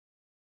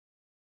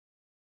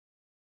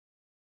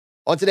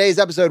On today's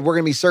episode, we're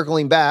going to be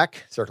circling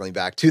back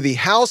to the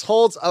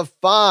households of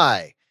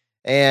FI.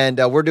 And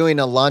we're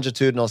doing a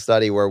longitudinal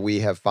study where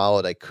we have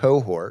followed a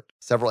cohort,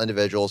 several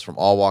individuals from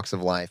all walks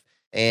of life,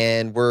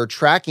 and we're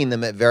tracking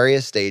them at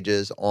various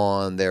stages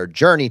on their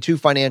journey to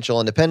financial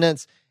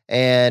independence.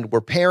 And we're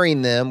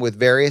pairing them with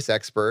various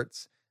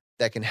experts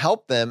that can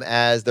help them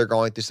as they're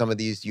going through some of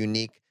these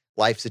unique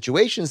life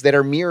situations that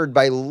are mirrored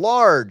by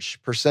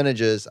large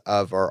percentages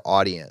of our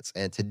audience.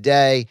 And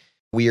today,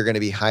 we are going to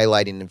be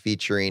highlighting and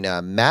featuring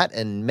Matt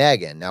and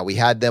Megan. Now, we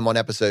had them on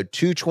episode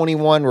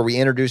 221, where we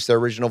introduced their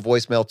original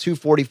voicemail,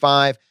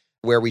 245,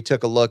 where we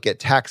took a look at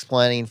tax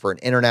planning for an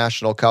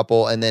international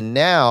couple. And then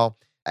now,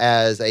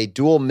 as a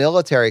dual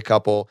military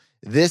couple,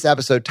 this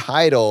episode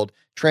titled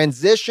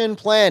Transition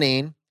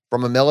Planning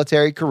from a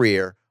Military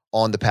Career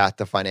on the Path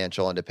to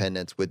Financial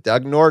Independence with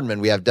Doug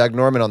Nordman. We have Doug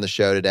Nordman on the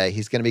show today.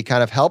 He's going to be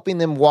kind of helping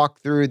them walk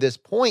through this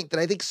point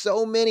that I think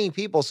so many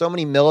people, so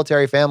many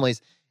military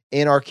families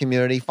in our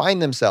community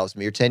find themselves.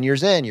 You're 10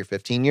 years in, you're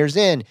 15 years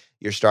in,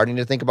 you're starting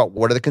to think about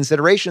what are the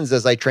considerations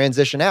as I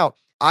transition out.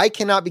 I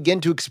cannot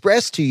begin to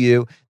express to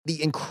you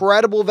the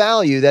incredible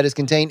value that is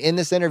contained in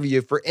this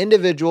interview for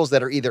individuals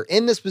that are either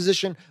in this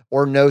position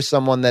or know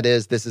someone that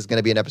is. This is going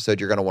to be an episode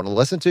you're going to want to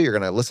listen to. You're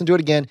going to listen to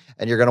it again,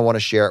 and you're going to want to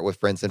share it with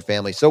friends and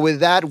family. So with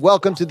that,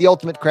 welcome to the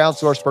Ultimate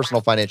Crowdsourced Personal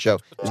Finance Show.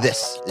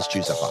 This is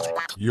Choose FI.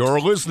 You're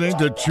listening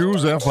to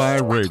Choose FI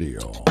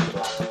Radio.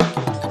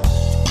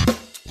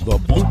 The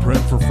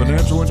blueprint for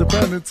financial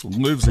independence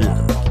lives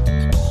here.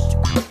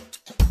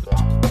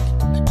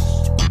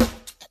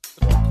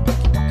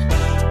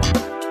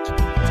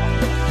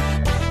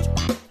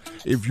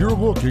 If you're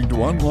looking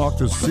to unlock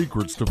the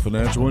secrets to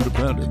financial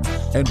independence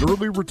and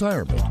early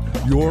retirement,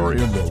 you're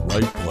in the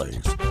right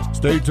place.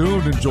 Stay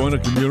tuned and join a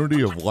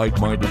community of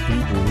like-minded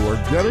people who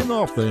are getting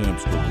off the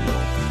hamster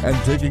wheel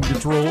and taking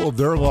control of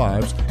their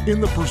lives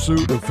in the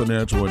pursuit of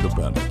financial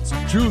independence.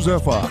 Choose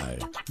FI,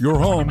 your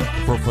home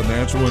for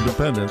financial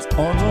independence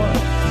online.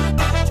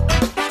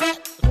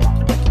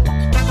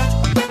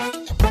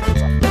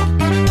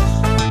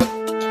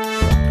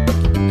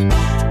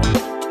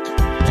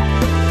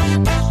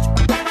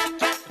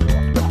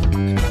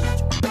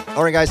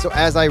 All right, guys, so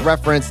as I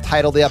referenced,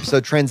 titled the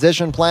episode,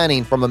 Transition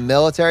Planning from a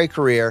Military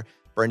Career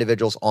for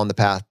Individuals on the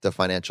Path to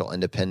Financial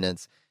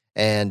Independence.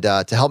 And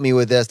to help me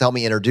with this, to help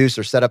me introduce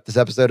or set up this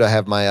episode, I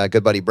have my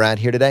good buddy Brad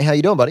here today. How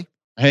you doing, buddy?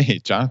 Hey,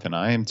 Jonathan,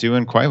 I am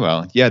doing quite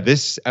well. Yeah,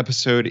 this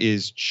episode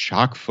is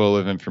chock full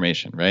of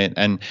information, right?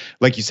 And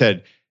like you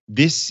said,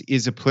 this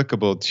is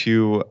applicable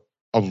to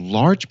a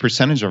large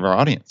percentage of our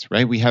audience,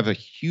 right? We have a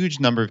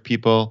huge number of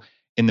people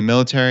in the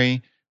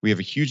military. We have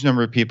a huge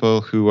number of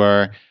people who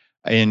are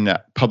in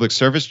public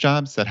service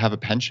jobs that have a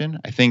pension.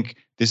 I think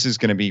this is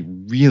going to be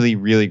really,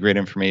 really great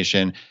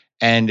information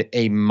and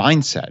a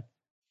mindset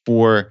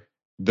for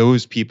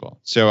those people.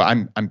 So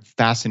I'm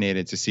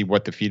fascinated to see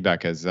what the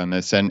feedback is on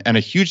this. And a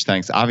huge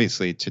thanks,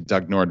 obviously, to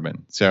Doug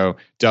Nordman. So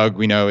Doug,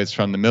 we know, is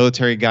from the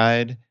Military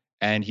Guide,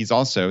 and he's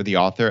also the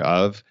author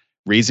of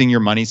Raising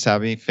Your Money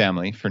Savvy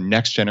Family for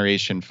Next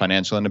Generation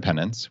Financial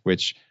Independence,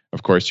 which,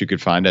 of course, you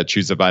could find at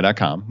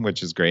choosefi.com,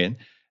 which is great.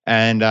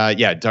 And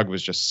Doug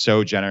was just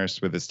so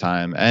generous with his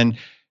time. And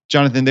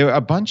Jonathan, there were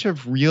a bunch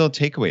of real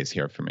takeaways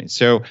here for me.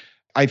 So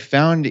I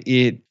found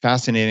it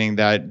fascinating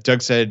that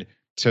Doug said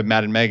to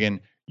Matt and Megan,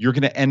 you're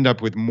going to end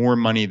up with more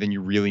money than you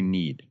really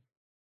need,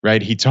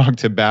 right? He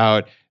talked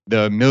about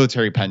the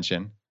military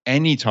pension,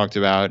 and he talked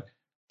about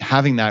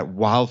having that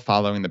while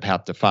following the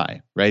path to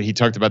FI, right? He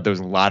talked about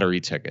those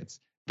lottery tickets,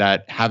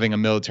 that having a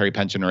military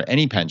pension or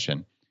any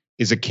pension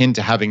is akin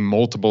to having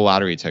multiple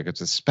lottery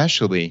tickets,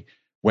 especially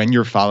when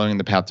you're following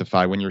the path to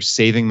FI, when you're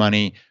saving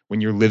money,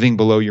 when you're living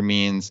below your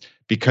means,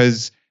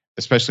 because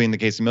especially in the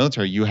case of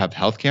military, you have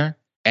healthcare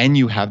and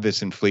you have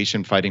this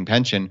inflation fighting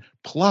pension.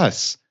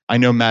 Plus, I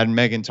know Matt and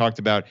Megan talked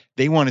about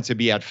they wanted to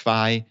be at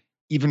FI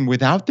even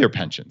without their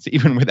pensions,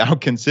 even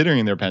without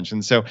considering their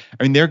pensions. So,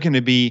 I mean, they're going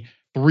to be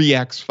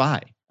 3x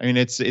FI. I mean,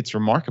 it's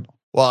remarkable.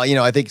 Well,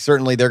 I think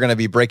certainly they're going to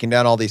be breaking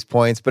down all these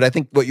points, but I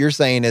think what you're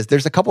saying is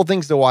there's a couple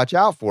things to watch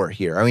out for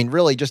here. I mean,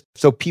 really, just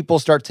so people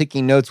start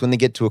taking notes when they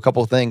get to a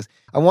couple of things,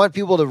 I want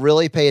people to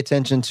really pay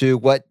attention to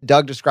what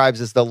Doug describes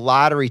as the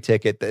lottery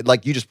ticket, that,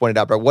 like you just pointed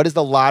out, Brett. What is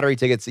the lottery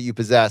tickets that you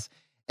possess,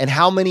 and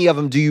how many of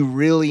them do you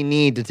really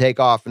need to take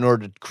off in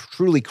order to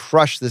truly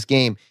crush this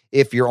game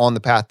if you're on the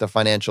path to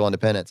financial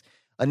independence?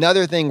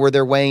 Another thing where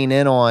they're weighing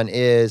in on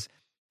is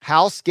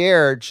how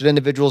scared should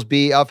individuals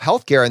be of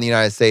healthcare in the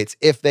United States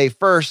if they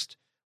first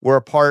were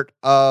a part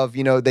of,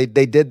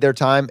 they did their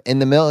time in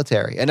the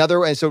military.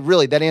 So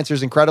really that answer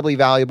is incredibly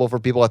valuable for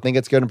people. I think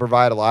it's going to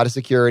provide a lot of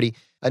security.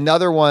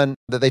 Another one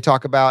that they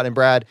talk about, and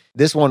Brad,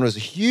 this one was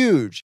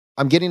huge.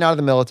 I'm getting out of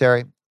the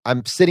military.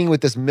 I'm sitting with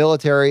this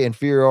military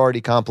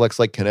inferiority complex.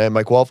 Like, am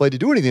I qualified to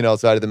do anything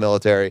outside of the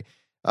military?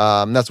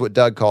 That's what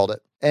Doug called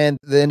it. And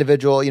the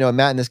individual,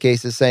 Matt in this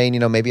case is saying,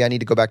 maybe I need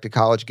to go back to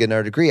college, get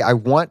another degree. I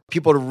want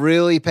people to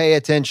really pay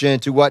attention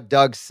to what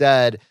Doug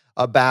said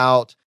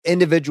about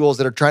individuals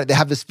that are trying to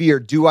have this fear,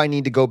 do I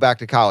need to go back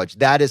to college?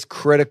 That is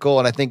critical.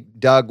 And I think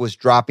Doug was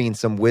dropping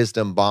some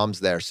wisdom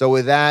bombs there. So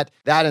with that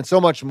and so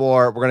much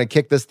more, we're going to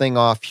kick this thing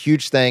off.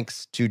 Huge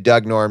thanks to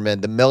Doug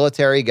Norman, the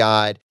military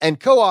guide and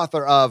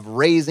co-author of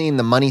Raising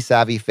the Money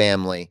Savvy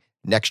Family,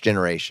 Next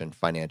Generation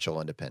Financial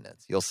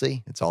Independence. You'll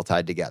see, it's all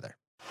tied together.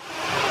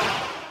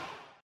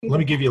 Let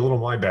me give you a little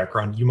of my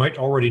background. You might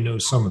already know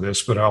some of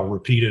this, but I'll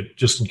repeat it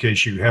just in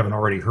case you haven't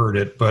already heard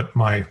it. But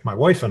my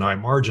wife and I,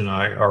 Marge and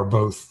I, are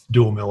both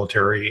dual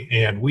military,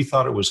 and we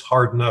thought it was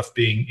hard enough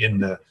being in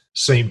the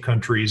same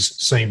countries,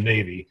 same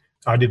Navy.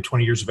 I did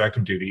 20 years of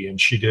active duty,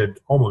 and she did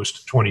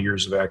almost 20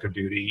 years of active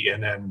duty.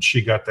 And then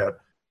she got that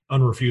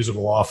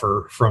unrefusable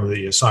offer from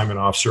the assignment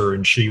officer,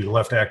 and she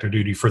left active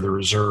duty for the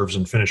reserves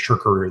and finished her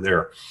career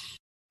there.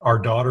 Our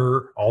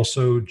daughter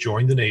also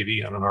joined the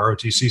Navy on an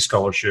ROTC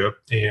scholarship,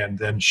 and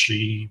then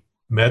she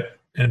met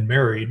and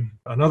married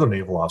another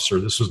naval officer.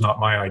 This was not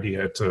my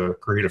idea to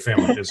create a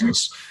family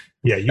business.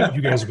 Yeah,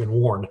 you guys have been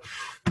warned.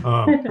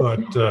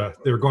 But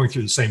they're going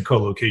through the same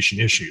co-location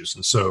issues.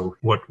 And so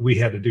what we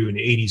had to do in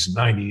the 80s and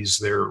 90s,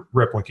 they're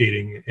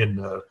replicating in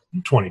the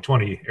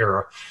 2020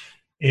 era.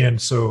 And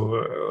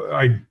so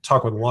I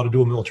talk with a lot of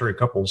dual military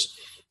couples.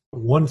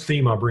 One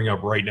theme I'll bring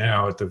up right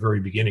now at the very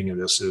beginning of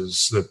this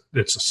is that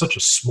it's such a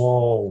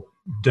small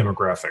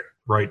demographic,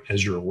 right,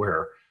 as you're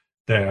aware,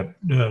 that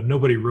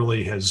nobody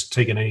really has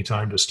taken any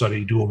time to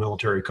study dual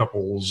military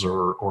couples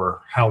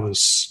or how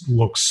this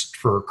looks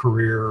for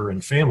career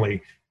and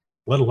family,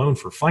 let alone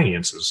for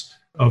finances.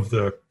 Of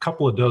the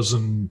couple of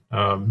dozen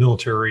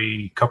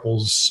military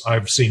couples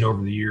I've seen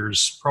over the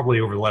years,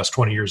 probably over the last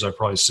 20 years, I've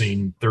probably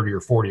seen 30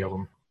 or 40 of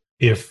them.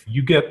 If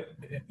you get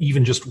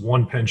even just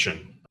one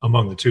pension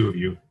among the two of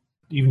you,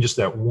 even just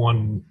that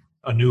one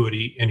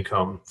annuity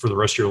income for the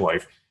rest of your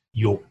life,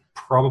 you'll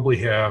probably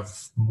have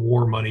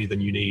more money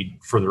than you need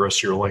for the rest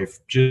of your life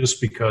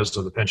just because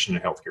of the pension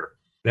and healthcare.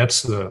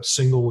 That's the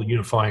single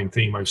unifying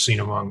theme I've seen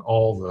among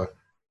all the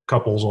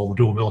couples, all the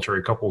dual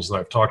military couples that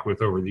I've talked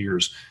with over the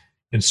years.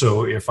 And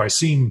so if I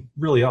seem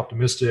really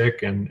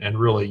optimistic and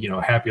really,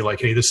 happy, like,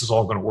 hey, this is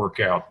all going to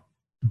work out,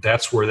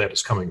 that's where that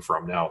is coming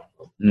from. Now,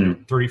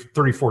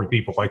 30, 40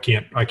 people, I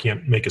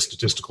can't make a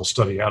statistical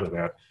study out of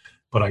that.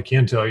 But I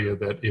can tell you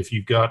that if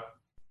you've got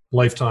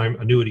lifetime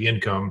annuity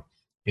income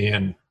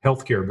and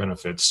healthcare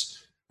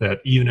benefits, that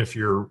even if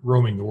you're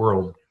roaming the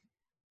world,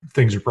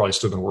 things are probably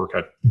still going to work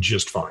out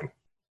just fine.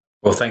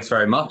 Well, thanks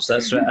very much.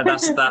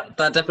 That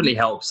definitely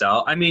helps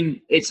out. I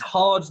mean, it's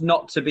hard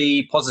not to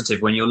be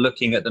positive when you're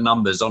looking at the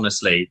numbers,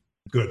 honestly.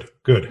 Good.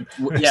 Yeah,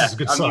 This is a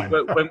good sign.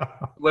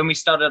 When we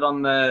started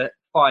on the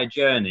FI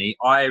journey,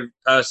 I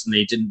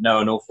personally didn't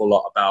know an awful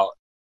lot about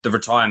the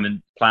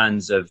retirement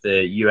plans of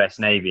the US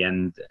Navy,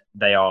 and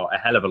they are a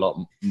hell of a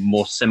lot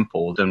more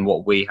simple than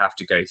what we have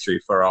to go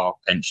through for our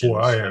pensions.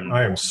 Well,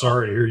 I am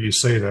sorry to hear you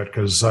say that,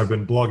 because I've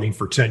been blogging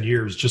for 10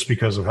 years just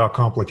because of how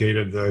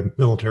complicated the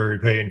military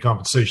pay and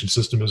compensation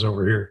system is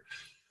over here.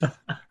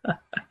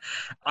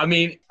 I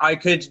mean, I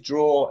could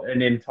draw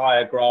an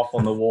entire graph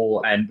on the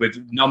wall and with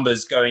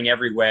numbers going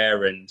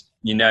everywhere, and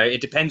it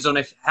depends on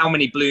how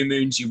many blue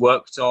moons you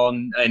worked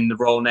on in the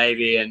Royal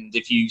Navy, and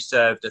if you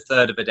served a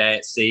third of a day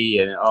at sea,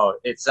 and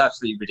it's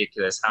absolutely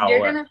ridiculous how you're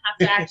going to have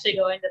to actually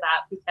go into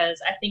that,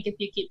 because I think if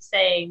you keep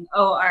saying,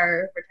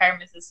 our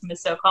retirement system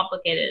is so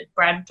complicated,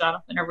 Brad and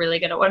Jonathan are really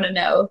going to want to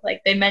know.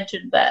 Like, they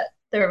mentioned that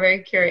they're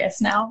very curious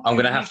now. I'm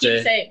going to have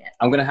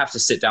to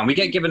sit down. We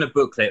get given a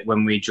booklet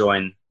when we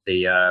join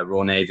the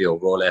Royal Navy or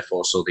Royal Air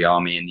Force or the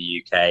Army in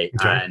the UK,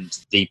 and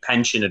the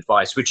pension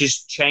advice, which has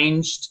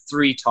changed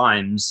 3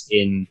 times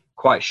in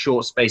quite a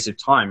short space of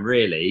time,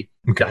 really.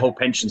 The whole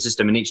pension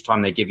system, and each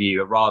time they give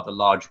you a rather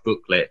large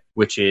booklet,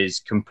 which is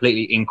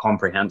completely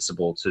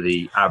incomprehensible to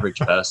the average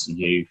person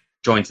who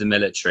joins the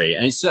military.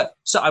 And so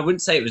I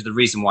wouldn't say it was the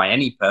reason why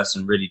any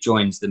person really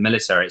joins the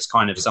military. It's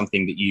kind of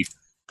something that you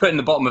put in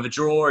the bottom of a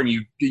drawer and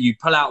you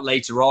pull out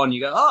later on.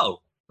 You go,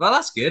 oh, well,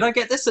 that's good. I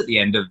get this at the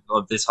end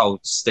of this whole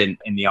stint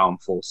in the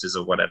armed forces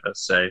or whatever.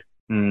 So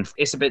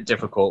it's a bit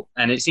difficult.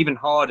 And it's even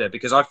harder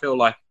because I feel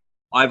like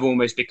I've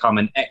almost become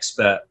an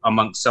expert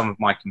amongst some of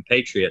my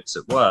compatriots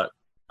at work,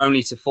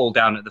 only to fall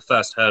down at the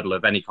first hurdle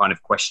of any kind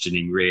of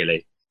questioning,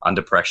 really,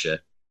 under pressure.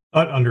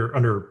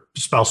 Under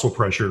spousal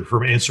pressure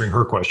from answering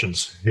her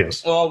questions,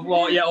 yes.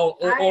 Well, yeah.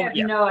 I have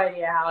no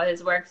idea how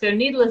this works. So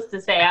needless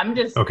to say, I'm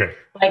just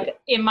like,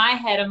 in my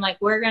head, I'm like,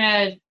 we're going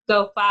to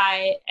go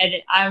FI, and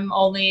I'm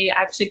only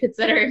actually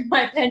considering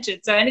my pension.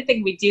 So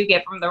anything we do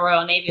get from the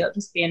Royal Navy will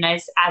just be a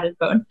nice added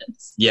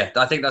bonus. Yeah,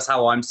 I think that's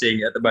how I'm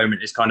seeing it at the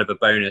moment, is kind of a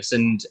bonus.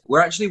 And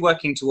we're actually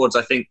working towards,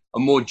 I think, a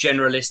more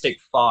generalistic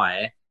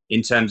FI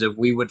in terms of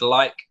we would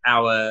like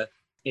our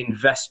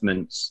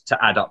investments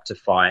to add up to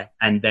FI,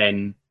 and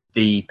then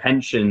the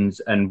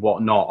pensions and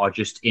whatnot are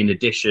just in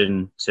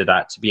addition to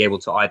that, to be able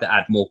to either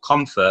add more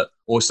comfort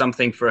or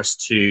something for us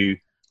to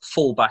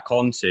fall back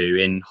onto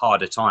in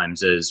harder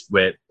times, as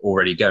we're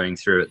already going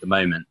through at the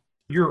moment.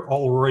 You're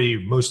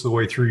already most of the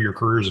way through your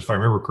careers, if I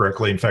remember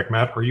correctly. In fact,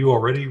 Matt, are you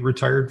already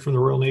retired from the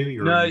Royal Navy?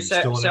 Or no,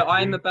 so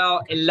I'm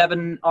about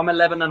 11. I'm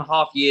 11 and a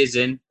half years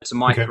into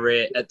my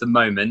career at the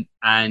moment.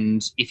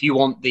 And if you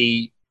want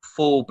the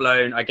full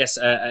blown, I guess,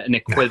 an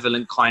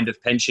equivalent kind of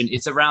pension,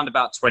 it's around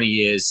about 20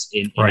 years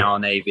in our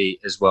Navy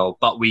as well.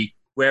 But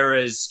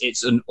whereas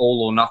it's an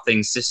all or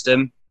nothing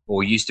system,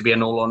 or used to be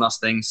an all or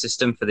nothing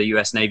system for the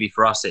US Navy,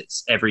 for us,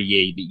 it's every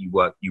year that you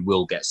work, you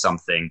will get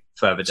something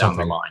further down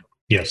the line.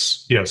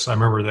 Yes. I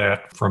remember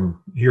that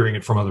from hearing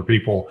it from other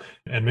people.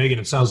 And Megan,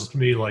 it sounds to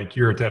me like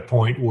you're at that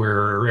point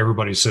where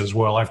everybody says,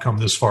 well, I've come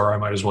this far, I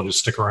might as well just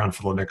stick around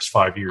for the next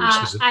 5 years.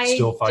 Is it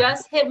still 5 years? I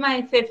just hit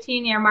my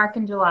 15-year mark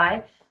in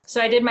July. So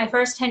I did my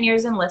first 10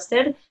 years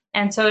enlisted.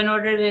 And so in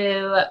order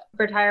to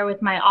retire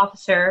with my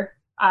officer,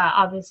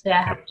 obviously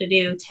I have to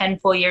do 10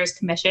 full years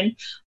commission.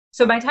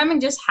 So my timing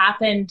just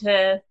happened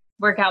to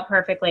work out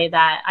perfectly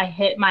that I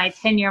hit my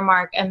 10-year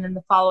mark, and then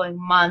the following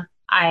month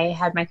I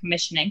had my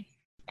commissioning.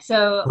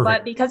 So,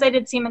 but because I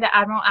did Seaman to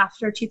Admiral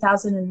after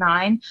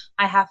 2009,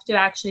 I have to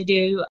actually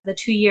do the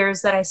 2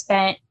 years that I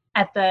spent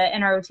at the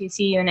NROTC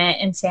unit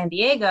in San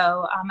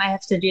Diego. I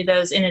have to do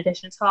those in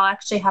addition. So I'll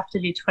actually have to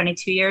do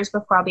 22 years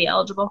before I'll be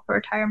eligible for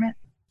retirement.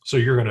 So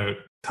you're going to,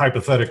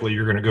 hypothetically,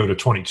 you're going to go to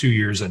 22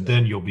 years and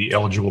then you'll be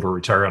eligible to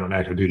retire on an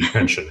active duty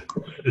pension.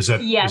 Is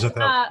that? Yes. Is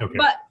that okay.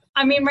 But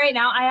I mean, right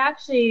now, I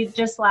actually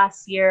just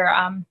last year,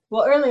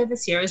 earlier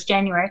this year, it was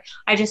January,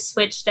 I just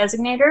switched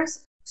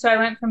designators. So I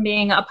went from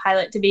being a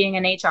pilot to being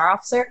an HR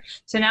officer.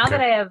 So now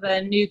that I have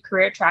a new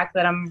career track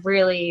that I'm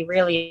really,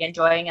 really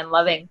enjoying and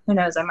loving, who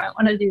knows, I might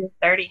want to do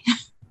 30.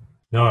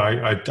 No,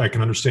 I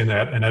can understand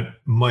that. And that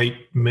might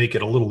make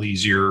it a little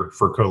easier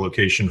for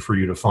co-location for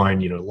you to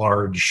find,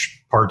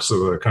 large parts of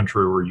the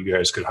country where you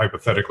guys could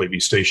hypothetically be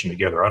stationed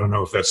together. I don't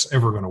know if that's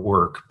ever going to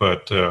work,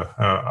 but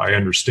I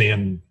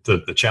understand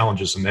the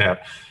challenges in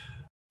that.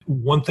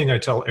 One thing I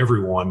tell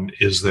everyone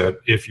is that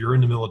if you're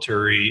in the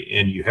military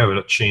and you have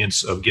a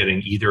chance of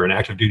getting either an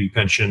active duty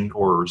pension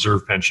or a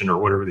reserve pension or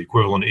whatever the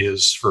equivalent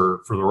is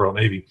for the Royal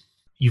Navy,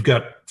 you've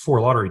got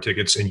 4 lottery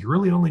tickets and you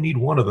really only need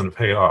one of them to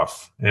pay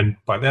off. And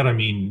by that, I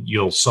mean,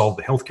 you'll solve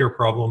the healthcare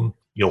problem.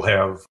 You'll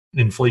have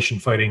inflation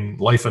fighting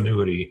life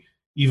annuity,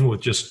 even with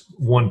just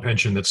one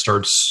pension that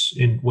starts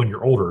when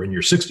you're older, in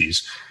your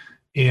 60s.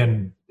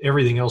 And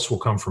everything else will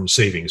come from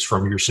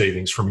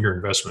your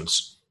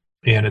investments.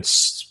 And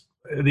it's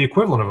the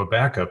equivalent of a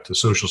backup to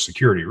Social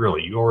Security,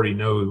 really. You already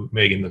know,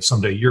 Megan, that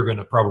someday you're going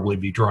to probably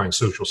be drawing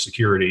Social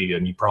Security,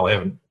 and you probably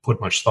haven't put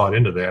much thought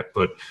into that.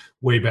 But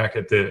way back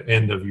at the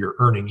end of your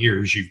earning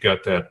years, you've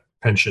got that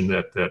pension,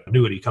 that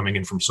annuity coming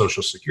in from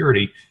Social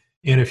Security.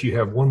 And if you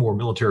have one more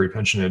military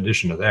pension in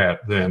addition to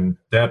that, then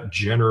that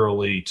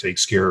generally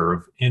takes care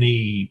of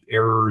any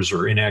errors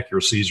or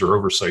inaccuracies or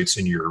oversights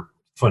in your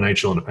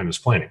financial independence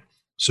planning.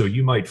 So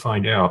you might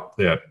find out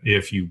that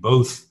if you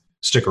both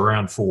stick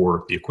around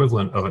for the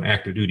equivalent of an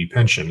active duty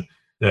pension,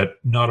 that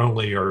not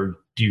only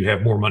do you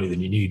have more money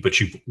than you need, but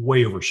you've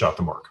way overshot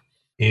the mark.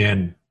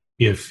 And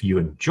if you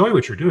enjoy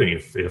what you're doing,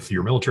 if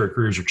your military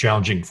careers are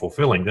challenging and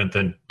fulfilling,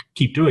 then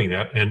keep doing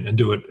that and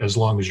do it as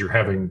long as you're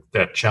having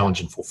that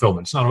challenge and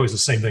fulfillment. It's not always the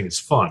same thing as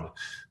fun,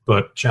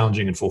 but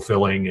challenging and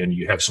fulfilling, and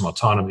you have some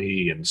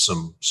autonomy and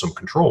some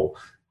control.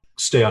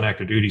 Stay on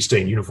active duty,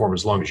 stay in uniform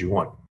as long as you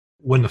want.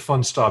 When the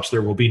fun stops,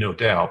 there will be no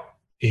doubt.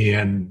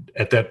 And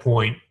at that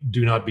point,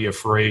 do not be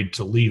afraid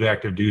to leave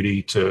active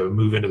duty to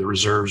move into the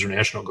reserves or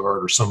National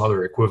Guard or some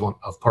other equivalent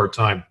of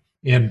part-time.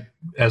 And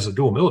as a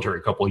dual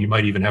military couple, you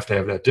might even have to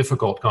have that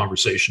difficult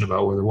conversation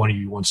about whether one of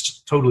you wants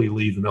to totally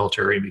leave the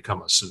military and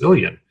become a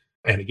civilian.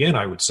 And again,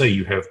 I would say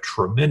you have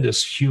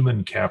tremendous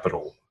human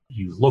capital.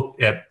 You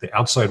look at the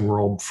outside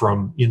world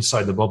from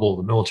inside the bubble of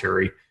the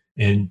military,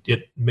 and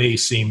it may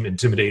seem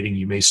intimidating.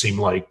 You may seem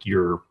like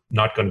you're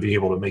not going to be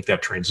able to make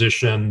that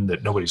transition,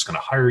 that nobody's going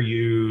to hire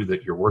you,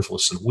 that you're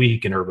worthless and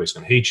weak and everybody's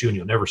going to hate you and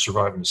you'll never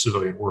survive in the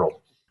civilian world.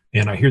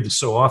 And I hear this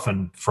so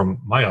often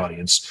from my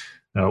audience.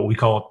 We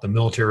call it the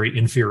military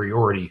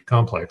inferiority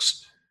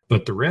complex.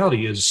 But the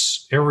reality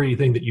is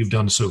everything that you've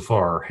done so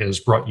far has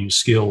brought you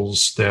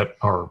skills that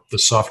are the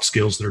soft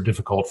skills that are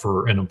difficult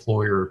for an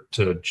employer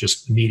to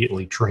just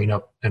immediately train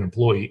up an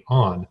employee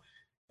on.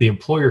 The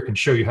employer can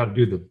show you how to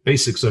do the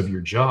basics of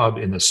your job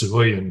in the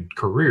civilian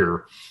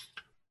career.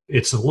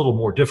 It's a little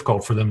more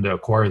difficult for them to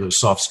acquire those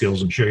soft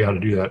skills and show you how to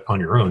do that on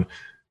your own.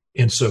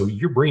 And so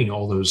you're bringing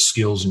all those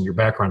skills and your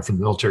background from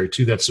the military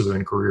to that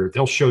civilian career.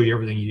 They'll show you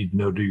everything you need to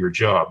know to do your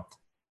job.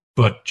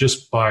 But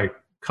just by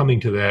coming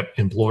to that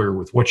employer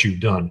with what you've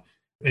done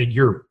and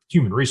your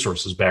human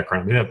resources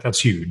background, I mean,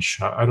 that's huge.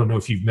 I don't know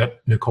if you've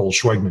met Nicole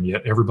Schwegman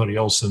yet. Everybody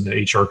else in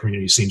the HR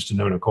community seems to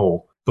know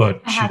Nicole,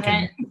 but I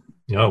haven't.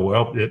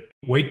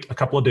 Wait a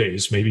couple of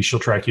days. Maybe she'll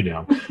track you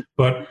down.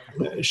 But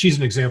she's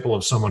an example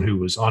of someone who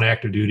was on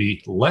active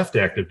duty, left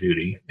active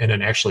duty, and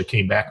then actually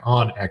came back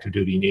on active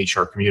duty in the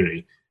HR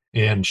community.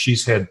 And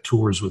she's had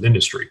tours with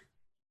industry.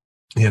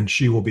 And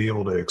she will be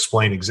able to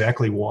explain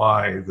exactly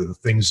why the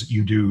things that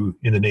you do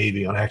in the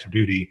Navy on active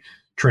duty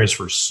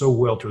transfer so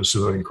well to a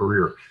civilian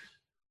career.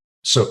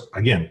 So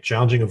again,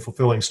 challenging and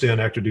fulfilling, stay on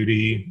active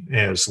duty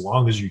as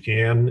long as you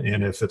can.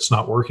 And if it's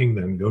not working,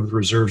 then go to the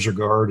reserves or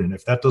guard. And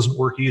if that doesn't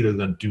work either,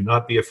 then do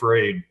not be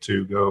afraid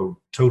to go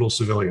total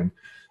civilian.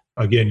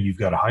 Again, you've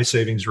got a high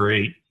savings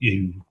rate.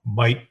 You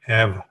might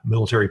have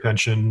military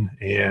pension.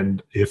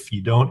 And if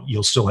you don't,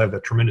 you'll still have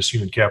that tremendous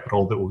human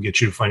capital that will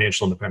get you to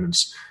financial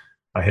independence.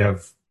 I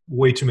have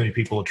way too many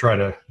people to try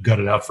to gut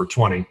it out for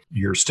 20.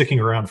 You're sticking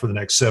around for the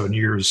next 7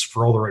 years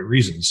for all the right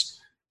reasons.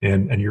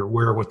 And you're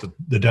aware of what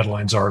the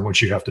deadlines are and what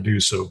you have to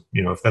do. So,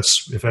 if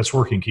that's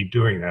working, keep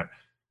doing that.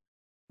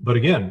 But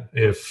again,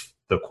 if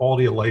the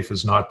quality of life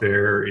is not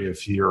there,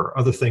 if there are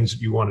other things that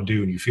you want to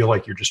do and you feel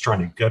like you're just trying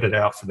to gut it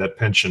out for that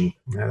pension,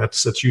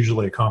 that's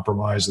usually a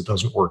compromise that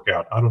doesn't work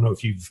out. I don't know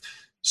if you've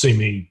seen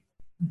me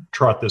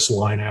trot this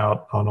line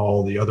out on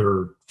all the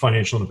other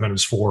financial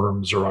independence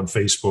forums or on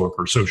Facebook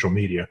or social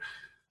media,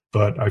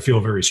 but I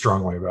feel very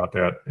strongly about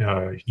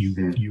that.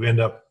 You end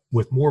up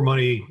with more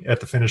money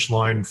at the finish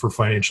line for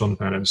financial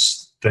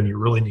independence than you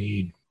really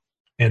need.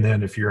 And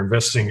then if you're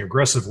investing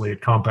aggressively, it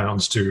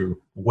compounds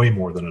to way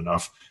more than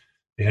enough.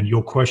 And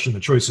you'll question the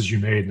choices you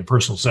made and the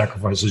personal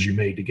sacrifices you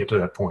made to get to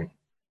that point.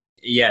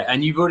 Yeah,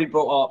 and you've already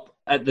brought up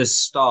at the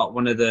start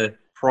one of the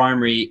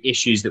primary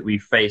issues that we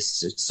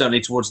faced,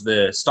 certainly towards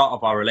the start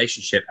of our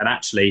relationship. And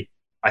actually,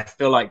 I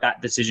feel like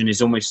that decision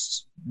is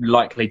almost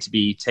likely to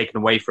be taken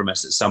away from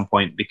us at some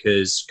point,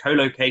 because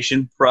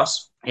co-location for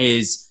us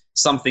is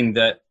something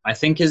that I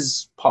think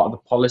is part of the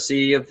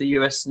policy of the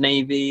US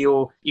Navy,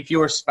 or if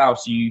you're a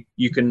spouse,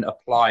 you can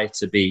apply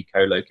to be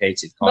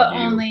co-located, can't you? But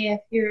only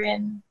if you're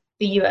in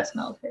the US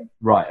military.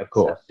 Right, of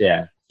course,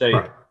 yeah.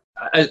 So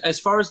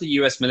as far as the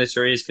US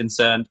military is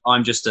concerned,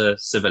 I'm just a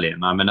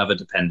civilian. I'm another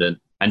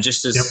dependent. And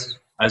just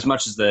as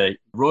much as the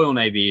Royal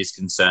Navy is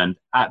concerned,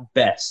 at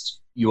best,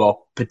 you are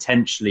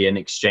potentially an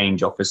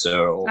exchange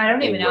officer. Or, I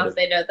don't even know if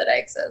they know that I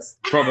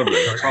exist. Probably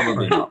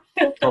not.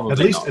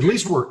 Probably at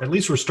least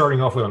we're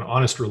starting off with an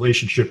honest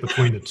relationship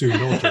between the two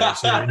militaries.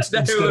 So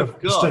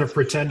instead of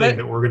pretending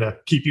that we're going to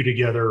keep you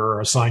together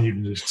or assign you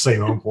to the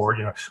same home port,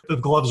 the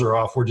gloves are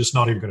off. We're just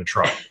not even going to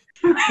try.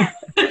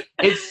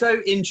 It's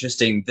so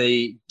interesting,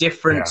 the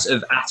difference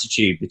of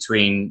attitude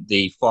between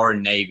the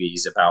foreign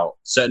navies about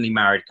certainly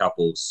married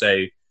couples.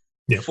 So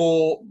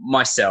for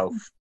myself,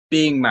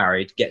 being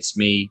married gets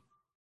me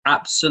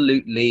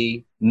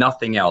absolutely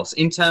nothing else.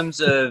 In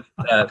terms of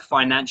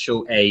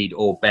financial aid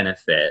or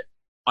benefit,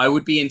 I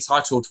would be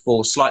entitled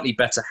for slightly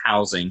better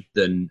housing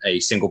than a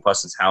single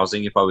person's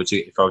housing if I were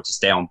to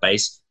stay on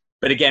base.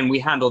 But again, we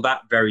handle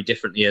that very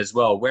differently as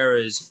well.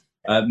 Whereas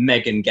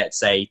Megan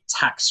gets a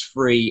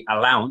tax-free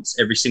allowance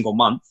every single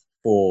month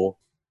for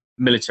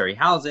military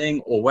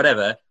housing or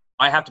whatever,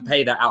 I have to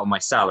pay that out of my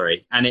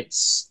salary, and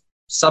it's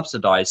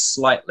subsidized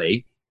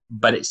slightly,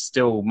 but it's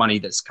still money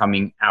that's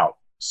coming out.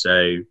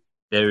 So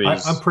there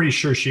is. I'm pretty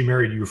sure she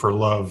married you for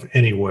love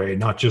anyway,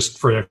 not just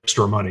for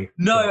extra money.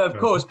 No, of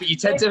course, but you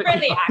tend to. For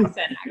the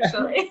accent,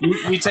 actually.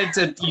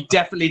 you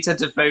definitely tend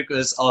to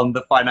focus on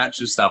the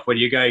financial stuff when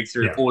you're going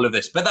through all of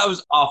this. But that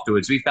was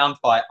afterwards. We found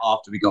fight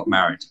after we got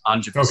married,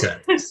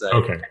 100%. Okay. So.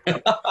 Okay.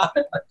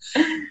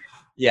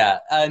 Yeah,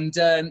 and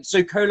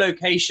so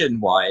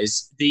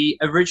co-location-wise, the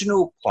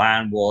original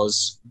plan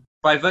was,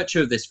 by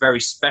virtue of this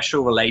very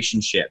special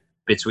relationship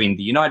between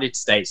the United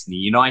States and the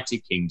United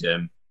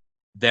Kingdom,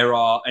 there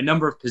are a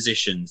number of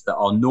positions that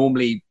are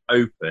normally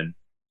open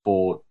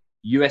for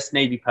US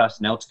Navy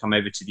personnel to come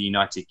over to the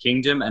United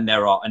Kingdom, and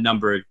there are a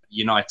number of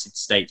United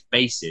States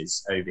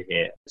bases over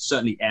here,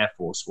 certainly Air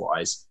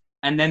Force-wise.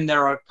 And then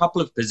there are a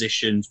couple of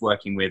positions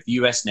working with the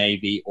US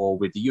Navy or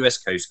with the US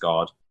Coast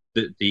Guard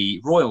that the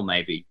Royal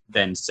Navy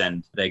then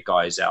send their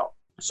guys out.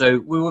 So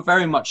we were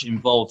very much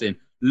involved in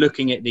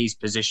looking at these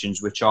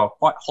positions, which are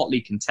quite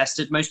hotly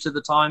contested most of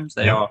the times.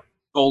 They are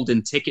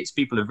golden tickets.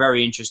 People are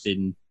very interested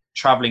in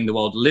traveling the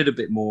world a little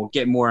bit more,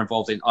 getting more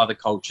involved in other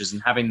cultures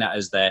and having that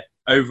as their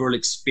overall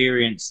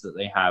experience that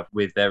they have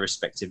with their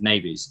respective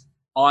navies.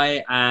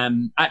 I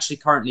am actually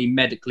currently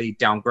medically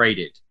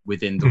downgraded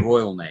within the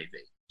Royal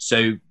Navy.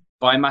 So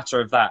by matter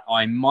of that,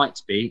 I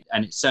might be,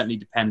 and it certainly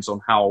depends on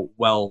how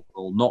well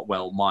or not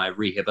well my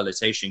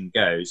rehabilitation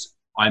goes,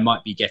 I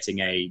might be getting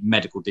a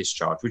medical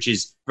discharge, which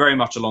is very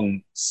much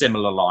along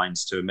similar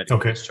lines to a medical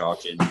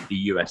discharge in the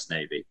US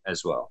Navy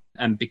as well.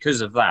 And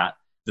because of that,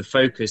 the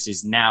focus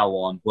is now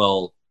on,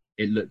 well,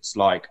 it looks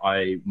like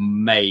I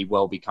may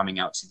well be coming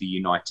out to the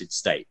United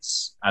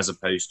States, as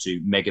opposed to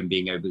Megan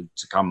being able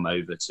to come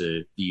over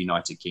to the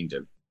United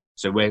Kingdom.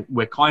 So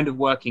we're kind of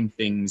working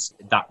things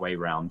that way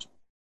round.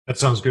 That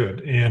sounds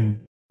good.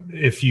 And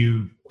if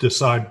you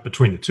decide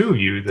between the two of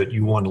you that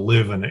you want to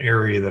live in an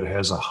area that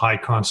has a high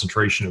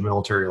concentration of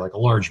military, like a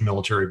large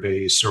military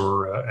base,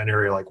 or an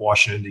area like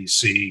Washington,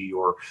 D.C.,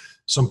 or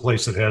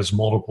someplace that has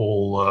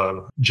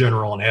multiple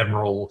general and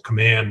admiral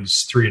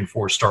commands, 3- and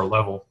 4-star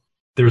level,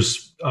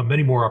 there's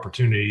many more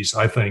opportunities,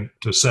 I think,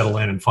 to settle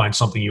in and find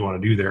something you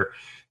want to do there.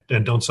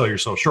 And don't sell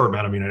yourself short,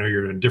 man. I mean, I know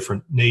you're in a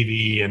different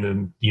Navy and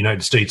in the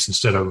United States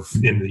instead of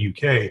in the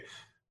UK.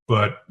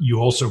 but you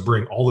also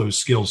bring all those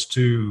skills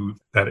to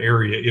that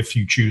area if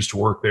you choose to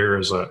work there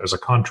as a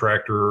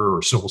contractor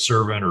or civil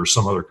servant or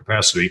some other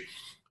capacity.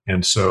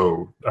 And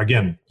so,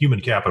 again, human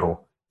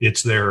capital,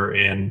 it's there,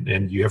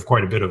 and you have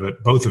quite a bit of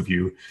it, both of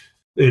you.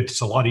 It's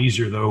a lot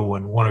easier, though,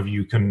 when one of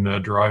you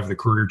can drive the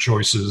career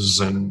choices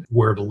and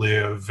where to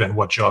live and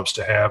what jobs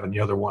to have, and the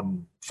other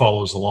one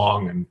follows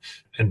along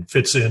and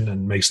fits in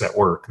and makes that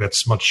work.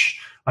 That's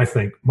I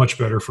think, much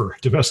better for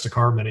domestic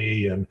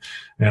harmony and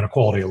a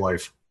quality of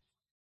life.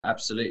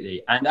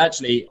 Absolutely. And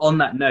actually, on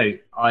that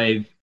note,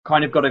 I've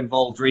kind of got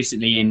involved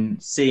recently in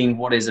seeing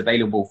what is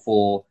available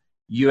for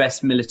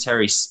US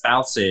military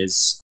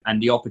spouses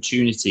and the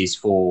opportunities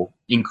for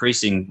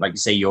increasing, like you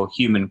say, your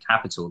human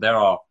capital. There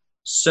are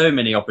so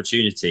many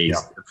opportunities,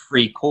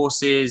 free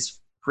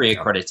courses, free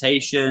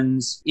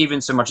accreditations,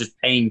 even so much as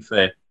paying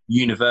for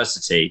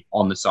university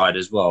on the side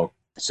as well.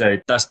 So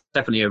that's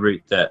definitely a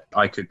route that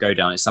I could go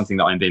down. It's something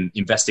that I've been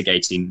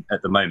investigating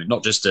at the moment,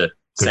 not just to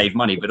save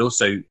money, but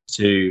also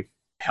to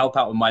help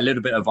out with my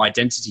little bit of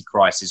identity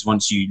crisis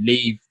once you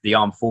leave the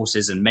armed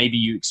forces, and maybe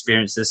you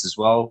experience this as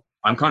well.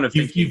 I'm kind of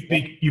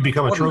thinking, you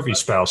become a trophy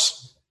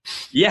spouse.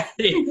 Yeah,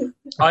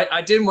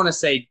 I didn't want to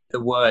say the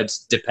word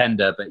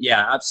depender, but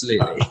yeah,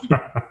 absolutely.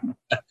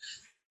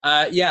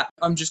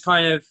 I'm just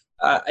kind of,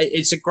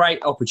 it's a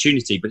great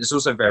opportunity, but it's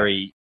also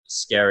very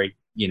scary,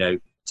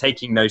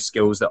 taking those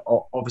skills that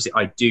obviously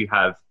I do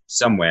have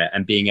somewhere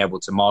and being able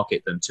to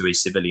market them to a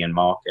civilian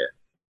market.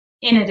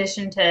 In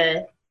addition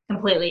to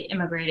completely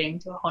immigrating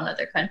to a whole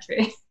other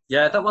country.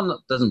 Yeah, that one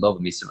doesn't bother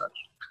me so much.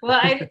 Well,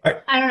 I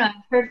don't know. I've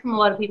heard from a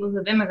lot of people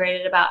who've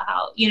immigrated about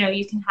how,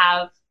 you can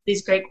have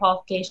these great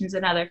qualifications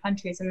in other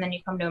countries, and then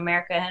you come to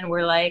America and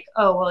we're like,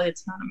 oh, well,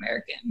 it's not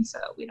American, so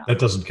we don't. That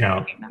doesn't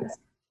count.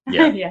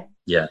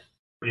 Yeah.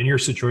 In your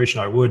situation,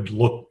 I would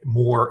look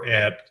more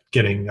at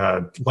getting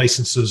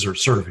licenses or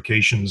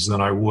certifications than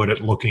I would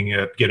at looking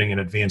at getting an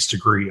advanced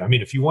degree. I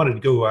mean, if you wanted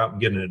to go out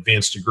and get an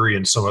advanced degree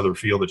in some other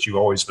field that you've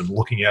always been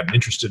looking at and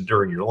interested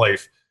during your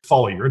life,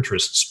 follow your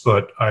interests.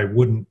 But I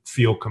wouldn't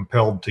feel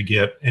compelled to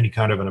get any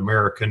kind of an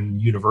American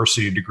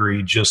university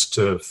degree just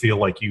to feel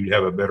like you'd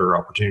have a better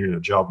opportunity in the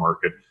job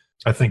market.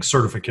 I think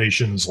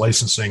certifications,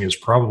 licensing is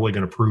probably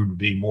going to prove to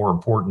be more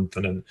important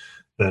than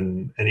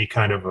any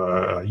kind of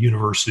a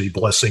university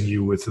blessing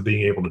you with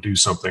being able to do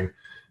something.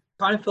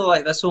 I kind of feel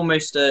like that's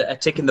almost a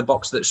tick in the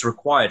box that's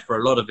required for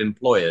a lot of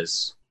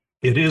employers.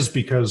 It is,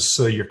 because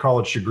your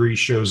college degree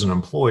shows an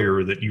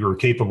employer that you are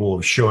capable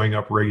of showing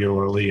up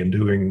regularly and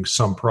doing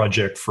some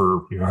project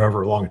for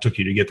however long it took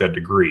you to get that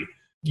degree.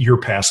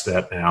 You're past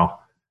that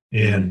now.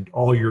 And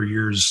all your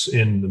years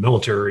in the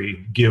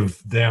military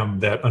give them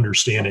that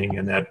understanding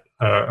and that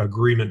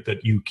agreement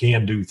that you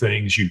can do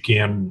things, you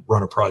can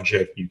run a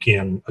project, you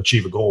can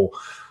achieve a goal.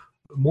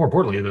 More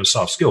importantly, those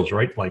soft skills,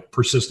 right? Like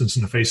persistence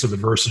in the face of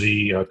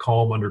adversity,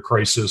 calm under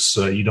crisis.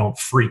 You don't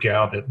freak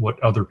out at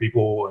what other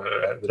people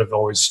that have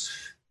always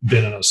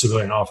been in a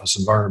civilian office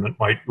environment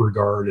might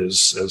regard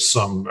as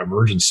some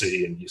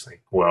emergency, and you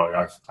think,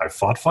 well, I've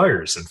fought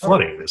fires and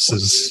flooding. This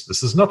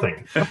is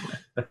nothing.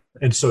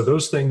 And so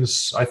those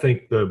things, I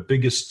think the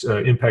biggest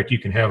impact you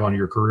can have on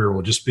your career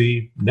will just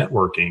be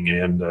networking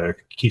and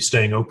keep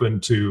staying open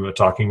to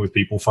talking with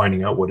people,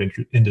 finding out what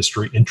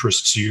industry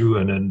interests you,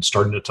 and then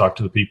starting to talk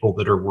to the people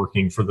that are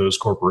working for those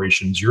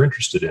corporations you're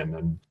interested in.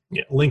 And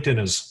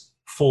LinkedIn is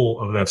full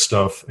of that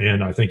stuff,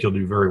 and I think you'll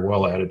do very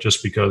well at it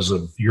just because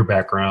of your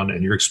background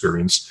and your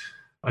experience.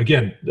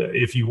 Again,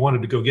 if you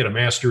wanted to go get a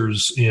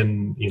master's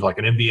in like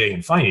an MBA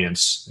in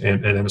finance,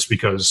 and it's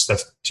because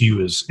that to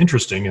you is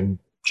interesting and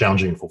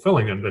challenging and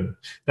fulfilling, and then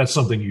that's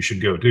something you should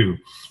go do.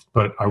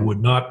 But I would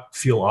not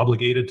feel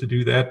obligated to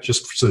do that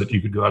just so that you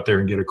could go out there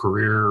and get a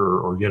career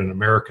or get an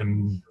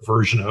American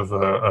version of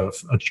a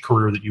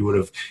career that you would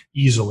have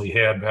easily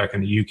had back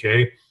in the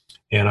UK.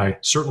 And I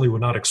certainly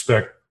would not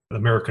expect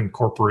American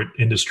corporate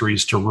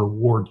industries to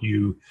reward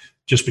you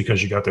just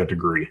because you got that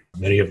degree.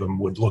 Many of them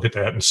would look at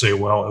that and say,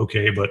 well,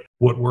 okay, but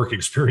what work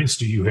experience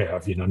do you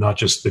have? Not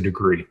just the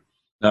degree.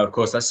 No, of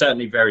course, that's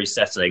certainly very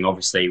settling.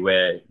 Obviously,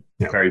 we're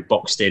very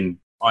boxed in.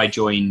 I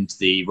joined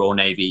the Royal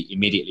Navy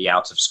immediately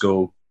out of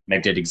school. They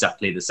did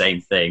exactly the same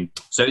thing.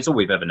 So it's all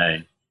we've ever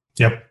known.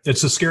 Yep.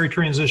 It's a scary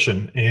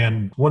transition.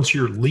 And once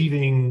you're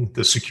leaving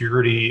the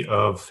security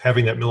of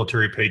having that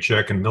military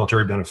paycheck and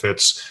military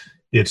benefits,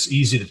 it's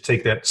easy to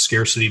take that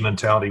scarcity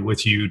mentality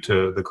with you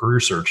to the career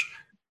search.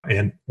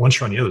 And once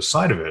you're on the other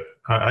side of it,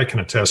 I can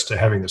attest to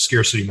having the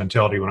scarcity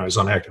mentality when I was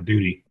on active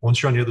duty.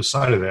 Once you're on the other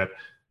side of that,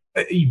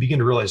 you begin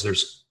to realize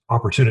there's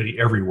opportunity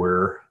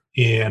everywhere.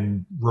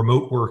 And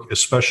remote work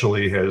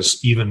especially has,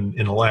 even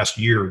in the last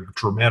year,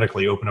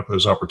 dramatically opened up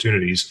those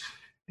opportunities.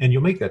 And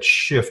you'll make that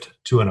shift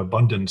to an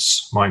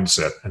abundance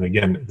mindset. And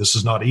again, this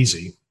is not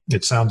easy.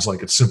 It sounds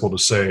like it's simple to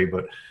say,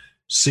 but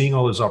seeing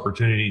all those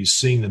opportunities,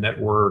 seeing the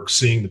network,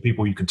 seeing the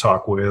people you can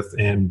talk with,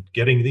 and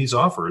getting these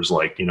offers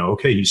like,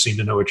 okay, you seem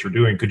to know what you're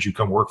doing. Could you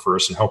come work for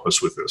us and help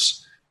us with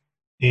this?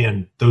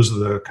 And those are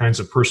the kinds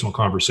of personal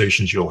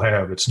conversations you'll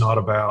have. It's not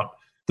about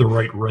the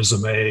right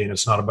resume, and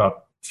it's not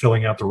about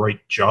filling out the right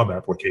job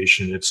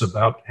application. It's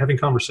about having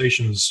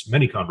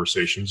many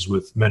conversations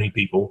with many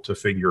people to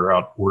figure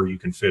out where you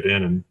can fit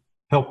in and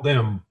help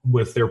them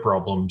with their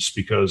problems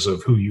because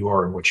of who you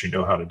are and what you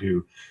know how to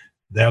do.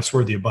 That's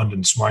where the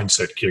abundance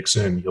mindset kicks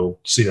in. You'll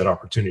see that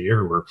opportunity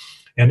everywhere.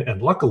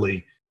 And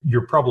luckily,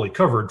 you're probably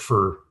covered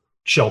for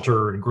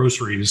shelter and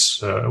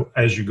groceries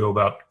as you go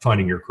about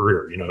finding your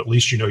career. At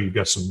least you've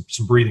got some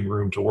breathing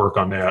room to work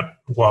on that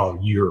while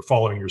you're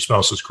following your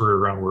spouse's career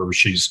around wherever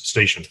she's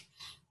stationed.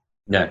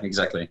 Yeah,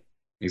 exactly.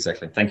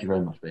 Thank you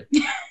very much, babe.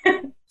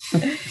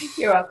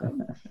 You're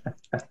welcome.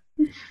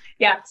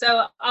 Yeah,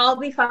 so I'll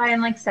be fine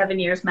in like 7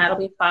 years. Matt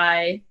will be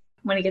fine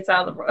when he gets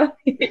out of the road.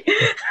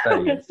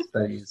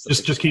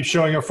 Just keep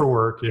showing up for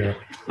work. Yeah.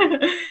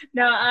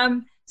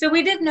 No, so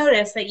we did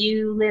notice that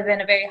you live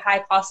in a very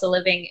high cost of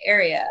living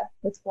area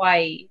with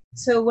Hawaii.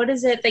 So what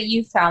is it that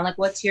you found? Like,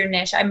 what's your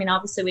niche? I mean,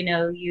 obviously we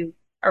know you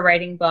are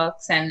writing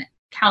books and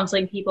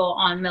counseling people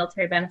on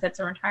military benefits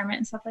and retirement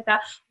and stuff like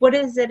that. What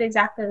is it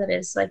exactly that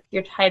is like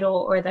your title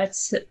or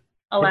that's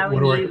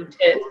allowing you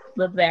to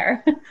live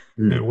there?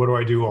 What do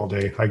I do all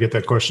day? I get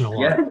that question a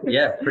lot.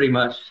 Yeah, pretty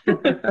much.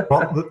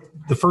 Well,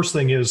 the first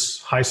thing is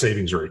high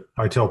savings rate.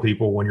 I tell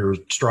people when you're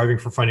striving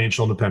for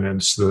financial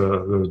independence,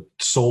 the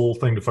sole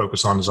thing to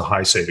focus on is a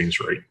high savings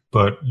rate.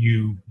 But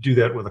you do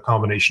that with a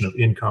combination of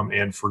income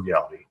and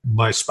frugality.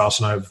 My spouse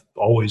and I have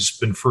always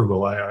been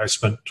frugal. I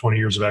spent 20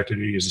 years of active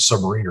duty as a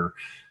submariner.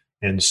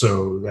 And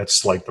so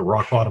that's like the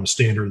rock bottom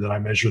standard that I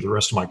measure the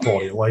rest of my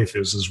quality of life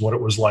is what it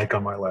was like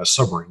on my last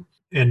submarine.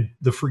 And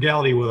the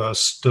frugality with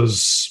us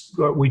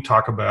we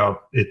talk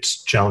about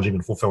it's challenging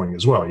and fulfilling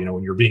as well.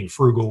 When you're being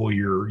frugal,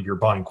 you're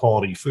buying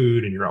quality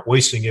food and you're not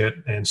wasting it.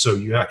 And so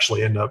you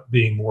actually end up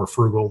being more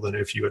frugal than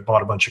if you had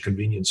bought a bunch of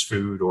convenience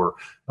food or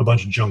a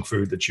bunch of junk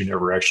food that you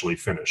never actually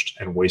finished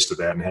and wasted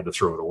that and had to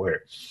throw it away.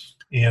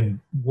 And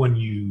when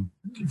you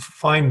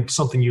find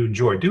something you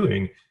enjoy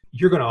doing,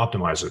 you're going to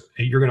optimize it.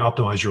 You're going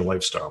to optimize your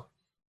lifestyle.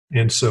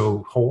 And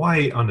so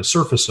Hawaii, on the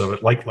surface of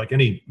it, like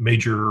any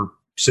major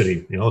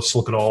city, let's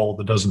look at all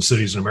the dozen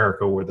cities in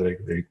America where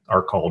they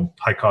are called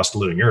high cost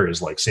of living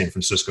areas like San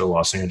Francisco,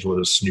 Los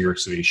Angeles, New York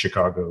City,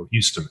 Chicago,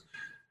 Houston.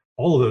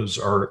 All of those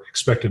are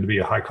expected to be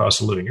a high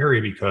cost of living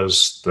area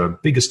because the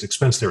biggest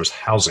expense there is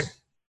housing.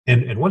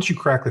 And once you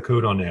crack the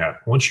code on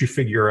that, once you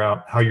figure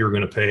out how you're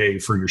going to pay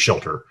for your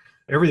shelter,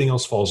 everything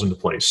else falls into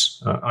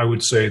place. I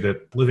would say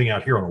that living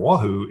out here on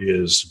Oahu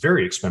is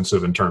very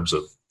expensive in terms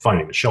of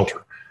finding a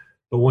shelter.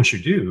 But once you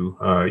do,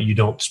 you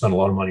don't spend a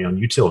lot of money on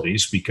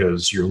utilities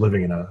because you're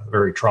living in a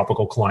very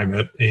tropical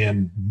climate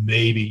and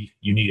maybe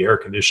you need air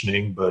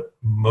conditioning, but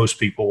most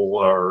people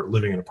are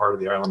living in a part of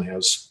the island that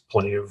has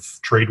plenty of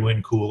trade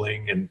wind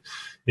cooling and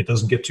it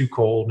doesn't get too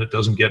cold and it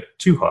doesn't get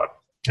too hot.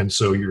 And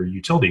so your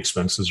utility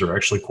expenses are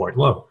actually quite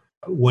low.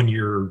 When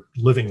you're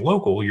living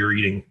local, you're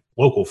eating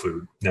local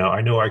food. Now,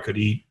 I know I could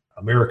eat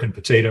American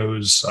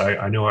potatoes.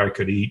 I know I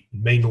could eat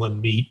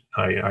mainland meat.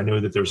 I know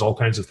that there's all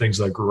kinds of things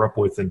that I grew up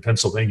with in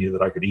Pennsylvania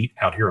that I could eat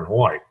out here in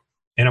Hawaii.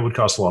 And it would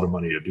cost a lot of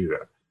money to do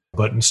that.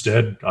 But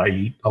instead, I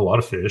eat a lot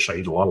of fish. I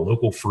eat a lot of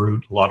local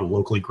fruit, a lot of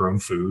locally grown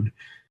food.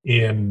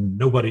 And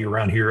nobody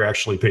around here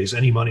actually pays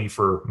any money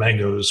for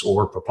mangoes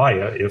or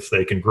papaya if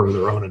they can grow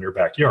their own in their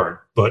backyard.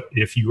 But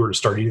if you were to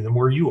start eating them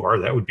where you are,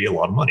 that would be a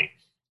lot of money.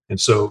 And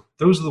so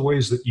those are the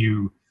ways that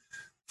you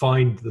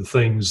find the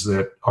things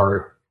that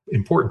are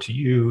important to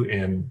you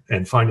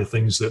and find the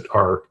things that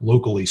are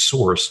locally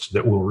sourced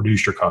that will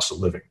reduce your cost of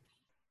living.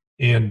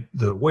 And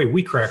the way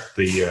we cracked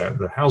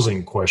the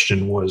housing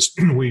question was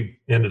we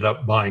ended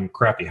up buying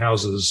crappy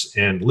houses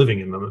and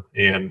living in them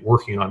and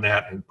working on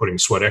that and putting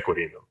sweat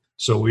equity in them.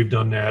 So we've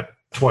done that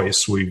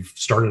twice. We've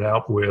started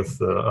out with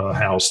a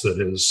house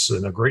that is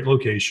in a great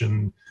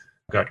location,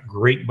 got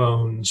great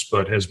bones,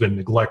 but has been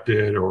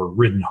neglected or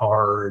ridden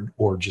hard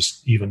or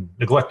just even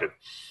neglected.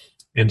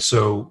 And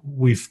so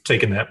we've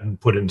taken that and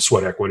put in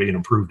sweat equity and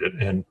improved it.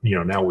 And,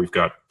 now we've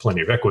got plenty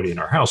of equity in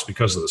our house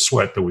because of the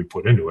sweat that we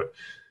put into it.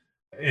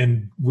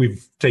 And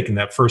we've taken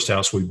that first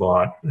house we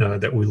bought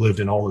that we lived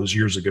in all those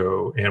years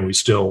ago, and we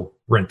still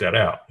rent that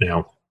out.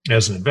 Now,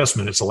 as an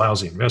investment, it's a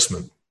lousy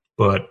investment.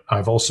 But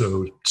I've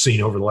also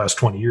seen over the last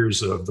 20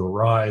 years of the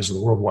rise of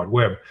the World Wide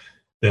Web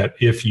that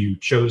if you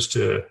chose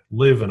to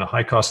live in a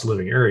high cost of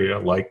living area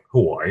like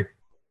Hawaii,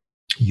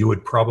 you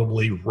would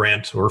probably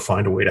rent or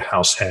find a way to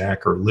house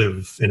hack or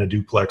live in a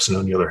duplex and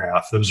own the other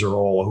half. Those are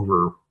all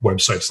over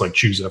websites like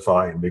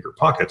ChooseFI and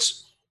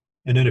BiggerPockets.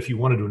 And then if you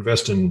wanted to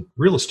invest in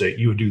real estate,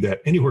 you would do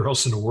that anywhere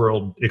else in the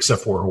world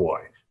except for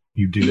Hawaii.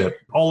 You do that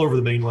all over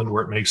the mainland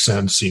where it makes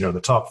sense, the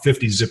top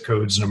 50 zip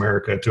codes in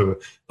America to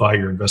buy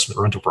your investment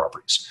rental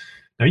properties.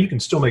 Now, you can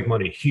still make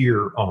money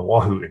here on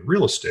Oahu in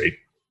real estate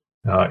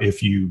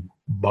if you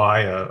buy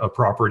a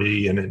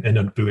property and end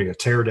up doing a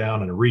tear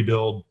down and a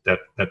rebuild, that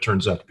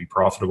turns out to be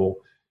profitable.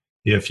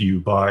 If you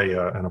buy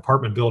an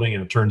apartment building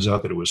and it turns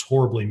out that it was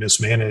horribly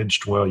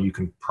mismanaged, well, you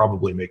can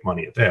probably make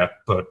money at that.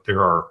 But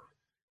there are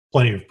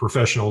plenty of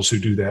professionals who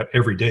do that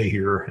every day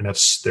here, and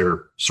that's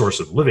their source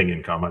of living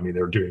income. I mean,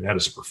 they're doing that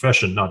as a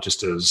profession, not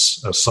just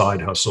as a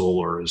side hustle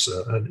or as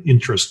an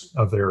interest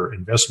of their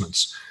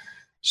investments.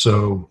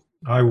 So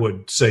I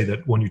would say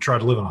that when you try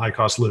to live in a high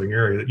cost of living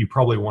area, that you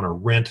probably want to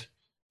rent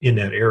in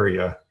that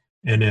area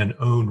and then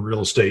own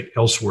real estate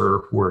elsewhere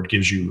where it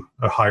gives you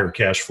a higher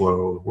cash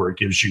flow, where it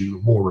gives you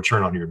more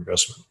return on your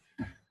investment.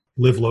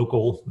 Live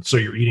local, so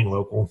you're eating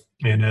local.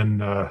 And then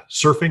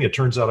surfing, it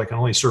turns out I can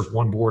only surf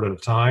one board at a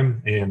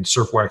time, and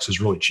surf wax is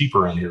really cheap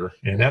around here.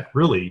 And that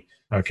really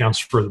accounts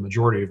for the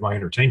majority of my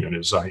entertainment.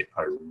 Is I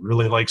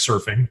really like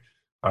surfing.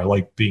 I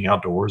like being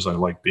outdoors. I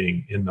like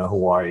being in the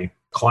Hawaii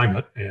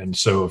climate. And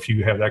so if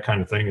you have that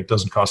kind of thing, it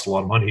doesn't cost a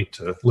lot of money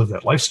to live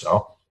that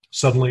lifestyle.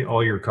 Suddenly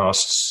all your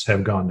costs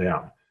have gone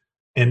down.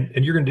 And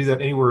you're going to do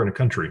that anywhere in a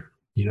country.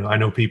 You know, I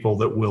know people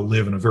that will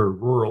live in a very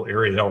rural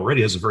area that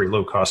already has a very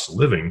low cost of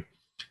living.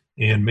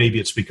 And maybe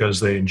it's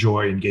because they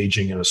enjoy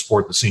engaging in a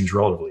sport that seems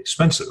relatively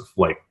expensive,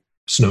 like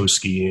snow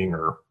skiing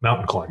or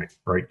mountain climbing,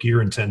 right?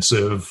 Gear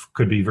intensive,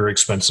 could be very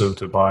expensive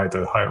to buy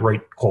the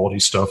right quality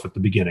stuff at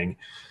the beginning.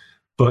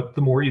 But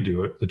the more you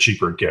do it, the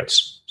cheaper it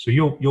gets. So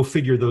you'll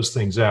figure those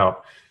things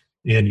out,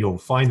 and you'll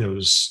find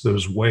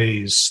those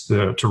ways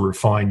to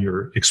refine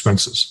your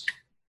expenses.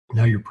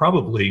 Now, you're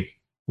probably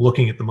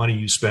looking at the money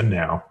you spend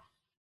now,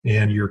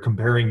 and you're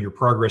comparing your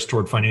progress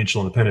toward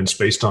financial independence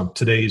based on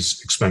today's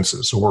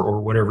expenses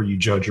or whatever you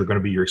judge are going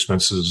to be your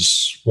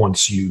expenses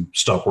once you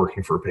stop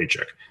working for a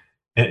paycheck.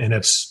 And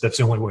that's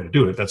the only way to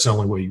do it. That's the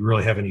only way you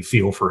really have any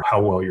feel for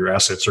how well your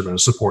assets are going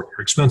to support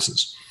your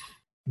expenses.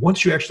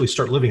 Once you actually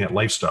start living that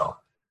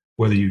lifestyle,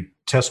 whether you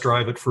test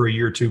drive it for a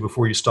year or two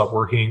before you stop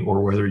working,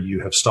 or whether you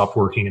have stopped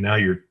working and now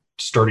you're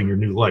starting your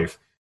new life,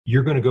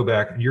 you're going to go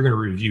back and you're going to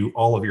review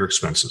all of your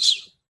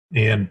expenses.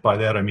 And by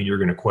that, I mean, you're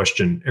going to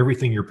question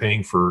everything you're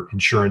paying for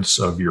insurance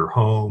of your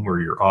home or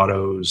your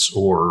autos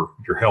or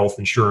your health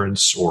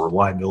insurance or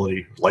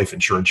liability, life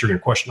insurance. You're going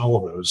to question all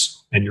of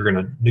those, and you're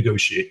going to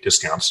negotiate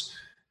discounts.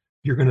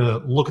 You're going to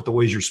look at the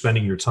ways you're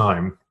spending your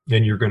time,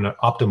 and you're going to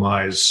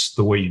optimize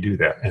the way you do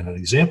that. And an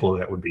example of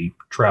that would be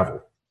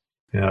travel.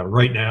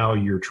 Right now,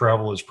 your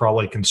travel is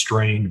probably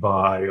constrained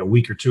by a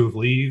week or two of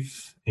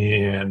leave,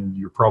 and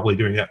you're probably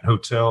doing that in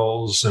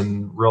hotels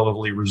and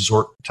relatively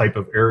resort type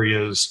of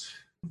areas.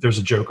 There's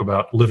a joke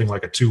about living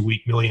like a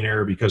 2-week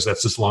millionaire because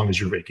that's as long as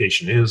your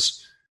vacation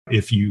is.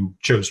 If you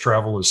chose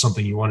travel as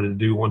something you wanted to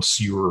do once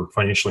you were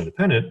financially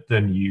independent,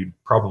 then you'd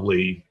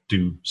probably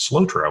do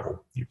slow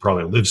travel. You'd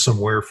probably live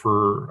somewhere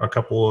for a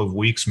couple of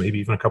weeks, maybe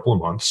even a couple of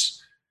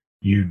months.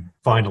 You'd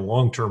find a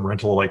long-term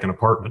rental like an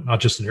apartment,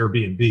 not just an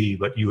Airbnb,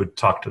 but you would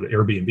talk to the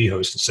Airbnb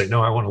host and say,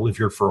 no, I want to live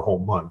here for a whole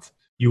month.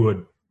 You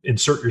would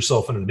insert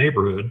yourself in the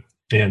neighborhood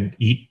and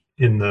eat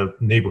in the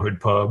neighborhood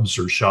pubs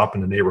or shop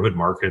in the neighborhood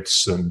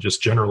markets and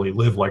just generally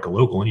live like a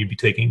local. And you'd be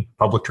taking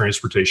public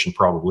transportation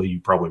probably. You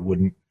probably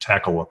wouldn't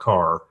tackle a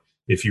car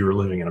if you were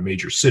living in a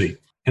major city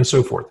and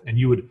so forth. And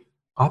you would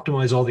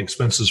optimize all the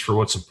expenses for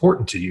what's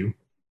important to you.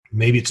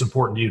 Maybe it's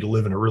important to you to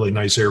live in a really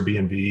nice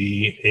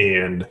Airbnb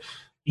and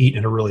eat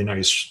in a really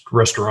nice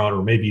restaurant,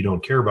 or maybe you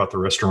don't care about the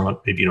restaurant,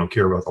 maybe you don't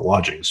care about the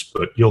lodgings,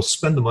 but you'll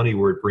spend the money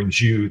where it brings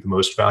you the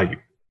most value.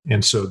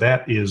 And so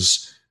that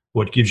is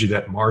what gives you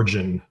that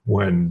margin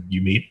when you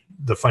meet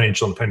the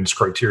financial independence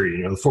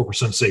criteria, the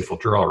 4% safe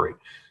withdrawal rate.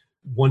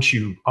 Once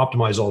you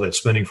optimize all that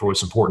spending for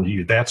what's important to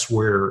you, that's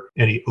where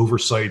any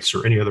oversights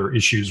or any other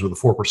issues with the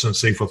 4%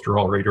 safe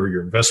withdrawal rate or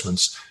your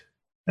investments,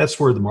 that's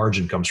where the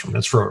margin comes from.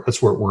 That's where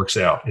it works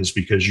out, is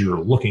because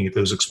you're looking at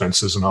those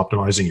expenses and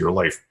optimizing your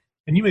life.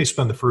 And you may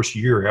spend the first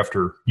year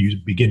after you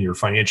begin your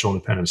financial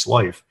independence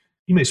life,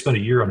 you may spend a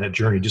year on that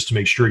journey just to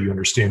make sure you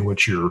understand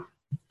what you're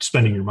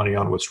spending your money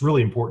on, what's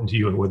really important to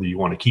you, and whether you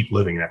want to keep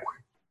living that way.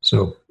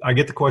 So I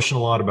get the question a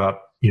lot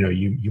about,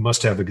 you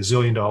must have $1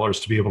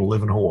 gazillion to be able to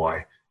live in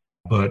Hawaii.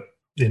 But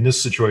in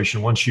this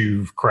situation, once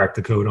you've cracked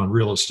the code on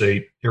real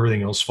estate,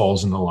 everything else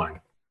falls in the line.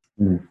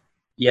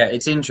 Yeah,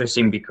 it's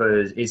interesting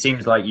because it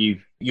seems like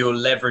you're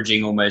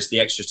leveraging almost the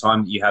extra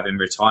time that you have in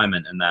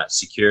retirement and that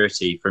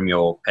security from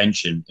your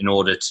pension in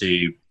order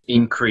to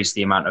increase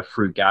the amount of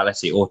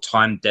frugality or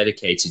time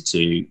dedicated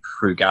to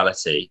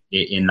frugality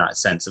in that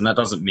sense. And that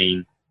doesn't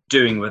mean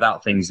doing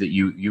without things that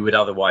you would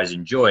otherwise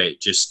enjoy.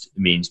 It just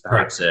means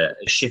perhaps a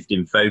shift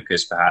in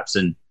focus, perhaps,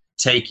 and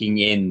taking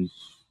in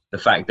the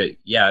fact that,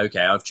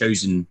 I've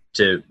chosen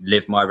to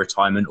live my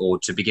retirement or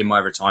to begin my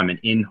retirement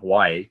in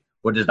Hawaii.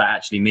 What does that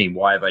actually mean?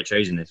 Why have I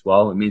chosen this?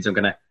 Well, it means I'm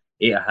going to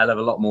eat a hell of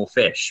a lot more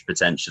fish,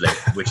 potentially,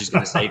 which is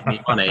going to save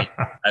me money,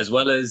 as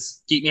well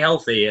as keep me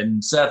healthy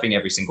and surfing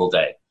every single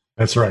day.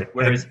 That's right.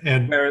 Whereas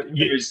in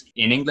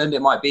England,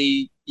 it might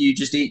be you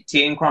just eat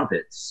tea and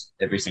crumpets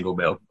every single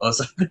meal or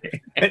something.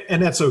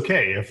 And that's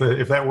okay if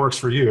that works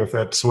for you, if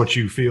that's what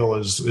you feel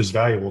is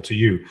valuable to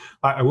you.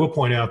 I will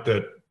point out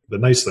that the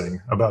nice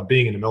thing about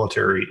being in the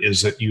military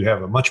is that you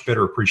have a much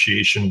better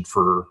appreciation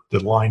for the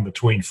line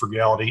between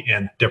frugality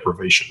and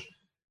deprivation.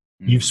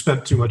 You've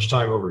spent too much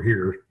time over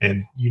here,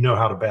 and you know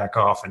how to back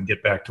off and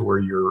get back to where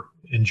you're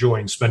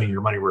enjoying spending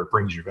your money where it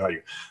brings you value.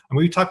 And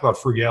when we talk about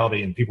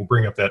frugality and people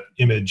bring up that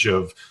image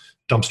of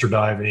dumpster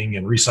diving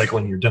and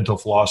recycling your dental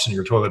floss and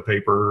your toilet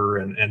paper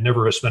and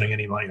never spending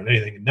any money on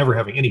anything and never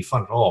having any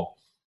fun at all.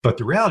 But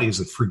the reality is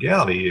that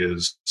frugality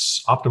is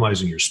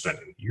optimizing your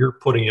spending. You're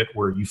putting it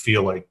where you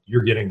feel like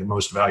you're getting the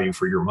most value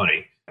for your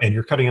money, and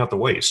you're cutting out the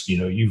waste.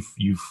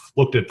 You've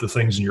looked at the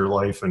things in your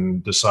life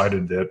and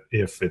decided that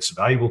if it's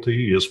valuable to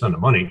you, you'll spend the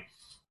money.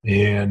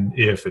 And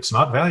if it's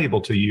not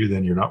valuable to you,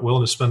 then you're not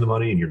willing to spend the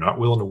money and you're not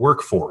willing to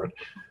work for it.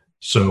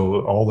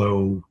 So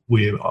although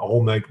we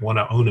all might want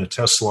to own a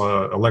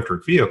Tesla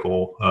electric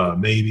vehicle,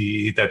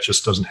 maybe that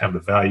just doesn't have the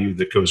value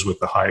that goes with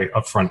the high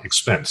upfront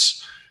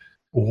expense.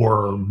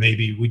 Or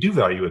maybe we do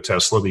value a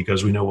Tesla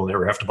because we know we'll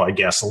never have to buy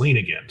gasoline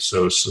again.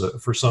 So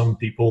for some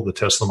people, the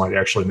Tesla might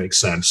actually make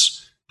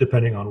sense,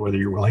 depending on whether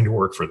you're willing to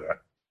work for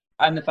that.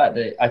 And the fact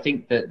that I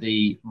think that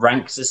the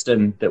rank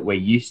system that we're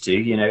used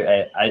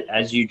to,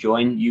 as you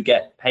join, you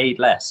get paid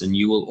less and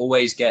you will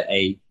always get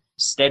a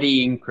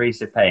steady increase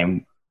of pay.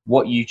 And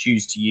what you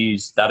choose to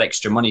use that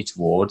extra money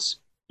towards,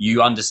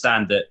 you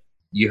understand that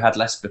you had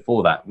less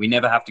before that. We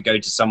never have to go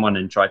to someone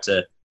and try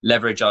to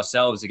leverage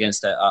ourselves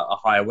against a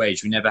higher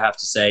wage. We never have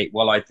to say,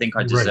 well, I think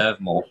I deserve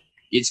more.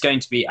 It's going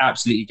to be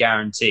absolutely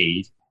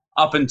guaranteed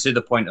up until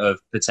the point of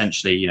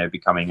potentially,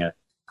 becoming an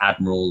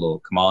admiral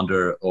or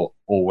commander or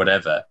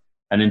whatever.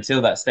 And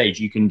until that stage,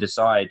 you can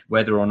decide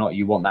whether or not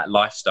you want that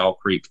lifestyle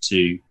creep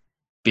to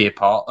be a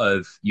part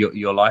of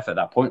your life at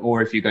that point,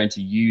 or if you're going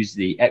to use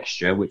the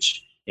extra,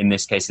 which in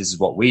this case, this is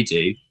what we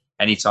do.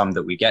 Anytime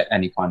that we get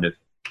any kind of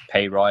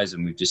pay rise,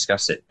 and we've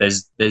discussed it,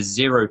 there's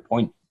 0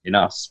 point in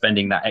us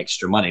spending that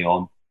extra money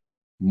on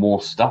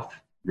more stuff,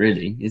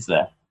 really, is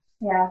there?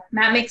 Yeah,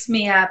 Matt makes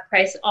me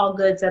price all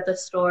goods at the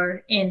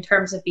store in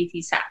terms of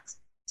BT sacks.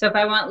 So if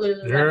I want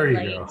Lululemon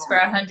leggings for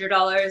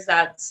 $100,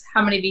 that's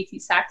how many BT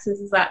sacks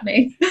does that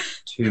make?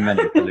 Too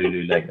many for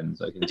Lulu leggings,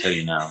 I can tell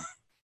you now.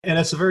 And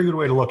that's a very good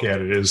way to look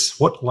at it, is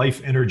what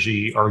life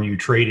energy are you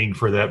trading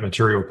for that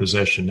material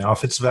possession? Now,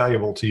 if it's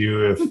valuable to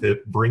you, if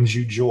it brings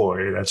you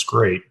joy, that's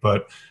great.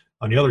 But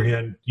on the other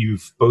hand,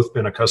 you've both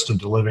been accustomed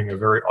to living a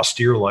very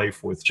austere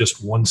life with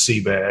just one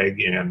sea bag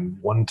and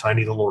one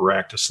tiny little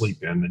rack to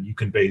sleep in. And you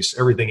can base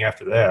everything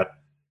after that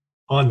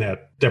on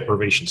that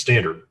deprivation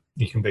standard.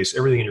 You can base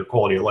everything in your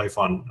quality of life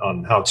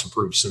on how it's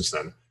improved since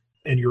then.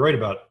 And you're right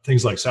about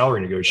things like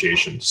salary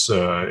negotiations.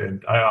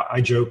 And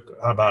I joke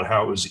about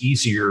how it was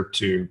easier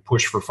to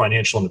push for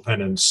financial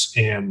independence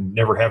and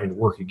never having to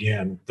work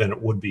again than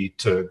it would be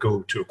to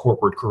go to a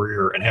corporate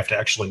career and have to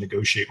actually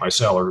negotiate my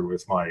salary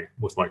with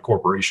my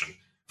corporation.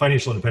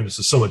 Financial independence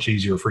is so much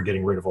easier for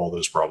getting rid of all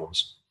those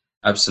problems.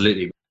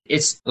 Absolutely.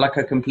 It's like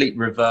a complete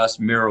reverse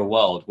mirror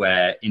world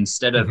where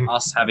instead of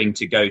us having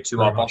to go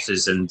to our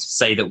bosses and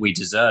say that we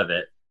deserve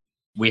it,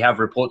 we have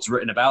reports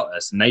written about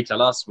us and they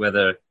tell us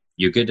whether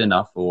you're good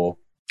enough or...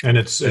 And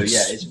it's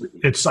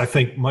I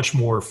think, much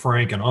more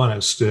frank and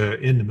honest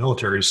in the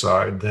military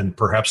side than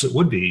perhaps it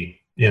would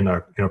be in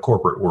a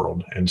corporate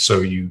world. And so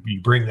you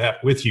bring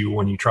that with you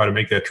when you try to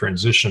make that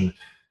transition.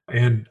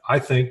 And I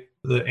think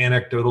the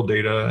anecdotal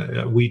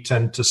data, we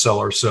tend to sell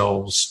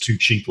ourselves too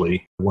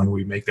cheaply when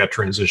we make that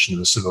transition to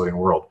the civilian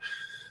world.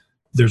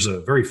 There's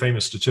a very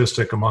famous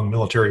statistic among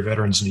military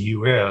veterans in the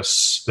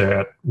U.S.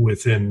 that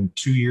within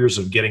 2 years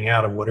of getting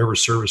out of whatever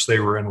service they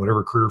were in,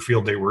 whatever career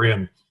field they were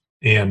in,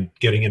 and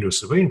getting into a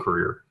civilian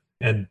career,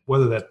 and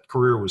whether that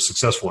career was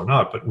successful or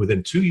not, but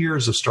within 2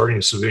 years of starting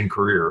a civilian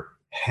career,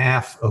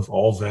 half of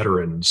all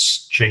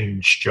veterans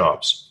change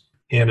jobs.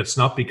 And it's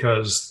not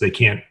because they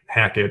can't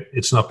hack it.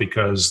 It's not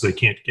because they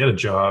can't get a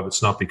job.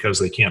 It's not because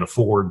they can't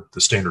afford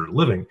the standard of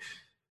living.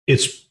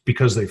 It's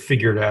because they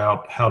figured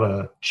out how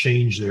to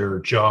change their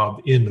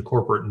job in the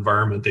corporate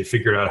environment. They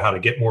figured out how to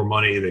get more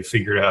money. They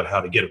figured out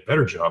how to get a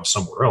better job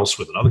somewhere else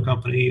with another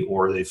company,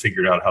 or they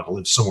figured out how to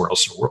live somewhere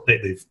else in the world.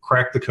 They've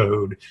cracked the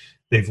code.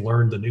 They've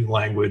learned the new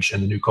language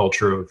and the new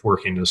culture of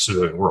working in the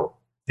civilian world.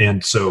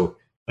 And so,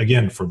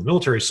 again, from the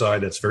military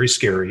side, that's very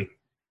scary.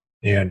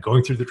 And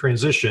going through the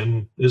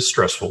transition is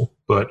stressful.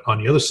 But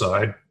on the other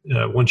side,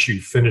 once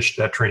you finish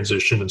that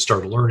transition and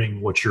start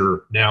learning what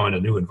you're now in a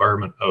new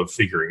environment of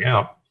figuring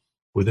out,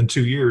 within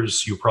 2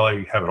 years, you'll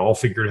probably have it all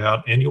figured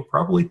out, and you'll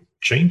probably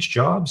change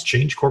jobs,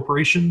 change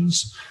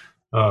corporations,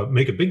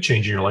 make a big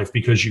change in your life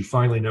because you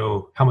finally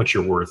know how much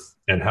you're worth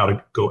and how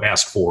to go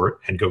ask for it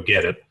and go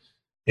get it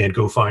and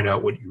go find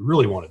out what you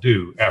really want to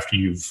do after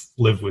you've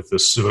lived with the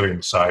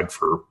civilian side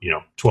for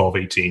 12,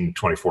 18,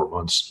 24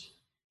 months.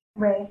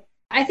 Right.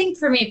 I think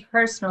for me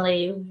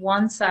personally,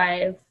 once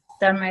I've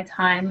done my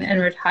time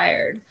and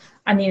retired,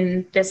 I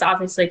mean, this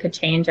obviously could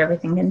change,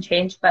 everything can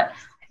change, but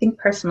I think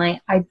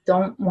personally, I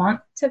don't want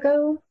to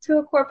go to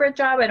a corporate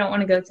job. I don't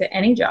want to go to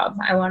any job.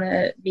 I want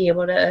to be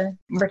able to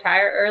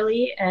retire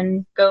early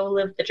and go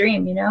live the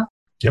dream,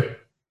 Yep.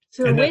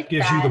 So and that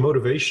gives you the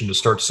motivation to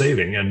start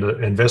saving and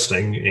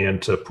investing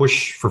and to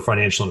push for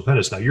financial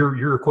independence. Now,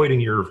 you're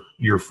equating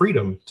your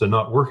freedom to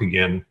not work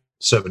again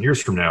 7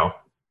 years from now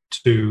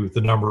to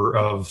the number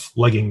of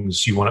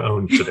leggings you want to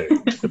own today.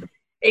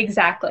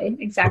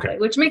 Exactly. Okay.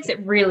 Which makes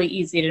it really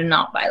easy to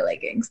not buy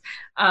leggings.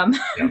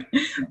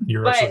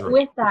 You're but right.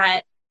 With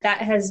that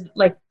has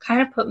like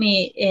kind of put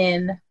me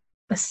in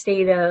a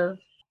state of,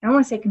 I don't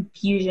want to say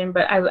confusion,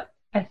 but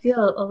I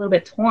feel a little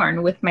bit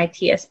torn with my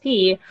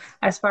TSP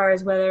as far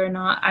as whether or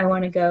not I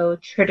want to go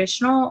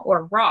traditional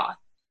or Roth.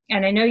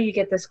 And I know you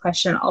get this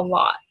question a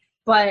lot,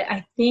 but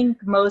I think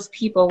most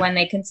people, when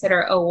they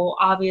consider, oh, well,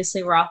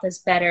 obviously Roth is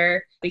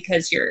better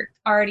because you're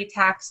already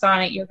taxed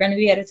on it. You're going to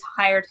be at a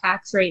higher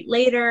tax rate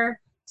later.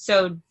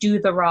 So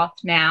do the Roth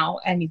now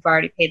and you've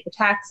already paid the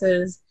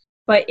taxes.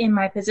 But in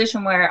my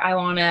position where I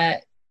want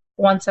to,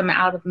 once I'm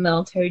out of the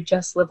military,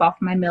 just live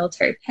off my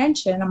military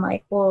pension, I'm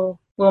like, well,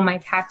 will my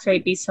tax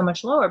rate be so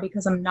much lower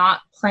because I'm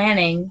not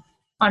planning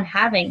on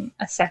having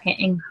a second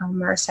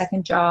income or a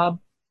second job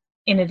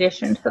in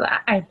addition to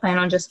that? I plan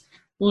on just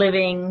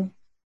living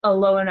a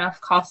low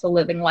enough cost of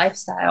living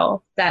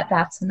lifestyle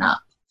that's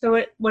enough.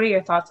 So what are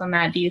your thoughts on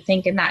that? Do you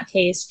think in that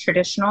case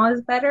traditional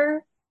is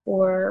better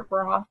or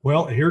Roth?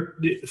 Well, here,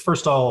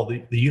 first of all,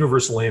 the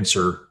universal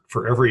answer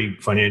for every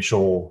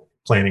financial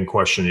planning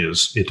question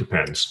is it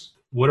depends.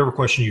 Whatever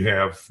question you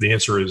have, the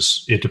answer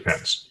is it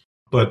depends.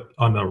 But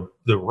on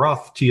the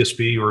Roth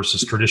TSP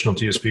versus traditional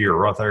TSP or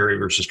Roth IRA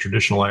versus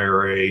traditional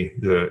IRA,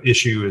 the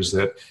issue is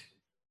that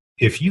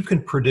if you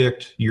can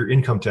predict your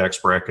income tax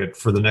bracket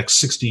for the next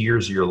 60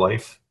 years of your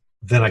life,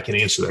 then I can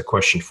answer that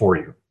question for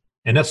you.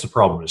 And that's the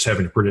problem, is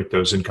having to predict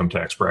those income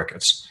tax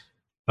brackets.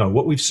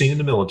 What we've seen in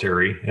the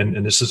military,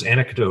 and this is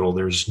anecdotal,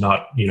 there's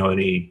not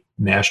any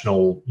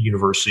national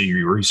university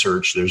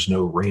research, there's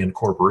no RAND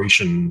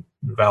Corporation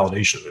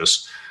validation of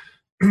this.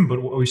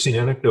 But what we've seen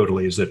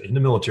anecdotally is that in the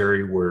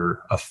military,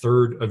 where a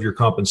third of your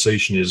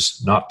compensation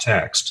is not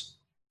taxed,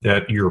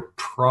 that you're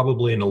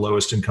probably in the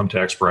lowest income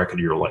tax bracket of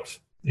your life.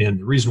 And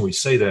the reason we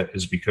say that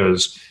is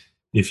because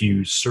if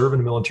you serve in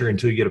the military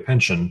until you get a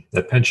pension,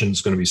 that pension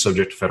is going to be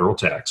subject to federal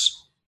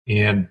tax.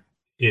 And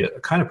the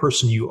kind of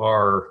person you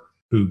are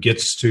who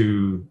gets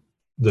to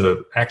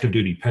the active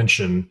duty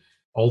pension,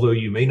 although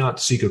you may not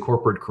seek a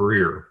corporate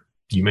career,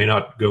 you may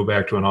not go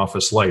back to an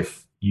office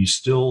life, you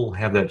still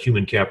have that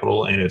human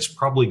capital, and it's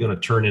probably going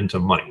to turn into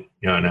money.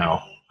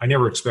 Now, I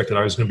never expected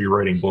I was going to be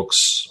writing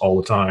books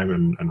all the time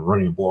and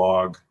running a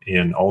blog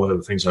and all the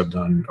other things I've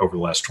done over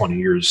the last 18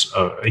 years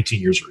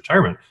of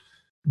retirement.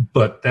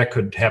 But that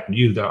could happen to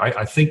you. Though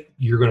I think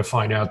you're going to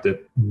find out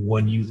that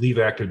when you leave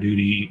active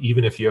duty,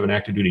 even if you have an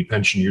active duty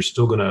pension, you're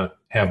still going to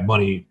have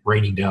money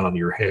raining down on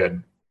your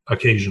head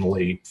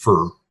occasionally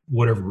for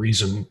whatever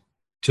reason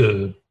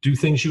to do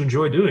things you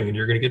enjoy doing, and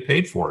you're going to get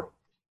paid for it,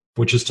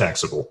 which is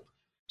taxable.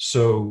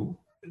 So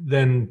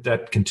then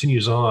that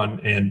continues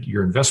on, and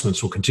your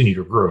investments will continue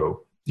to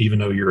grow. Even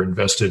though you're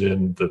invested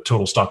in the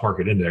total stock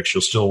market index,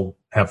 you'll still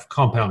have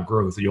compound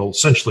growth. You'll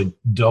essentially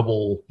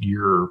double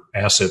your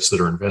assets that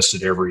are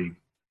invested every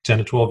 10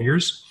 to 12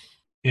 years.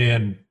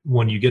 And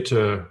when you get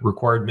to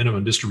required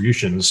minimum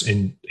distributions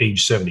in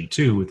age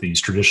 72 with these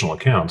traditional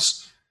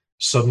accounts,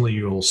 suddenly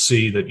you'll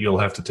see that you'll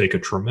have to take a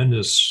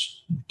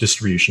tremendous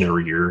distribution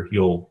every year.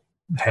 You'll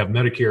have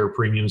Medicare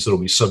premiums that will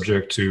be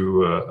subject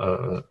to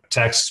a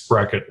tax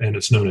bracket, and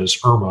it's known as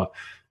IRMA.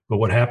 But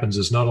what happens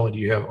is not only do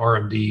you have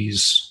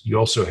RMDs, you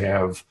also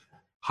have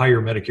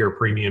higher Medicare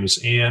premiums,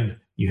 and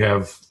you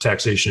have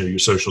taxation of your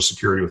Social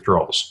Security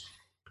withdrawals.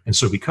 And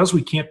so because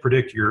we can't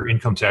predict your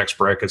income tax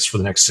brackets for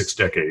the next 6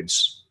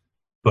 decades,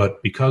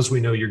 but because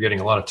we know you're getting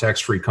a lot of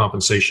tax-free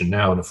compensation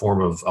now in the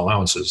form of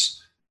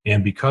allowances,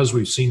 and because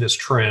we've seen this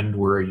trend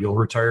where you'll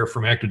retire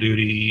from active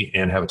duty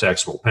and have a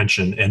taxable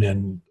pension, and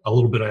then a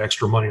little bit of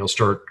extra money will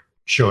start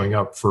showing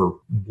up for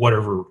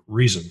whatever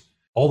reason,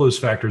 all those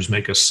factors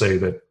make us say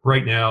that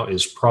right now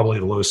is probably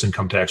the lowest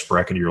income tax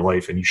bracket of your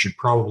life, and you should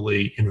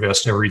probably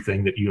invest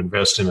everything that you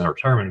invest in a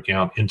retirement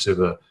account into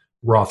the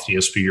Roth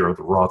TSP or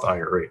the Roth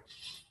IRA.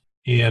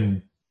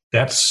 And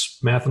that's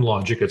math and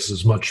logic. It's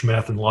as much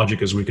math and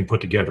logic as we can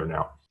put together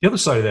now. The other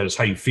side of that is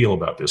how you feel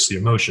about this, the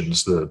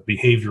emotions, the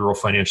behavioral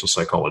financial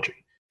psychology.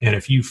 And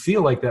if you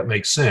feel like that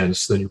makes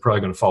sense, then you're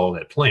probably going to follow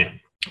that plan.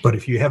 But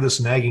if you have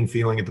this nagging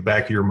feeling at the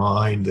back of your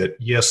mind that,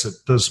 yes, it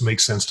does make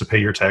sense to pay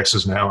your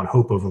taxes now in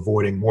hope of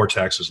avoiding more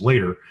taxes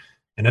later,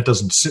 and that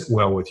doesn't sit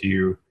well with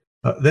you,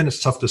 then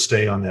it's tough to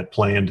stay on that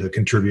plan to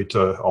contribute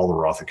to all the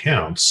Roth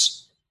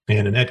accounts.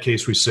 And in that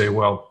case, we say,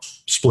 well,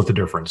 split the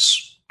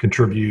difference.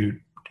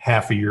 Contribute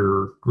half of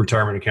your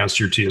retirement accounts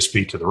to your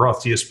TSP to the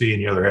Roth TSP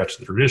and the other half to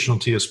the traditional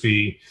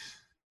TSP,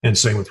 and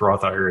same with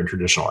Roth IRA and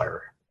traditional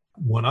IRA.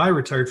 When I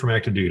retired from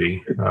active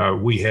duty,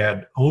 we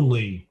had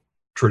only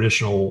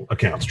traditional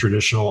accounts,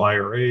 traditional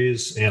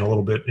IRAs, and a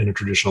little bit in a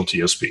traditional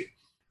TSP.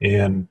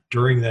 And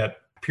during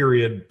that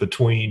period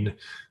between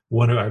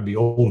when I'd be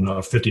old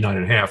enough, 59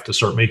 and a half, to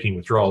start making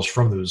withdrawals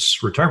from those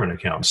retirement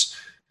accounts,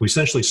 we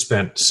essentially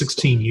spent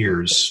 16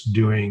 years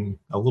doing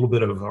a little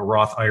bit of a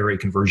Roth IRA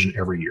conversion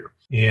every year.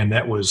 And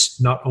that was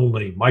not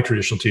only my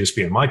traditional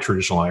TSP and my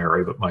traditional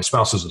IRA, but my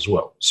spouse's as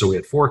well. So we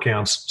had 4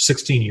 accounts,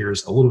 16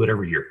 years, a little bit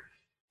every year.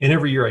 And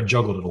every year I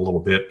juggled it a little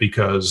bit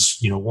because,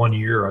 one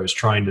year I was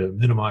trying to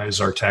minimize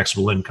our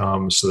taxable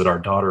income so that our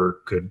daughter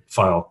could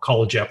file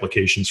college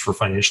applications for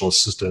financial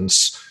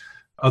assistance,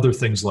 other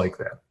things like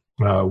that.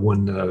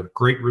 When the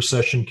Great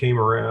Recession came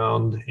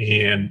around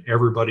and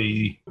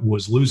everybody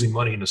was losing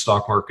money in the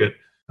stock market,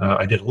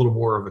 I did a little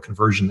more of a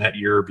conversion that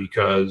year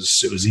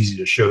because it was easy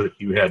to show that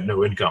you had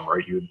no income,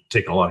 right? You had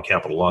taken a lot of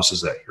capital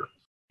losses that year.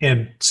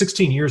 And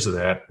 16 years of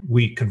that,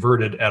 we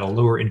converted at a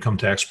lower income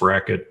tax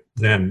bracket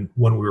than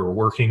when we were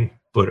working,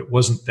 but it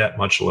wasn't that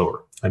much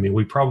lower. I mean,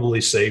 we probably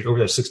saved, over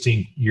that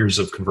 16 years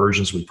of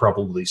conversions, we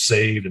probably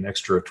saved an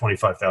extra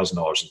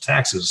 $25,000 in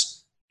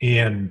taxes.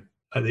 And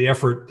the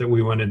effort that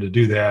we went in to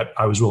do that,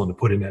 I was willing to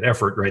put in that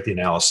effort, right? The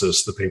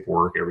analysis, the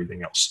paperwork,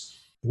 everything else.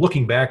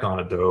 Looking back on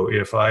it, though,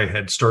 if I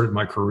had started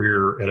my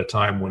career at a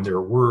time when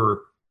there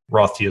were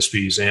Roth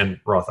TSPs and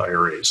Roth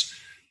IRAs,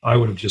 I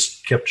would have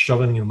just kept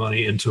shoving the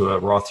money into a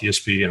Roth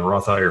TSP and a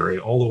Roth IRA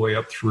all the way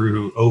up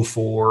through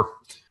 04.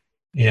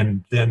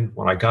 And then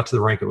when I got to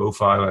the rank of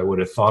 05, I would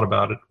have thought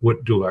about it.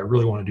 What do I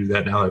really want to do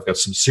that now that I've got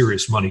some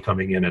serious money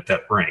coming in at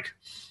that rank?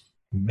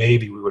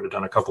 Maybe we would have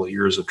done a couple of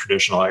years of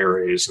traditional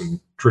IRAs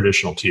and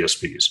traditional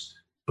TSPs,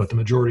 but the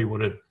majority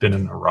would have been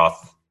in a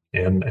Roth.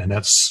 And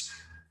that's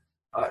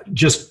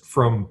just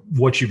from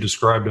what you've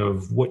described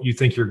of what you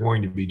think you're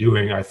going to be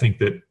doing. I think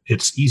that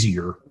it's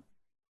easier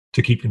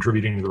to keep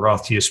contributing to the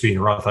Roth TSP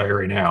and Roth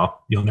IRA now.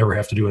 You'll never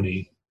have to do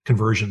any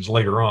conversions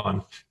later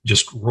on.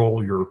 Just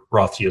roll your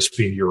Roth TSP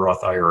into your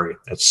Roth IRA.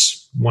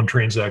 That's one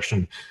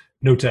transaction,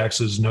 no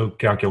taxes, no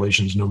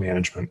calculations, no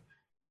management.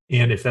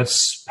 And if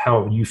that's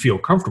how you feel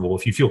comfortable,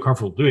 if you feel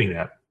comfortable doing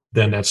that,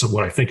 then that's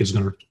what I think is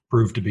going to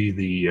prove to be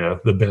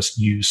the best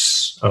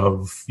use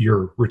of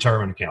your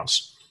retirement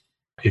accounts.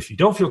 If you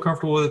don't feel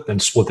comfortable with it, then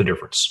split the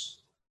difference.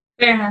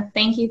 Fair enough.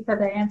 Thank you for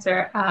the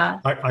answer.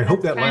 I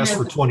hope that lasts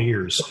for 20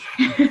 years.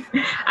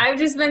 I've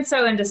just been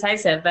so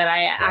indecisive that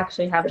I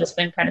actually have just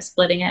been kind of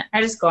splitting it.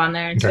 I just go on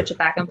there and switch it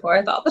back and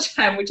forth all the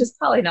time, which is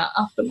probably not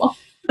optimal.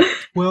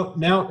 Well,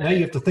 now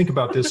you have to think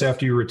about this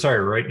after you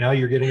retire, right? Now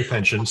you're getting a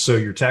pension, so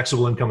your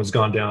taxable income has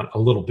gone down a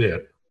little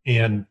bit.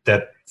 And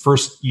that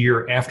first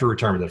year after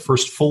retirement, that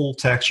first full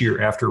tax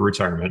year after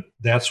retirement,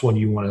 that's when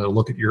you want to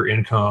look at your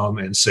income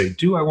and say,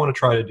 do I want to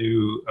try to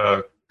do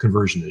a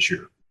conversion this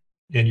year?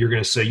 And you're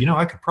going to say,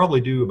 I could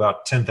probably do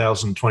about $10,000,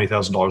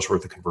 $20,000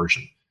 worth of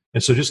conversion.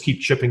 And so just keep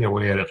chipping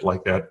away at it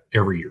like that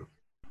every year.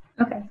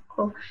 Okay,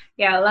 cool.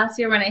 Yeah, last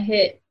year when I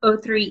hit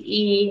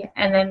 03E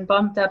and then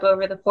bumped up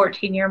over the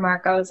 14-year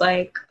mark, I was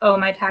like, oh,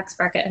 my tax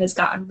bracket has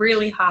gotten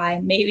really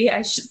high. Maybe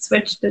I should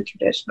switch to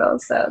traditional.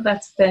 So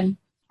that's been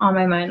on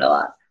my mind a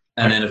lot.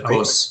 And then, of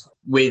course,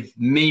 with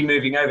me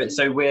moving over,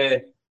 so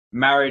we're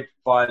married,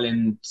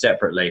 filing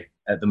separately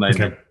at the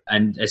moment. Okay.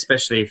 And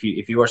especially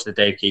if you watch the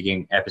Dave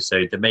Keegan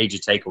episode, the major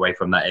takeaway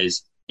from that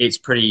is it's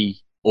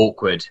pretty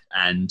awkward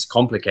and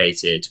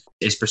complicated,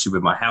 especially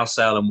with my house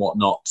sale and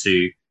whatnot,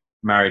 to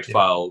married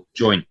file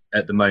joint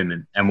at the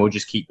moment. And we'll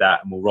just keep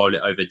that and we'll roll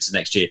it over to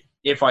next year.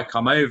 If I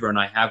come over and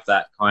I have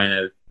that kind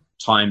of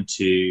time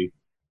to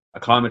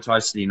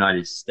acclimatize to the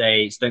United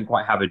States, don't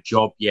quite have a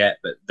job yet,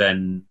 but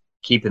then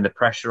keeping the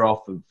pressure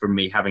off from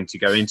me having to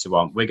go into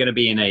one, we're going to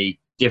be in a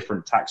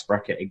different tax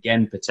bracket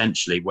again,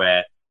 potentially,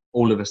 where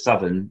all of a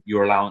sudden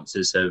your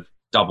allowances have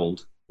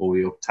doubled or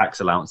your tax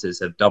allowances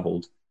have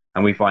doubled.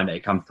 And we find that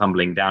it comes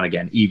tumbling down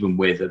again, even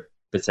with a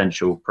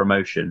potential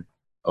promotion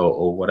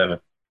or whatever.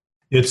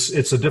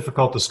 It's a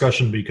difficult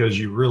discussion because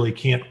you really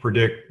can't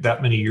predict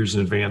that many years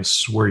in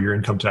advance where your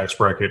income tax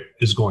bracket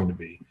is going to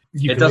be.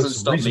 It doesn't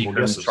stop me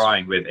from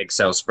trying with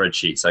Excel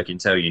spreadsheets, I can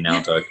tell you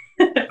now, Doug.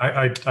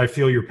 I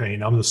feel your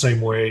pain. I'm the same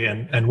way.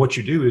 And what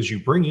you do is you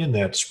bring in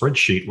that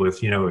spreadsheet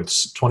with,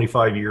 it's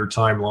 25-year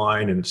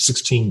timeline and it's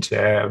 16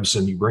 tabs,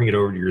 and you bring it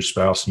over to your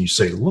spouse and you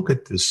say, look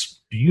at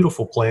this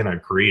beautiful plan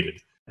I've created.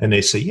 And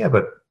they say, yeah,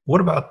 but what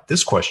about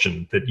this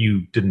question that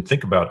you didn't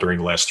think about during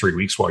the last 3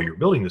 weeks while you're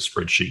building this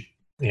spreadsheet?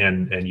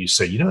 And you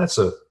say, that's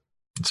a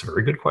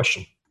very good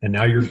question. And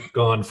now you're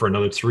gone for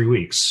another 3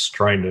 weeks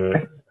trying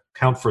to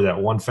account for that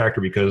one factor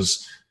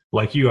because,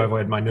 like you, I've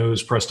had my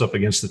nose pressed up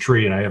against the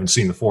tree and I haven't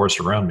seen the forest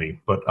around me,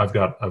 but I've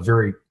got a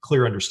very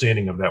clear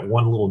understanding of that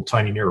one little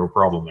tiny narrow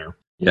problem there.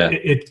 Yeah.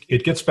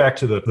 It gets back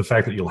to the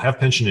fact that you'll have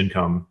pension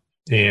income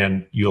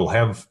and you'll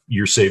have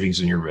your savings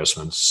and your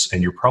investments,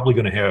 and you're probably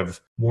going to have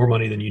more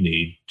money than you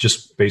need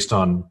just based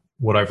on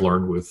what I've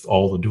learned with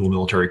all the dual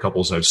military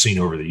couples I've seen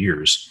over the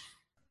years.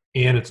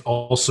 And it's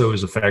also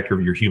is a factor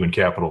of your human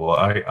capital.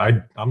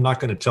 I'm not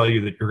going to tell you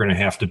that you're going to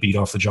have to beat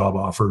off the job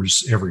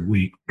offers every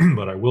week,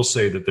 but I will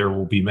say that there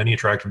will be many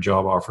attractive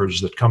job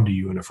offers that come to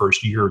you in the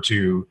first year or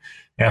two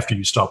after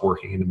you stop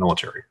working in the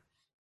military.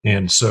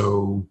 And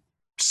so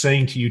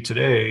saying to you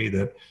today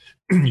that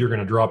you're going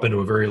to drop into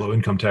a very low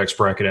income tax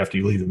bracket after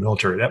you leave the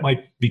military, that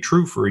might be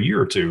true for a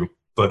year or two.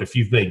 But if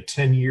you've made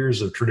 10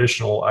 years of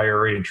traditional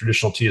IRA and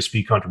traditional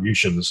TSP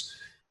contributions,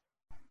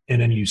 and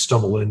then you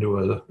stumble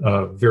into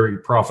a very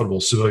profitable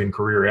civilian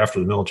career after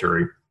the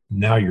military,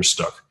 now you're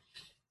stuck.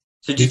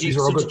 So these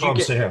are all good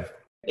problems to have.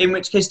 In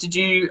which case, did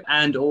you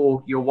and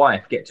or your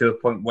wife get to a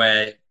point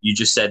where you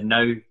just said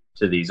no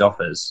to these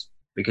offers?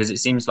 Because it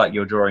seems like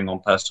you're drawing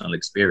on personal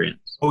experience.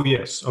 Oh,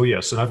 yes.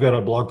 And I've got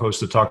a blog post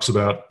that talks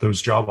about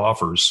those job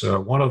offers.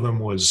 One of them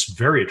was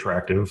very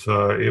attractive.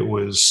 It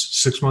was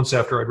 6 months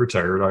after I'd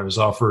retired. I was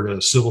offered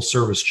a civil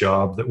service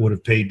job that would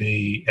have paid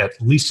me at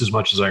least as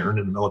much as I earned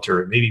in the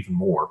military, maybe even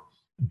more,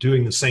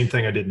 doing the same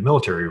thing I did in the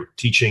military,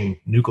 teaching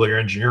nuclear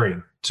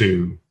engineering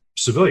to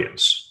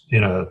civilians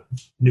in a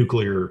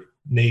nuclear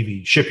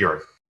Navy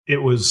shipyard.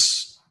 It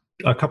was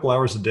a couple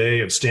hours a day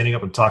of standing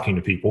up and talking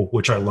to people,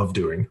 which I love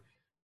doing,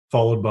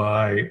 followed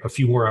by a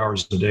few more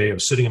hours a day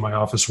of sitting in my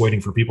office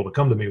waiting for people to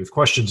come to me with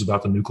questions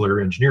about the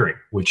nuclear engineering,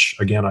 which,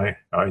 again, I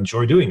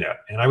enjoy doing that.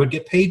 And I would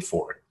get paid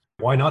for it.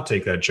 Why not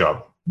take that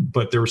job?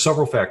 But there were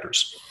several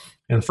factors.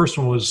 And the first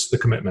one was the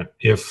commitment.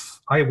 If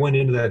I went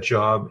into that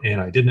job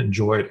and I didn't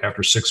enjoy it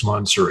after 6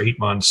 months or 8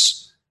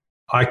 months,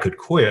 I could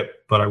quit,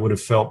 but I would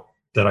have felt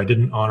that I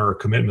didn't honor a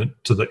commitment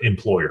to the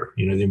employer.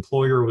 You know, the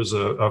employer was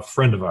a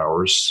friend of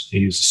ours.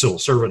 He's a civil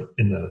servant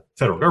in the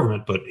federal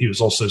government, but he was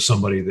also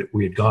somebody that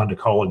we had gone to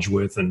college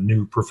with and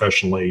knew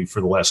professionally for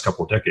the last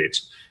couple of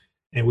decades.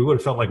 And we would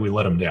have felt like we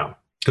let him down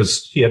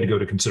because he had to go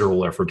to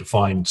considerable effort to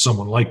find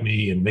someone like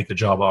me and make the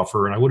job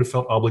offer. And I would have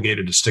felt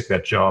obligated to stick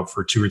that job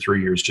for 2 or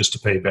 3 years just to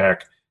pay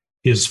back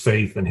his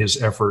faith and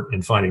his effort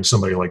in finding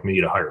somebody like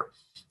me to hire.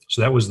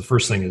 So that was the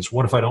first thing, is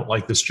what if I don't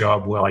like this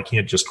job? Well, I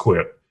can't just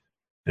quit.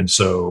 And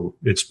so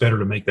it's better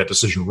to make that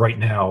decision right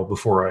now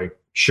before I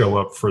show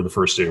up for the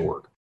first day of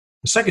work.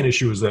 The second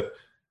issue is that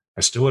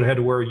I still would have had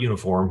to wear a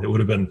uniform. It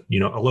would have been,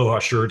 Aloha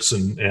shirts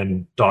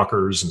and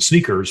Dockers and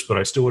sneakers, but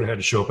I still would have had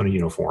to show up in a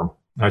uniform.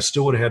 I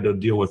still would have had to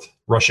deal with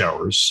rush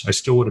hours. I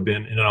still would have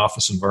been in an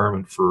office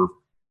environment for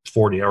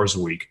 40 hours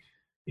a week.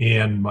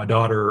 And our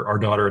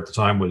daughter at the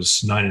time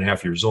was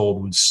 9.5 years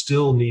old, would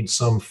still need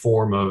some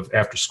form of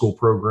after school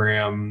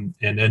program.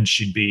 And then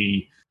she'd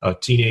be a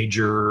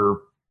teenager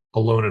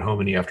alone at home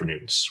in the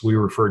afternoons. We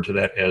referred to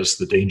that as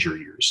the danger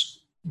years.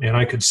 And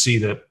I could see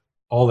that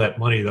all that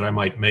money that I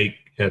might make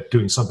at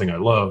doing something I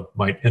love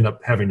might end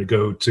up having to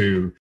go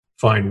to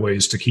find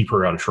ways to keep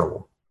her out of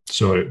trouble.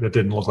 So that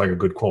didn't look like a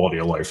good quality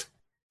of life.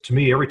 To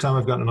me, every time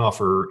I've gotten an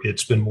offer,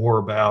 it's been more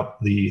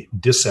about the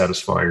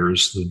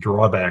dissatisfiers, the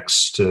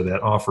drawbacks to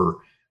that offer,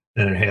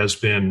 than it has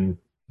been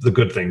the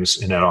good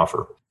things in that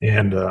offer.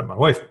 And my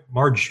wife,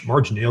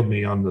 Marge nailed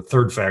me on the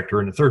third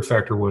factor. And the third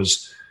factor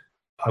was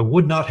I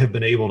would not have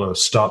been able to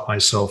stop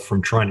myself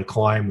from trying to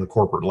climb the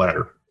corporate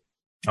ladder.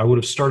 I would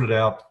have started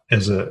out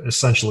as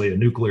essentially a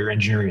nuclear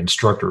engineering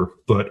instructor,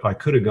 but I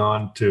could have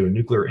gone to a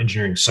nuclear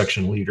engineering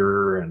section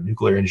leader and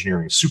nuclear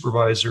engineering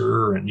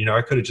supervisor. And,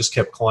 I could have just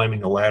kept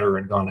climbing the ladder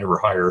and gone ever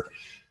higher.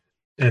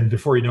 And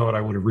before you know it,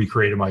 I would have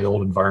recreated my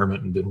old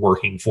environment and been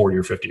working 40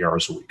 or 50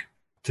 hours a week.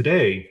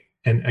 Today,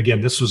 and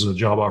again, this was a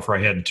job offer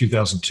I had in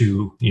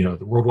 2002. The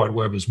World Wide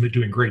Web is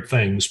doing great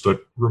things,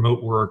 but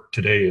remote work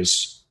today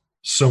is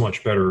so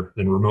much better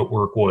than remote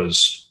work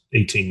was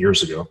 18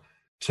 years ago.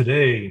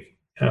 Today,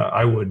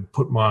 I would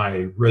put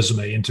my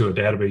resume into a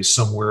database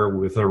somewhere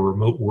with a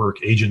remote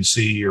work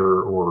agency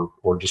or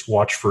just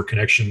watch for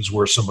connections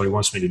where somebody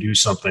wants me to do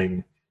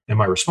something. And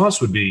my response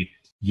would be,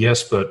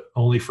 yes, but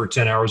only for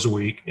 10 hours a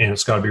week, and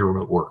it's got to be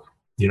remote work.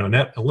 And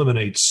that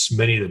eliminates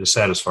many of the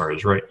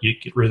dissatisfiers, right? You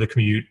get rid of the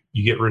commute,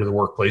 you get rid of the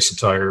workplace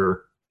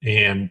attire,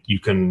 and you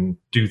can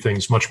do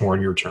things much more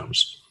on your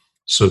terms.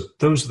 So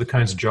those are the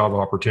kinds of job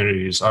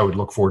opportunities I would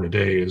look for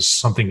today, is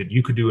something that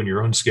you could do in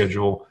your own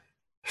schedule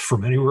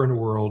from anywhere in the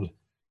world.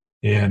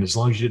 And as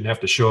long as you didn't have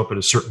to show up at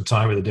a certain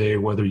time of the day,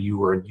 whether you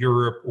were in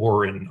Europe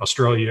or in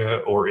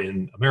Australia or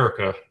in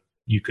America,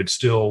 you could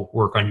still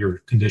work on your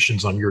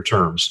conditions on your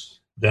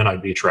terms. Then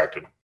I'd be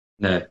attracted.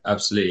 No,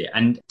 absolutely.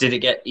 And did it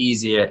get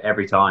easier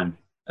every time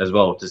as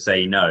well to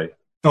say no?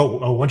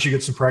 Oh, once you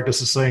get some practice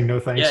of saying no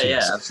thanks.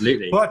 Yeah,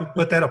 absolutely.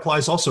 But that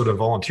applies also to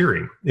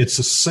volunteering. It's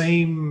the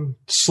same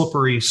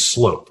slippery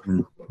slope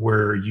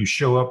where you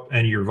show up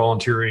and you're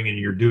volunteering and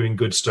you're doing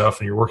good stuff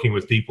and you're working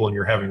with people and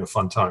you're having a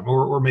fun time.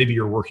 Or maybe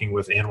you're working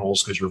with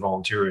animals because you're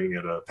volunteering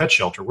at a pet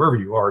shelter. Wherever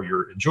you are,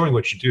 you're enjoying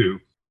what you do.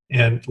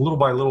 And little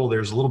by little,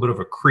 there's a little bit of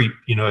a creep.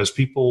 As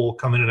people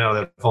come in and out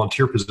of that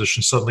volunteer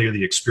position, suddenly you're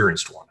the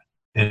experienced one.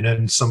 And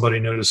then somebody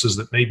notices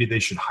that maybe they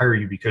should hire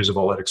you because of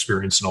all that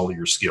experience and all of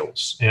your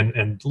skills. And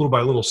little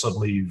by little,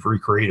 suddenly you've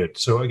recreated.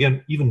 So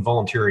again, even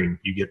volunteering,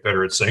 you get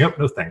better at saying, oh,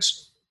 no,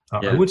 thanks.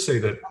 I would say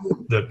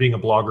that being a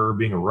blogger,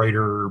 being a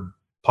writer,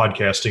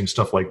 podcasting,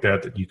 stuff like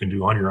that you can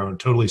do on your own,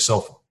 totally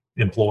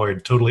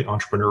self-employed, totally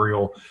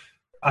entrepreneurial,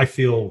 I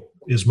feel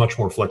is much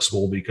more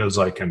flexible because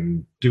I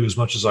can do as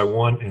much as I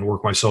want and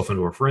work myself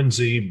into a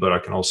frenzy, but I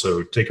can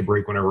also take a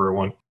break whenever I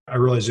want. I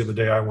realized the other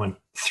day I went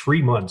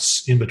 3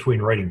 months in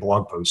between writing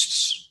blog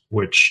posts,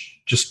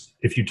 which just,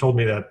 if you told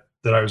me that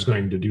I was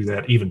going to do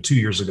that even 2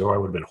 years ago, I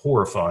would have been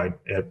horrified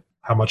at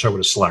how much I would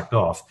have slacked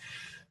off.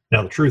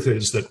 Now, the truth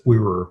is that we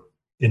were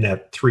in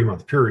that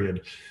 3-month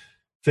period,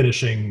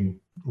 finishing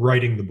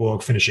writing the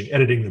book, finishing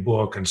editing the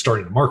book, and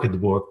starting to market the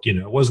book.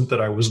 It wasn't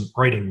that I wasn't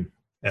writing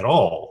at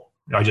all.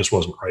 I just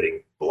wasn't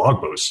writing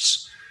blog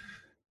posts.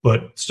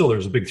 But still,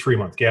 there's a big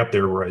 3-month gap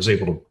there where I was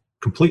able to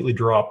completely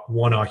drop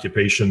one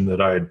occupation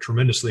that I had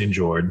tremendously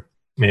enjoyed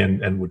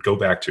and would go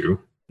back to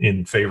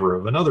in favor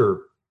of another,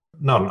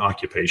 not an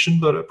occupation,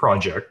 but a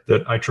project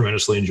that I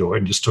tremendously enjoyed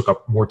and just took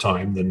up more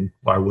time than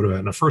I would have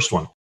in the first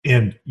one.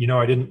 And,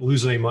 I didn't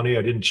lose any money.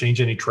 I didn't change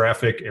any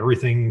traffic.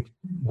 Everything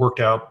worked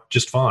out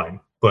just fine.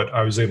 But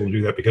I was able to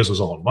do that because it was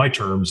all on my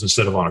terms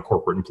instead of on a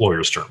corporate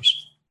employer's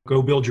terms.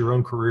 Go build your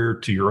own career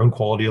to your own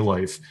quality of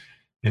life,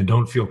 and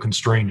don't feel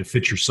constrained to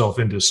fit yourself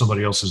into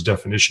somebody else's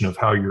definition of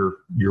how your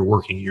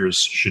working years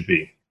should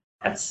be.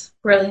 That's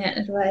brilliant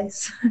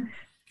advice.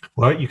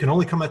 Well, you can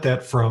only come at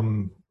that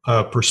from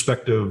a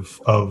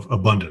perspective of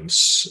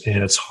abundance,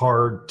 and it's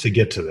hard to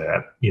get to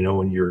that.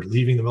 When you're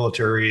leaving the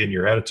military and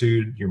your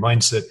attitude, your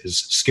mindset is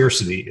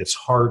scarcity, it's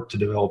hard to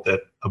develop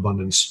that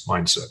abundance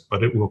mindset,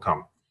 but it will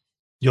come.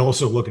 You'll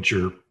also look at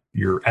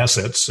your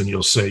assets and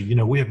you'll say,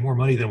 we have more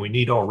money than we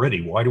need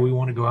already. Why do we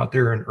want to go out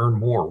there and earn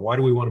more? Why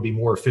do we want to be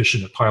more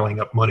efficient at piling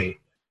up money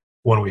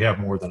when we have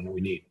more than we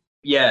need?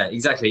 Yeah,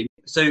 exactly.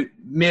 So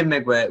me and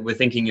Meg were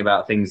thinking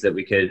about things that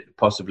we could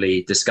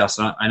possibly discuss.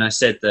 And I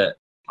said that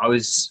I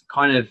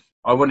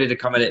wanted to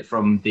come at it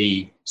from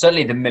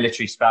certainly the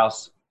military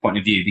spouse point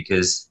of view,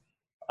 because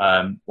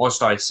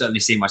whilst I certainly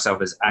see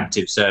myself as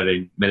active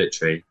serving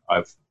military,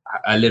 I've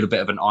a little bit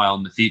of an eye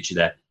on the future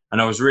there.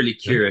 And I was really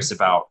curious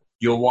about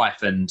your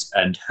wife and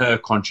her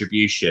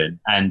contribution.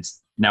 And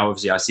now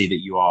obviously I see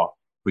that you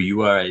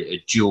were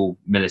a dual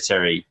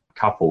military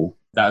couple.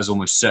 That has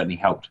almost certainly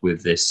helped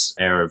with this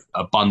era of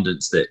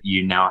abundance that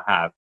you now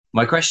have.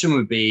 My question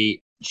would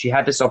be, she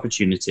had this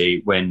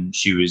opportunity when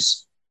she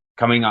was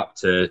coming up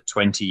to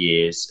 20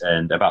 years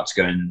and about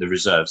to go in the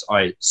reserves.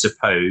 I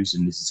suppose,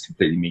 and this is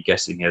completely me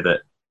guessing here, that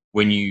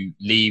when you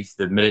leave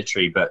the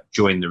military but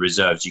join the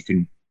reserves, you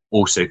can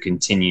also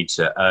continue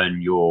to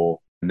earn your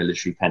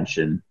military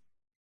pension.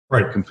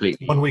 Right.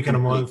 Completely. 1 week in a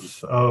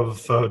month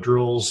of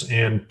drills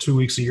and 2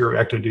 weeks a year of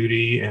active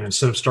duty. And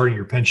instead of starting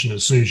your pension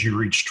as soon as you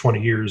reach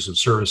 20 years of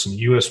service in the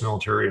U.S.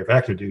 military of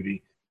active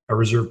duty, a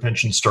reserve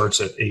pension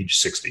starts at age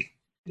 60.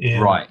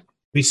 And right.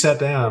 We sat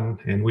down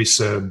and we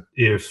said,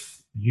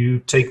 if you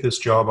take this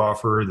job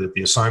offer that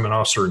the assignment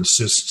officer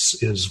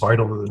insists is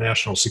vital to the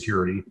national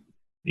security,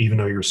 even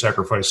though you're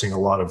sacrificing a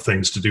lot of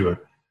things to do it,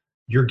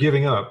 you're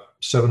giving up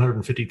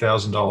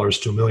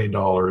 $750,000 to $1 million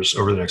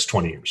over the next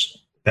 20 years.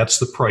 That's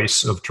the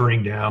price of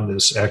turning down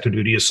this active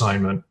duty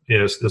assignment.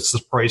 That's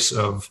the price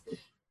of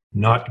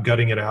not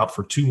gutting it out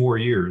for 2 more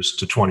years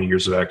to 20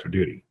 years of active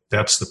duty.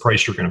 That's the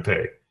price you're going to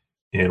pay.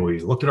 And we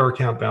looked at our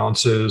account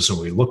balances, and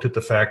we looked at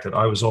the fact that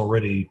I was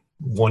already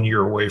 1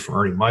 year away from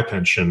earning my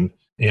pension.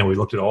 And we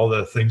looked at all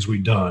the things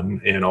we'd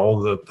done and all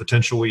the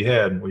potential we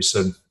had. And we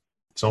said,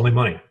 it's only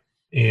money.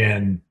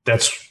 And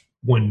that's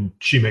when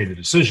she made the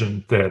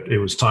decision that it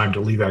was time to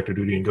leave active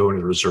duty and go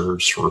into the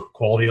reserves for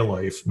quality of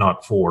life,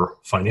 not for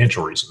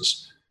financial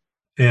reasons.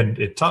 And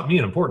it taught me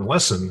an important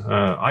lesson.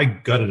 I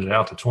gutted it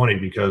out to 20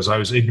 because I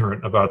was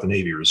ignorant about the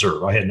Navy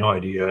Reserve. I had no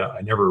idea.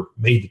 I never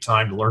made the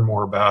time to learn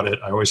more about it.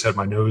 I always had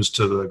my nose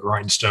to the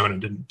grindstone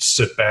and didn't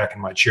sit back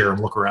in my chair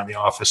and look around the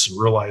office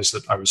and realize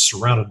that I was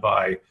surrounded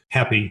by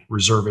happy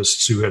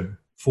reservists who had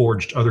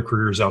forged other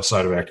careers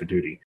outside of active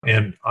duty.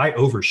 And I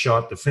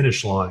overshot the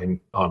finish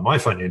line on my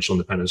financial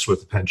independence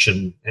with the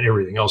pension and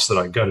everything else that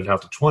I gutted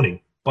out to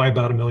 20 by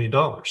about $1 million.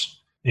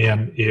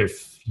 And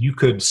if you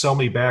could sell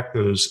me back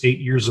those 8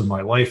 years of my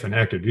life in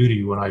active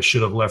duty when I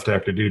should have left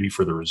active duty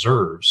for the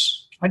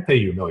reserves, I'd pay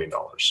you $1 million.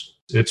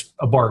 It's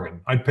a bargain.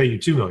 I'd pay you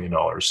 $2 million,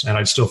 and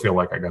I'd still feel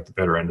like I got the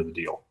better end of the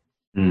deal.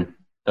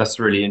 That's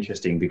really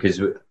interesting,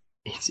 because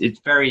it's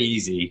very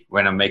easy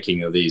when I'm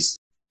making all these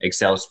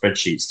Excel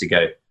spreadsheets to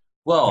go,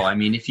 well, I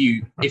mean, if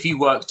you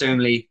worked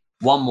only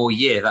 1 more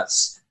year,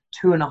 that's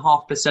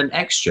 2.5%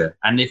 extra.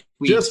 And if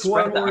we just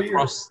spread that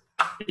across,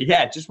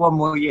 just 1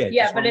 more year.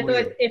 Yeah, but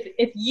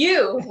if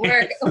you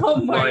work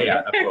 1 more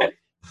year.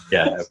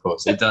 Of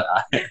course. It does,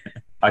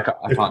 I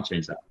can't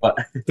change that. But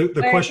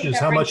the question is,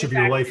 how much of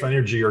your life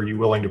energy are you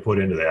willing to put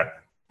into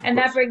that? And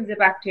that brings it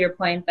back to your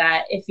point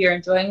that if you're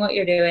enjoying what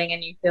you're doing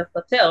and you feel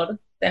fulfilled,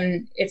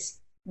 then it's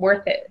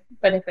worth it.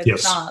 But if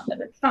it's not,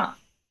 then it's not.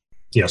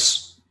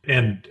 Yes.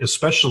 And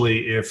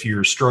especially if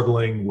you're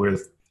struggling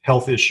with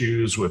health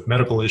issues, with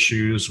medical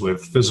issues,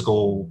 with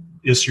physical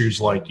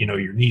issues like,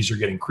 your knees are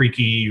getting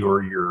creaky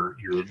or your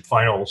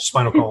final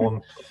spinal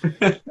column,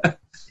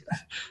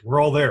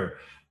 we're all there.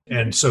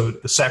 And so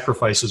the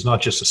sacrifice is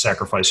not just a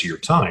sacrifice of your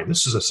time.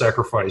 This is a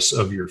sacrifice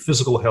of your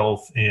physical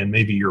health and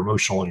maybe your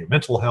emotional and your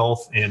mental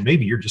health. And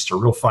maybe you're just a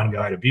real fun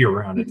guy to be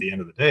around at the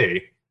end of the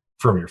day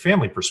from your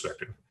family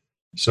perspective.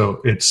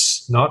 So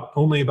it's not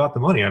only about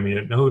the money. I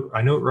mean,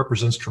 I know it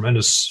represents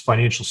tremendous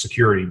financial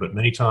security, but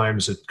many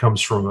times it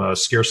comes from a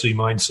scarcity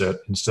mindset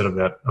instead of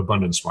that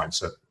abundance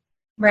mindset.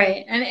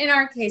 Right. And in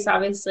our case,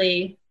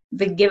 obviously,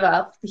 the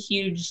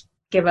huge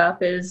give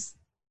up is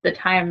the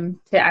time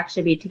to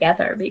actually be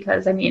together.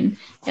 Because, I mean,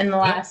 in the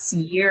last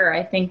year,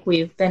 I think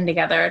we've been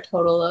together a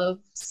total of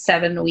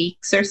 7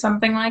 weeks or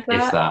something like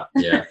that. If that,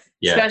 yeah.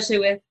 Yeah. Especially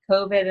with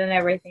COVID and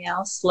everything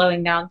else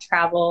slowing down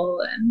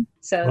travel. And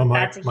so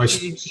that's a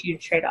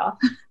huge trade-off.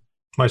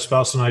 My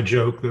spouse and I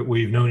joke that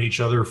we've known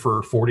each other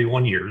for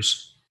 41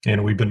 years,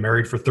 and we've been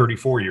married for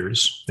 34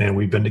 years, and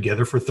we've been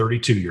together for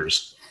 32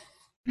 years.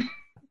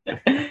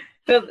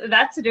 So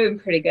that's doing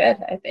pretty good,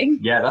 I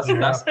think. Yeah, that's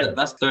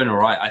doing all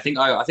right. I think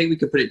we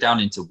could put it down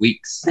into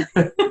weeks.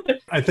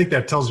 I think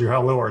that tells you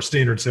how low our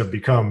standards have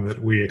become,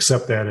 that we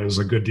accept that as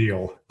a good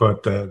deal.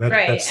 But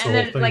that's the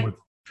whole thing. Like,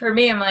 for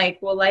me, I'm like,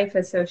 well, life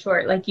is so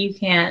short. Like, you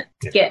can't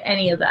get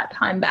any of that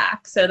time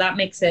back. So that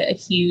makes it a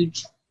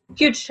huge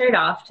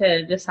trade-off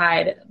to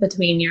decide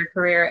between your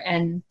career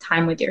and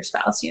time with your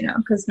spouse,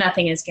 because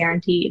nothing is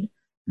guaranteed.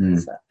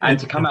 So, and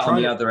to come out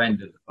on the other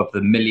end of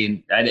the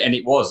million, and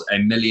it was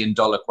 $1 million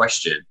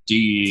question. Do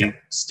you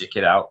stick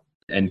it out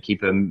and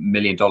keep $1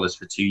 million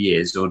for 2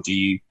 years, or do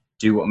you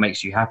do what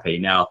makes you happy?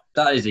 Now,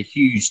 that is a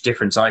huge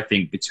difference, I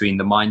think, between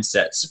the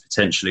mindsets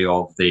potentially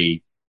of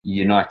the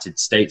United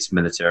States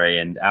military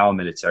and our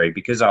military,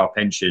 because our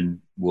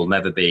pension will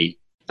never be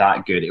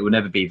that good. It will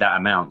never be that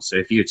amount. So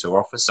if you were to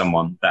offer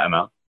someone that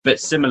amount, but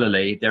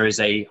similarly, there is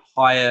a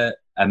higher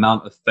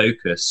amount of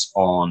focus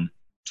on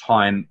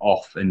time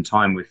off and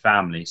time with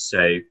family.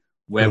 So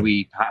where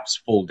we perhaps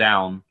fall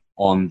down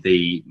on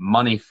the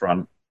money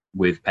front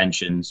with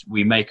pensions,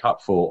 we make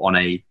up for on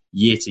a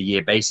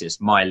year-to-year basis.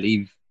 My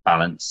leave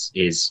balance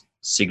is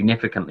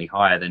significantly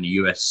higher than a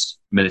US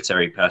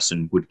military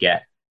person would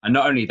get. And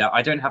not only that,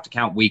 I don't have to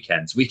count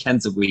weekends.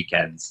 Weekends are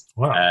weekends.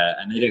 Wow.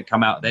 And they don't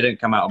come out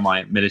of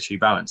my military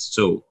balance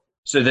at all.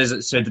 So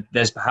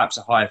there's perhaps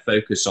a higher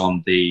focus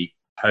on the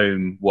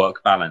home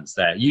work balance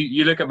there.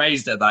 You look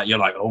amazed at that. You're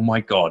like, oh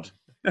my God.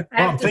 Well,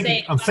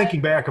 I'm thinking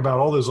back about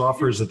all those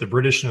offers that the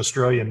British and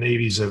Australian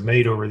navies have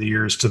made over the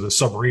years to the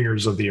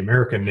submariners of the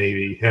American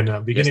Navy, and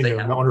I'm beginning to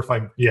wonder if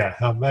I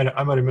might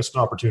have missed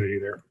an opportunity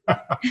there.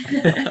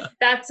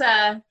 That's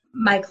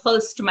my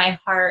close to my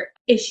heart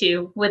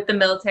issue with the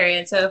military,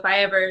 and so if I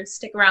ever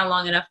stick around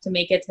long enough to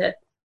make it to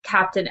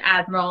Captain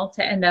Admiral,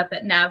 to end up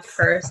at Nav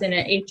First in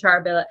an HR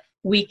billet,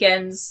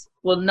 weekends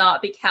will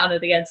not be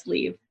counted against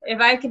leave.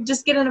 If I can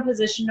just get in a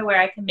position to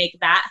where I can make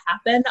that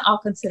happen, I'll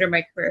consider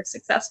my career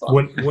successful.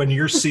 When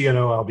you're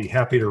CNO, I'll be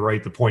happy to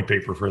write the point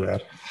paper for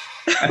that.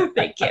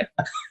 Thank you.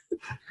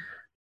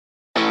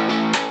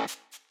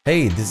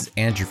 Hey, this is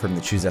Andrew from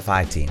the Choose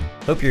FI team.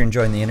 Hope you're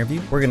enjoying the interview.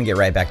 We're going to get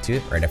right back to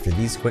it right after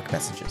these quick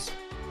messages.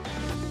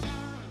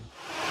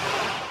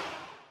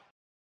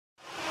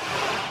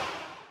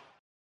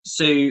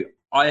 So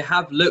I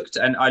have looked,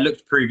 and I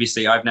looked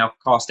previously, I've now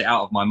cast it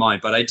out of my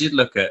mind, but I did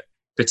look at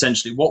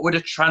potentially what would a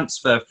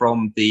transfer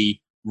from the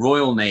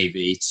Royal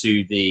Navy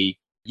to the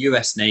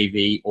US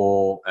Navy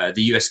or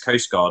the US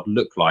Coast Guard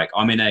look like.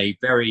 I'm in a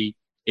very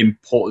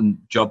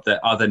important job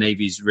that other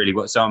navies really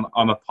want. So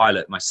I'm a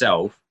pilot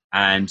myself,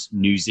 and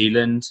New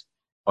Zealand,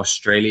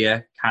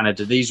 Australia,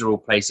 Canada, these are all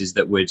places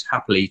that would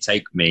happily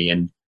take me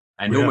and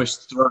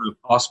almost throw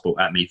a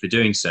passport at me for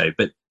doing so.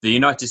 But the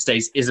United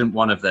States isn't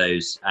one of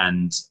those.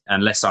 And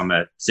unless I'm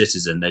a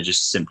citizen, they're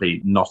just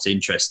simply not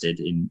interested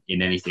in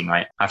anything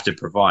I have to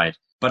provide.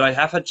 But I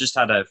have just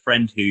had a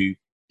friend who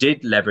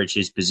did leverage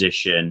his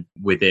position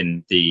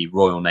within the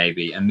Royal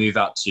Navy and move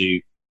out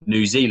to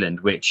New Zealand,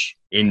 which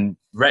in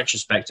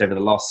retrospect over the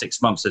last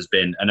 6 months has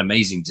been an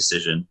amazing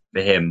decision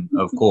for him,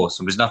 of course,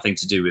 and was nothing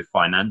to do with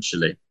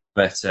financially.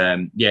 But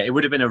it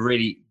would have been a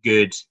really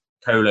good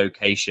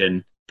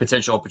co-location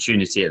potential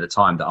opportunity at the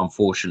time that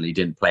unfortunately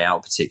didn't play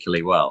out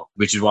particularly well,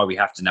 which is why we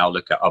have to now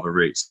look at other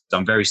routes. So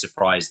I'm very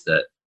surprised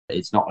that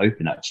it's not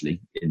open actually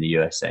in the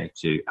USA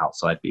to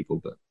outside people,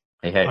 but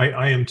hey.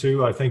 I am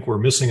too. I think we're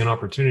missing an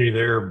opportunity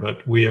there,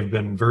 but we have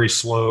been very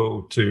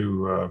slow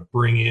to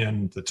bring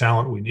in the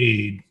talent we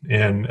need.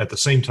 And at the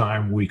same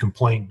time, we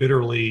complain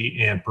bitterly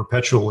and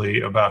perpetually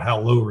about how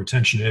low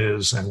retention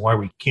is and why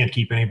we can't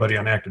keep anybody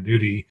on active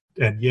duty.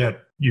 And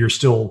yet you're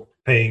still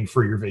paying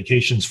for your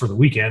vacations for the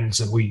weekends,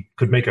 and we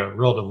could make a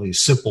relatively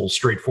simple,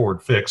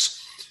 straightforward fix.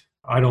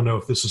 I don't know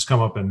if this has come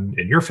up in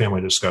your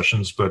family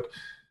discussions, but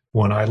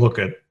when I look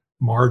at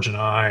Marge and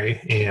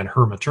I and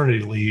her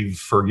maternity leave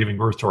for giving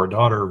birth to our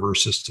daughter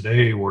versus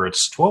today where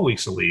it's 12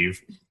 weeks of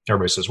leave,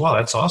 everybody says, wow,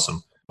 that's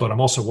awesome. But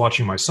I'm also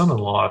watching my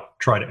son-in-law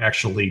try to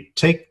actually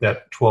take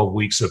that 12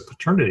 weeks of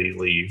paternity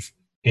leave.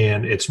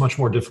 And it's much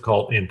more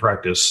difficult in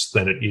practice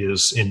than it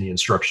is in the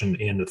instruction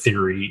and the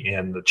theory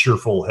and the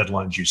cheerful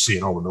headlines you see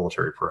in all the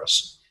military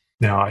press.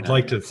 Now, I'd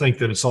like to think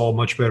that it's all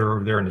much better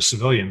over there on the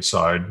civilian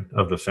side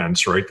of the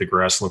fence, right? The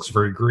grass looks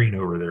very green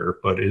over there,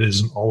 but it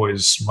isn't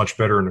always much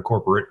better in the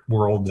corporate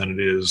world than it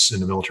is in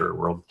the military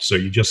world. So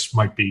you just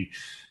might be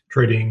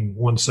trading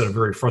one set of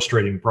very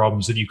frustrating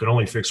problems that you can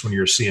only fix when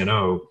you're a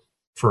CNO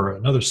for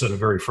another set of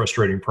very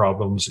frustrating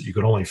problems that you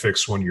can only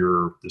fix when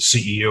you're the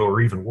CEO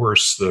or even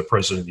worse, the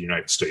President of the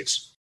United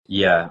States.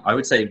 Yeah, I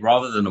would say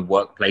rather than a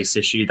workplace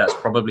issue, that's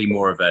probably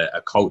more of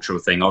a cultural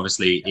thing.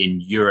 Obviously,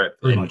 in Europe,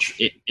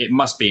 it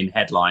must be in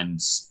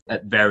headlines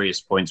at various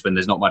points when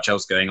there's not much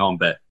else going on.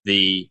 But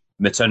the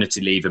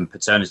maternity leave and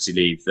paternity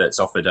leave that's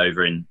offered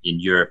over in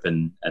Europe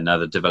and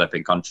other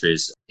developing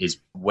countries is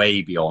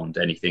way beyond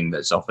anything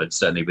that's offered,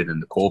 certainly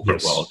within the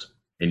corporate world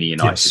in the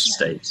United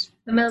States.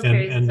 The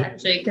military is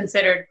actually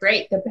considered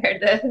great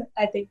compared to,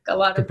 I think, a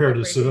lot of compared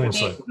to civilian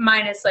side,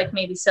 minus like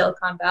maybe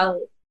Silicon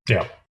Valley.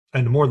 Yeah.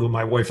 And the more that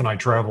my wife and I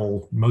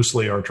travel,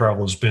 mostly our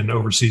travel has been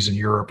overseas in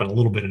Europe and a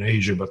little bit in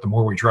Asia. But the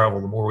more we travel,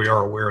 the more we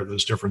are aware of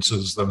those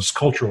differences, those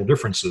cultural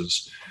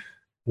differences,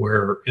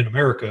 where in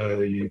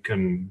America, you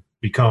can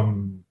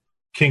become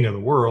king of the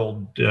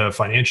world,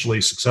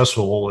 financially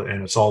successful,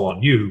 and it's all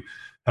on you.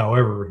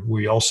 However,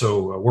 we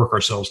also work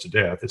ourselves to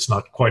death. It's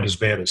not quite as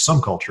bad as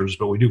some cultures,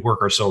 but we do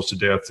work ourselves to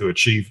death to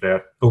achieve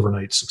that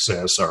overnight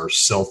success, our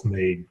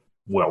self-made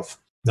wealth.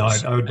 Now,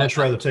 I would much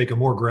rather take a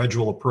more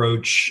gradual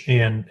approach,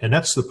 and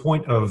that's the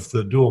point of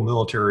the dual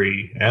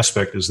military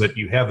aspect, is that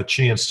you have a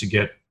chance to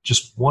get,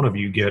 just one of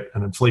you get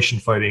an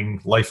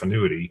inflation-fighting life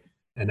annuity,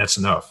 and that's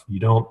enough. You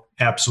don't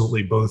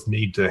absolutely both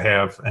need to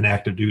have an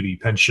active duty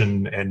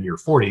pension in your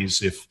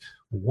 40s if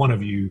one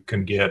of you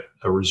can get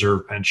a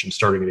reserve pension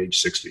starting at age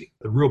 60.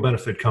 The real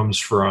benefit comes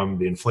from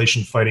the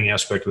inflation-fighting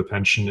aspect of the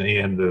pension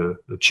and the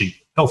cheap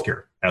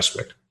healthcare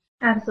aspect.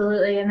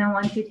 Absolutely. And then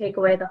once you take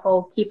away the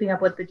whole keeping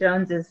up with the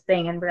Joneses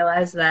thing and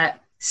realize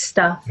that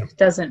stuff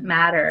doesn't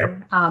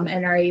matter,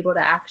 and are able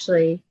to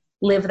actually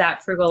live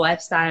that frugal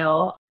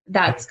lifestyle,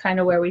 that's kind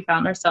of where we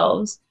found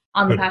ourselves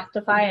on the path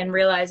to FI, and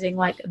realizing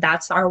like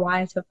that's our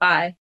why to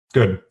FI.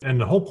 Good. And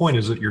the whole point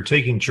is that you're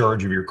taking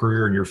charge of your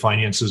career and your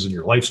finances and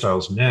your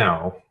lifestyles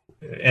now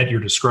at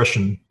your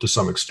discretion to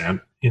some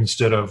extent,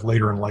 instead of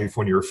later in life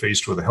when you're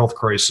faced with a health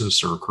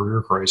crisis or a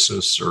career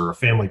crisis or a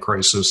family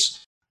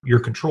crisis. You're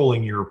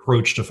controlling your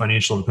approach to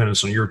financial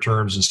independence on your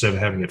terms instead of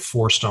having it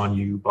forced on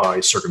you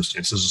by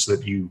circumstances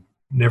that you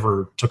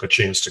never took a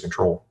chance to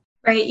control.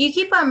 Right. You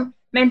keep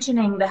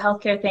mentioning the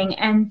healthcare thing.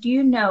 And do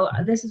you know,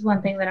 this is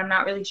one thing that I'm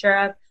not really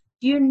sure of.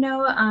 Do you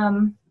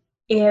know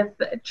if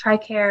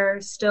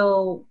TRICARE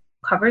still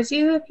covers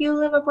you if you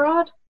live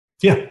abroad?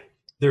 Yeah.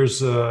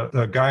 There's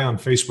a guy on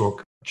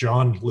Facebook,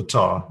 John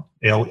Letaw,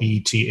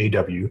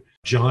 Letaw.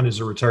 John is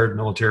a retired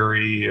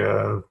military,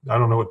 I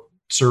don't know what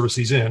service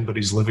he's in, but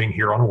he's living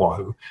here on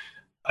Oahu.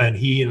 And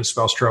he and his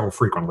spouse travel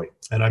frequently.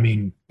 And I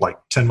mean like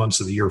 10 months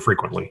of the year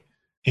frequently.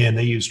 And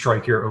they use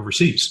TRICARE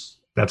Overseas.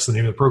 That's the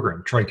name of the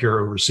program,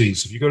 TRICARE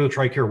Overseas. If you go to the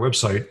TRICARE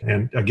website,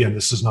 and again,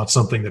 this is not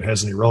something that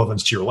has any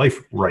relevance to your life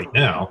right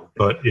now,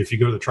 but if you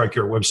go to the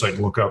TRICARE website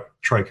and look up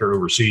TRICARE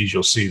Overseas,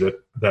 you'll see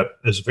that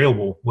is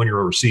available when you're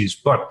overseas.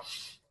 But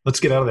let's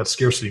get out of that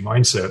scarcity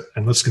mindset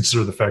and let's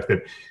consider the fact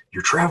that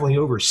you're traveling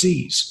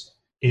overseas,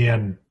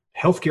 and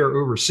healthcare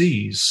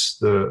overseas,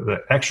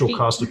 the actual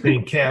cost of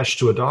paying cash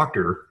to a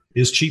doctor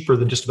is cheaper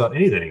than just about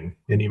anything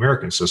in the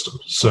American system.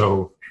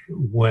 So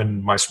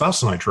when my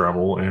spouse and I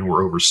travel and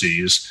we're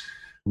overseas,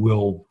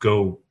 we'll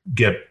go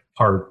get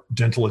our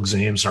dental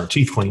exams and our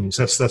teeth cleanings.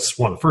 That's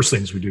one of the first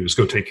things we do, is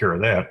go take care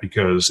of that,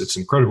 because it's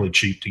incredibly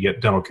cheap to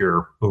get dental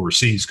care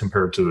overseas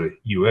compared to the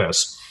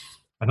U.S.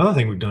 Another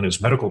thing we've done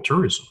is medical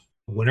tourism.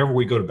 Whenever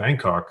we go to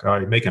Bangkok, I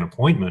make an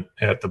appointment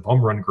at the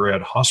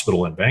Bumrungrad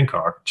Hospital in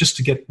Bangkok just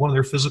to get one of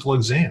their physical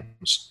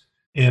exams.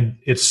 And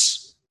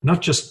it's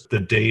not just the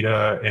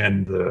data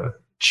and the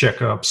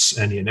checkups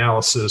and the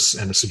analysis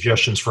and the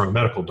suggestions from a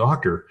medical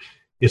doctor.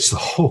 It's the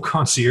whole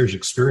concierge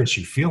experience.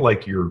 You feel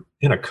like you're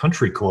in a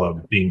country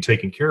club being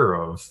taken care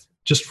of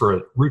just for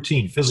a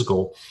routine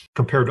physical,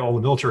 compared to all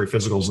the military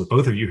physicals that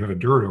both of you have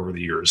endured over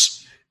the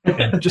years.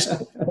 And just,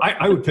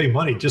 I would pay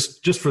money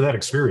just for that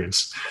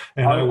experience.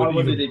 And I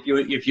wondered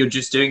if you're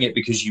just doing it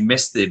because you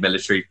missed the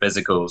military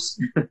physicals.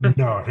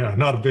 No,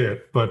 not a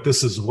bit. But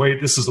this is the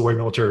way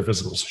military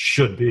physicals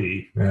should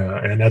be,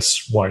 and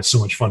that's why it's so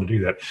much fun to do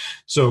that.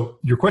 So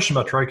your question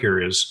about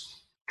TRICARE is,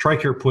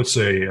 TRICARE puts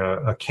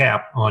a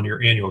cap on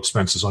your annual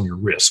expenses, on your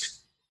risk,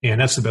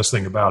 and that's the best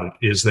thing about it,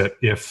 is that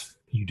if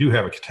you do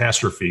have a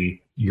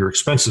catastrophe, your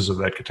expenses of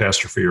that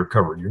catastrophe are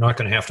covered. You're not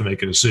going to have to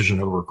make a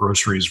decision over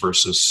groceries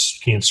versus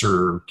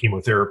cancer,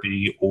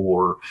 chemotherapy,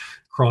 or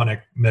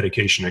chronic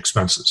medication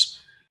expenses.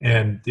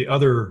 And the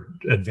other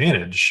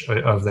advantage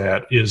of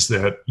that is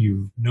that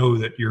you know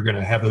that you're going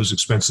to have those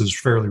expenses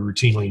fairly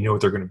routinely. You know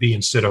what they're going to be,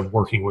 instead of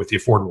working with the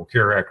Affordable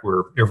Care Act,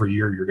 where every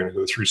year you're going to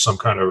go through some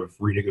kind of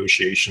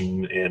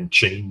renegotiation and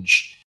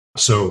change.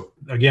 So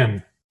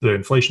again, the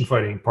inflation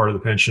fighting part of the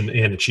pension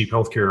and the cheap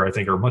healthcare, I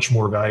think, are much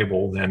more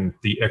valuable than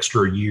the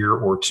extra year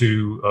or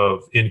two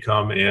of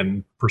income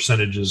and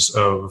percentages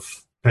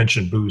of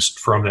pension boost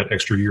from that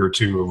extra year or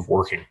two of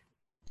working.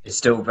 It's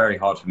still very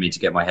hard for me to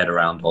get my head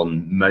around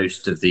on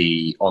most of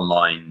the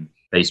online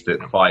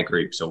Facebook FI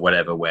groups or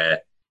whatever,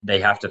 where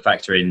they have to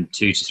factor in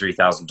 $2,000 to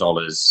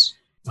 $3,000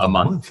 a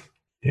month.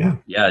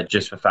 Yeah,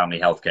 just for family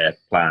healthcare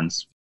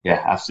plans.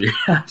 Yeah,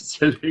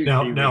 absolutely.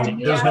 Now, I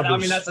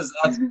mean,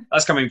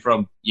 that's coming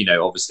from,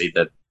 obviously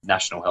the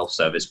National Health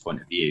Service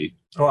point of view.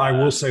 Oh, I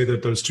will say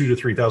that those $2,000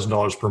 to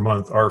 $3,000 per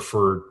month are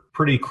for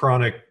pretty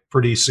chronic,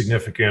 pretty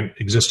significant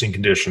existing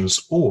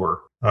conditions,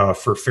 or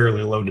for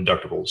fairly low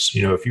deductibles.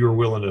 If you were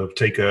willing to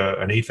take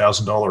an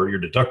 $8,000 a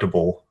year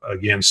deductible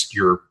against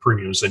your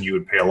premiums, then you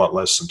would pay a lot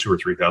less than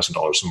 $2,000 or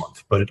 $3,000 a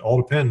month. But it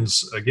all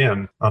depends,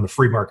 again, on the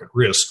free market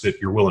risk that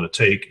you're willing to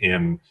take.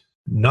 And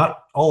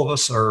not all of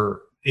us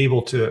are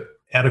able to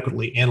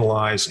adequately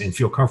analyze and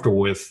feel comfortable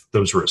with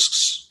those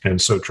risks.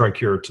 And so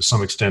TRICARE, to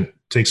some extent,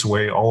 takes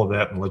away all of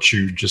that and lets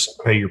you just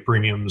pay your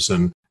premiums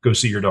and go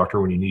see your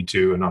doctor when you need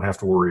to and not have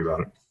to worry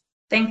about it.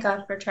 Thank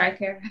God for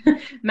TRICARE.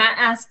 Matt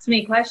asks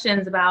me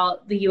questions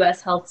about the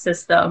U.S. health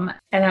system,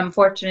 and I'm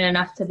fortunate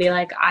enough to be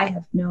like, I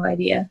have no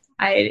idea.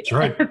 I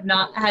have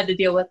not had to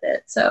deal with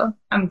it. So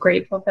I'm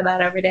grateful for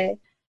that every day.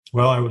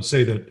 Well, I would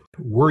say that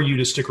were you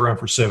to stick around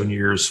for 7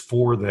 years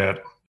for that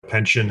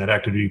pension, that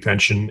active duty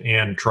pension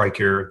and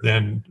TRICARE,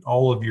 then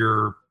all of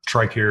your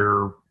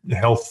TRICARE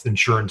health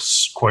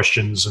insurance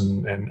questions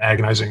and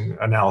agonizing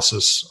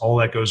analysis, all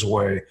that goes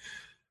away.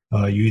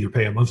 You either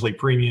pay a monthly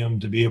premium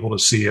to be able to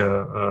see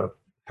a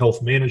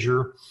health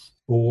manager,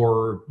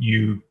 or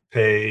you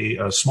pay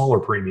a smaller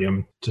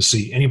premium to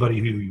see anybody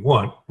who you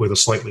want with a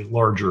slightly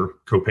larger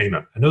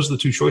copayment. And those are the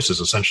two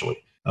choices,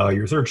 essentially.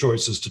 Your third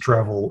choice is to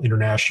travel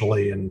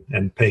internationally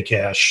and pay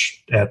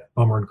cash at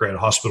Bumrungrad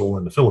Hospital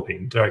in the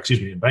Philippines,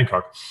 in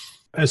Bangkok.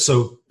 And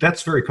so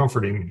that's very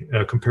comforting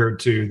compared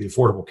to the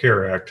Affordable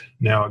Care Act.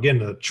 Now, again,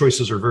 the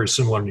choices are very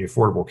similar in the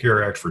Affordable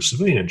Care Act for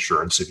civilian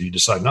insurance. If you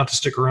decide not to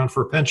stick around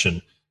for a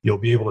pension, you'll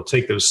be able to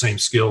take those same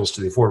skills to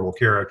the Affordable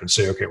Care Act and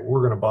say, okay, well, we're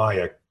going to buy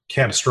a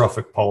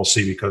catastrophic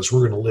policy because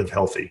we're going to live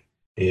healthy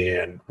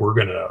and we're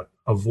going to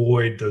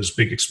avoid those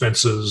big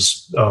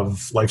expenses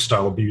of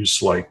lifestyle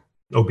abuse like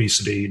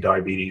obesity,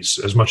 diabetes,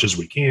 as much as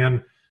we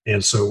can.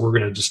 And so we're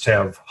going to just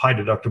have high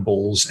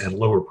deductibles and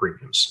lower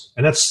premiums.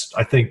 And that's,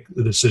 I think,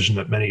 the decision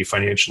that many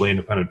financially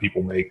independent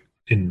people make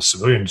in the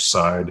civilian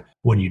side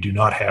when you do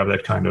not have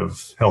that kind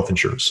of health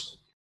insurance.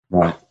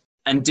 Right.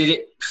 And did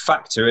it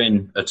factor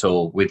in at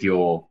all with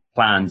your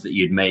plans that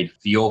you'd made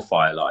for your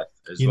fire life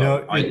as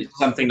well? It's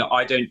something that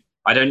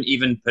I don't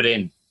even put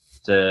in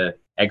to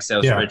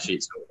Excel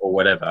spreadsheets or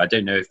whatever. I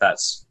don't know if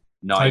that's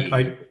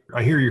naive.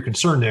 I hear your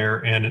concern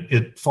there, and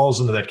it falls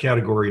into that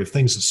category of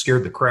things that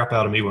scared the crap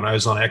out of me when I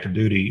was on active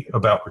duty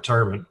about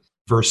retirement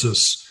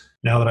versus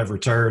now that I've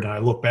retired and I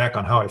look back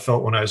on how I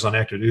felt when I was on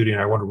active duty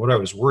and I wonder what I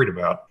was worried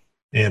about.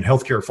 And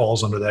healthcare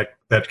falls under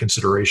that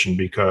consideration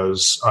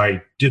because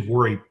I did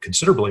worry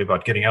considerably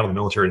about getting out of the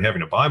military and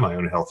having to buy my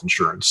own health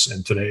insurance.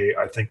 And today,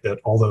 I think that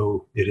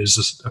although it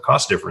is a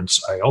cost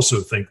difference, I also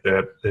think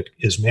that it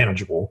is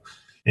manageable.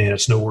 And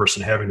it's no worse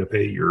than having to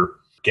pay your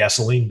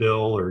gasoline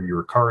bill or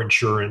your car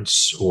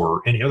insurance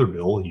or any other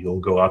bill. You'll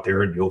go out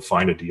there and you'll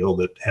find a deal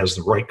that has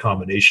the right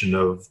combination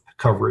of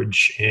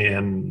coverage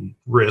and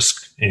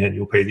risk, and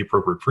you'll pay the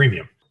appropriate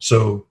premium.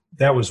 So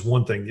that was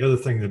one thing. The other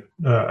thing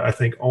that I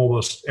think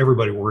almost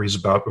everybody worries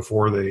about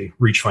before they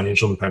reach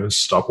financial independence,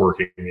 stop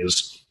working,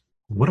 is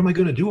what am I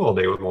going to do all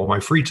day with all my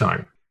free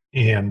time?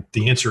 And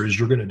the answer is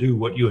you're going to do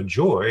what you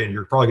enjoy, and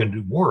you're probably going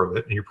to do more of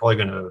it. And you're probably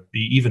going to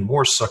be even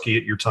more sucky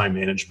at your time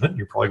management. And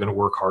you're probably going to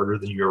work harder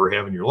than you ever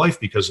have in your life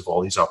because of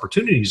all these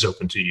opportunities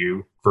open to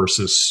you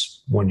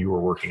versus when you were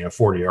working a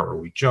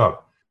 40-hour-a-week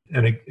job.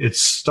 And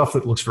it's stuff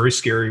that looks very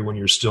scary when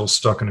you're still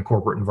stuck in a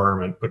corporate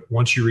environment. But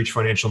once you reach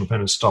financial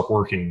independence, stop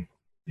working,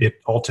 it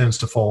all tends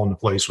to fall into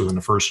place within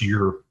the first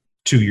year,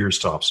 2 years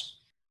tops.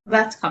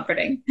 That's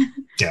comforting.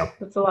 Yeah.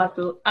 That's a lot.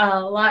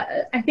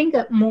 I think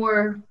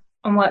more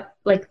on what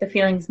like the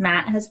feelings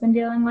Matt has been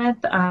dealing with,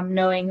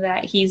 knowing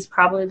that he's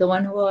probably the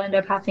one who will end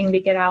up having to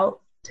get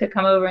out to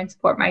come over and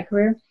support my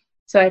career.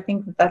 So I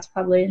think that's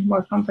probably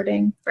more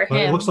comforting for him.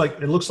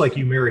 It looks like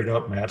you married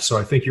up, Matt. So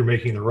I think you're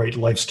making the right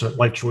life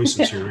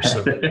choices here.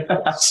 So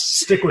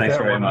stick with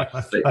that one.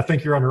 I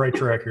think you're on the right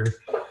track here.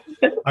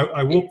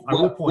 I will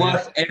point out.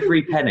 Worth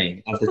every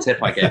penny of the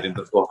tip I gave him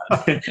before.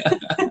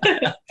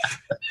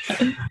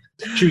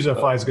 Choose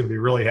FI is going to be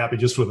really happy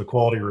just with the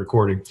quality of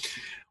recording.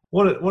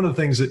 One of the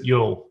things that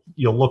you'll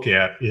look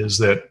at is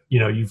that,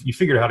 you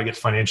figured out how to get to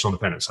financial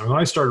independence. I mean,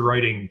 when I started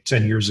writing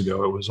 10 years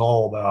ago, it was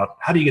all about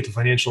how do you get to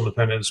financial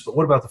independence, but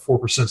what about the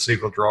 4%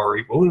 safe withdrawal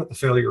rate? What about the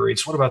failure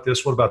rates? What about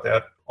this? What about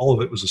that? All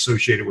of it was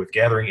associated with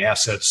gathering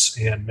assets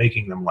and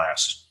making them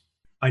last.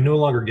 I no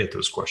longer get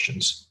those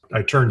questions.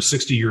 I turned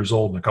 60 years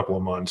old in a couple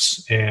of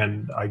months,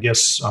 and I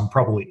guess I'm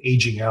probably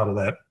aging out of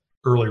that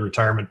early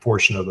retirement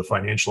portion of the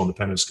financial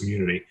independence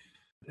community.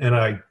 And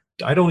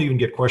I don't even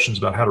get questions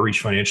about how to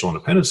reach financial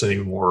independence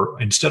anymore.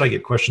 Instead, I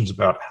get questions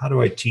about how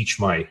do I teach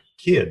my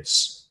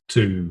kids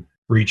to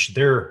reach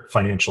their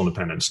financial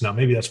independence? Now,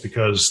 maybe that's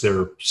because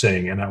they're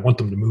saying, and I want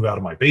them to move out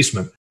of my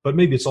basement, but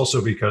maybe it's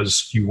also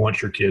because you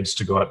want your kids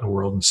to go out in the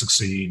world and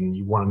succeed, and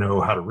you want to know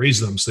how to raise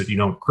them so that you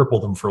don't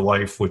cripple them for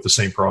life with the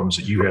same problems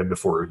that you had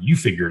before you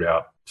figured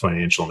out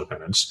financial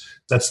independence.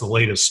 That's the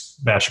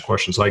latest batch of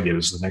questions I get,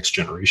 is the next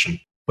generation.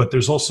 But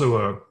there's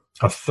also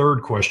a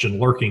third question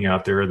lurking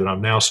out there that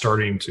I'm now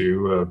starting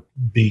to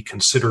be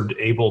considered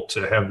able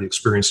to have the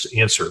experience to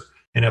answer.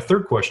 And that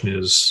third question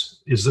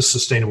is this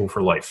sustainable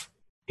for life?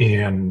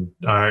 And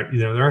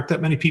there aren't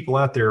that many people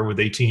out there with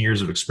 18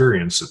 years of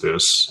experience at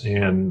this,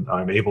 and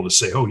I'm able to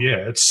say, oh yeah,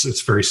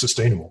 it's very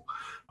sustainable.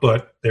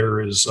 But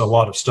there is a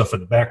lot of stuff in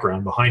the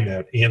background behind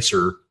that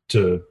answer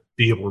to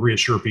be able to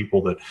reassure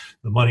people that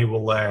the money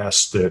will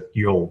last, that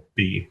you'll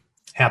be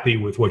happy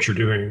with what you're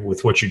doing,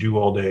 with what you do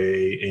all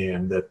day,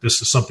 and that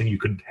this is something you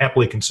could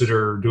happily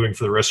consider doing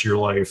for the rest of your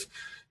life.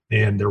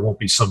 And there won't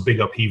be some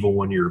big upheaval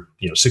when you're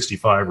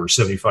 65 or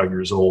 75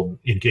 years old,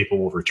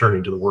 incapable of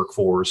returning to the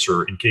workforce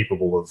or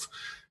incapable of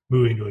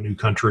moving to a new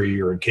country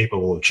or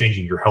incapable of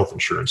changing your health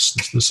insurance.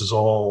 This is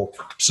all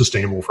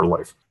sustainable for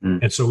life.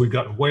 And so we've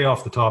gotten way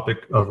off the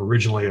topic of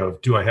originally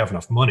of, do I have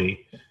enough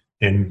money?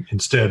 And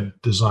instead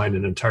designed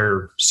an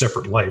entire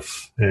separate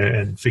life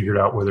and figured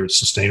out whether it's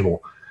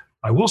sustainable.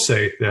 I will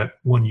say that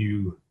when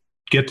you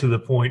get to the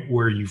point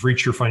where you've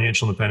reached your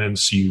financial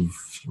independence,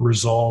 you've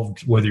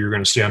resolved whether you're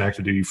going to stay on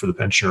active duty for the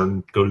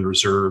pension, go to the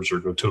reserves, or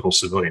go total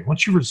civilian.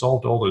 Once you've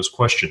resolved all those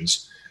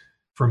questions,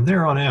 from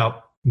there on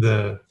out,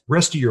 the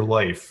rest of your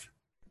life,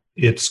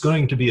 it's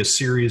going to be a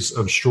series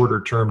of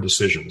shorter term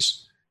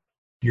decisions.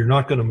 You're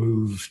not going to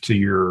move to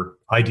your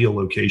ideal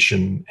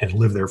location and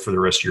live there for the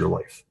rest of your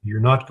life. You're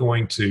not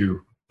going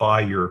to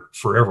buy your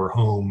forever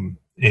home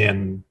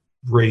and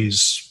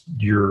raise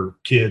your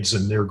kids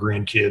and their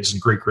grandkids and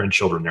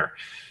great-grandchildren there.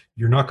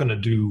 You're not going to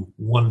do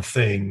one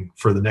thing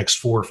for the next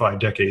 4 or 5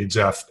 decades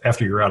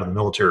after you're out of the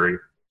military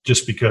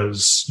just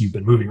because you've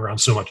been moving around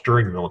so much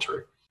during the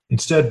military.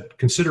 Instead,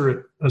 consider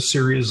it a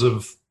series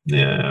of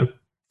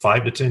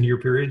 5 to 10 year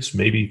periods,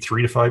 maybe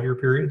 3 to 5 year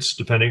periods,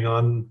 depending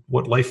on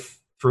what life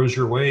throws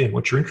your way and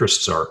what your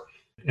interests are.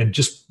 And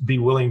just be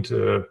willing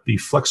to be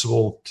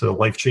flexible to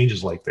life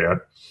changes like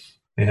that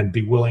and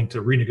be willing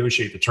to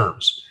renegotiate the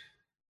terms.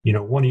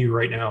 One of you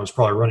right now is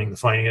probably running the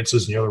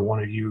finances, and the other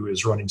one of you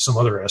is running some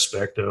other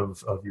aspect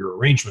of your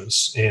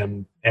arrangements.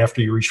 And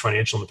after you reach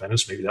financial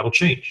independence, maybe that'll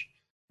change.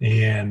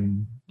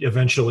 And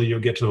eventually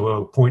you'll get to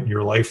a point in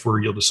your life where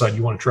you'll decide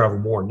you want to travel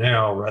more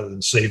now rather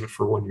than save it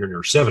for when you're in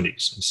your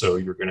 70s. And so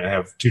you're going to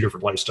have 2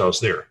 different lifestyles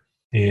there.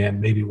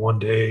 And maybe one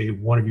day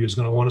one of you is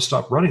going to want to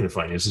stop running the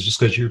finances just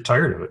because you're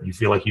tired of it. You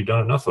feel like you've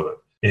done enough of it.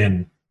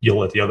 And you'll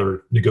let the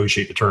other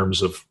negotiate the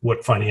terms of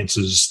what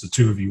finances the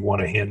 2 of you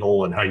want to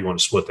handle and how you want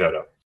to split that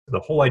up. The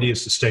whole idea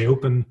is to stay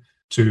open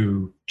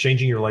to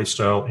changing your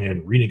lifestyle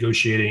and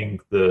renegotiating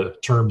the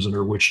terms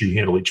under which you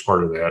handle each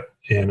part of that.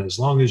 And as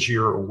long as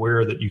you're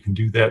aware that you can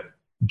do that,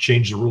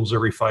 change the rules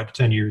every 5 to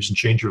 10 years and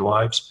change your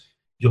lives,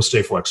 you'll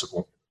stay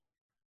flexible.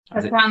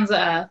 That sounds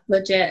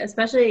legit,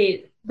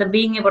 especially the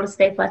being able to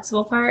stay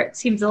flexible part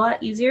seems a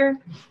lot easier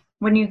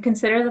when you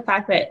consider the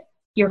fact that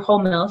your whole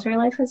military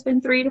life has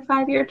been 3 to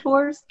 5 year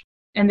tours.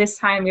 And this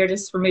time you're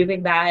just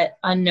removing that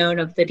unknown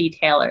of the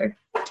detailer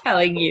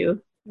telling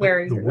you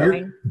where you're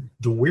going.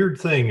 The weird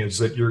thing is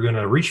that you're going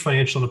to reach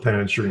financial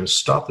independence, you're going to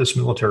stop this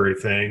military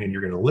thing, and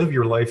you're going to live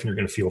your life and you're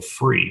going to feel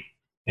free.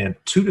 And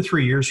 2 to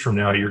 3 years from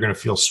now, you're going to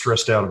feel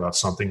stressed out about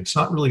something. It's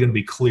not really going to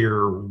be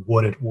clear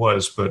what it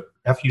was, but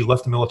after you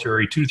left the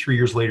military, 2 to 3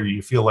 years later,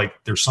 you feel like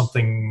there's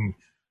something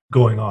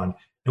going on.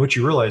 And what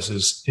you realize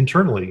is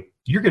internally,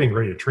 you're getting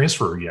ready to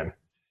transfer again.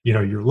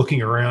 You're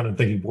looking around and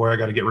thinking, boy, I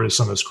got to get rid of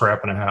some of this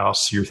crap in a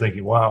house. You're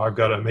thinking, wow, I've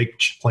got to make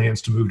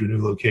plans to move to a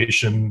new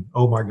location.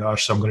 Oh my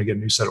gosh, I'm going to get a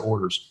new set of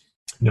orders.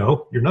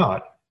 No, you're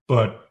not.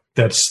 But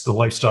that's the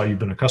lifestyle you've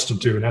been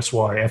accustomed to. And that's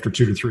why after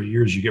 2 to 3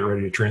 years, you get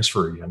ready to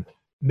transfer again.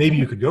 Maybe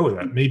you could go with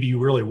that. Maybe you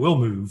really will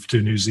move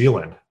to New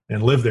Zealand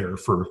and live there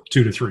for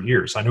 2 to 3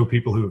 years. I know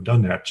people who have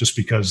done that just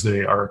because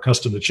they are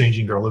accustomed to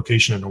changing their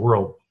location in the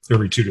world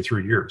every 2 to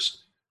 3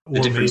 years.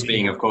 The difference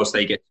being, of course,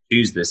 they get to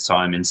choose this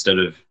time instead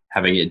of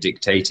having it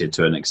dictated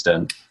to an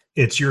extent.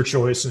 It's your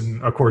choice.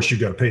 And of course, you've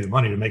got to pay the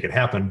money to make it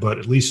happen. But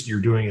at least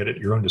you're doing it at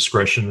your own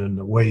discretion in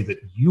the way that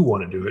you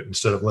want to do it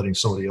instead of letting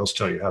somebody else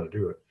tell you how to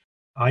do it.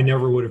 I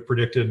never would have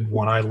predicted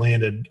when I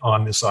landed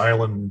on this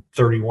island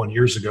 31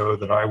 years ago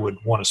that I would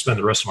want to spend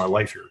the rest of my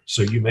life here.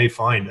 So you may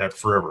find that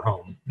forever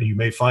home. You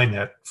may find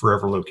that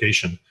forever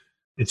location.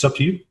 It's up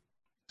to you.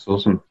 It's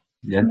awesome.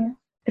 Yeah.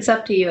 It's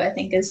up to you, I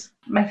think, is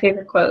my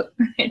favorite quote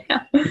right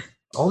now.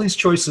 All these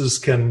choices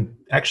can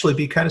actually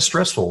be kind of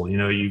stressful.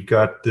 You've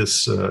got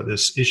this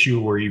issue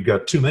where you've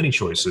got too many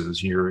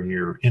choices.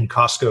 You're in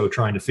Costco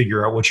trying to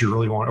figure out what you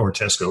really want, or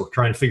Tesco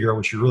trying to figure out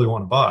what you really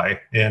want to buy,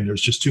 and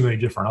there's just too many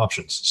different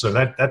options. So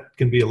that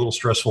can be a little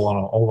stressful on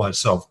all by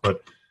itself.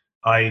 But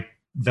I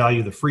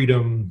value the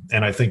freedom,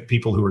 and I think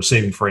people who are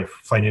saving for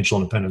financial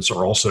independence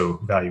are also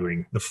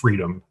valuing the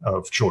freedom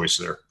of choice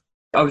there.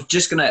 I was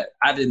just going to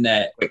add in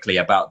there quickly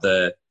about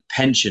the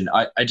pension.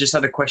 I just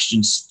had a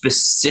question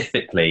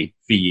specifically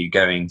for you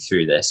going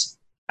through this,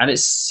 and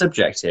it's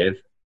subjective.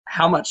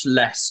 How much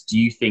less do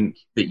you think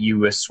that you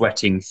were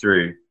sweating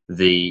through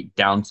the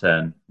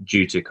downturn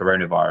due to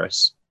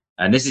coronavirus?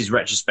 And this is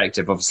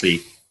retrospective.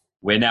 Obviously,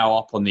 we're now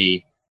up on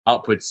the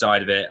upward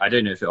side of it. I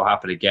don't know if it will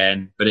happen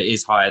again, but it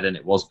is higher than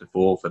it was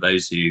before for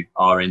those who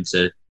are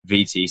into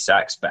VT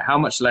SACs. But how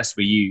much less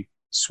were you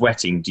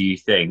sweating, do you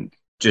think,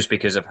 just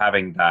because of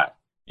having that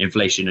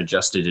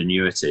inflation-adjusted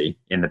annuity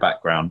in the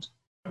background?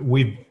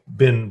 We've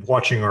been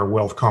watching our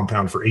wealth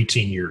compound for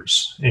 18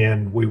 years,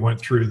 and we went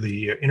through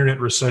the internet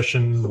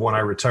recession when I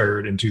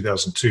retired in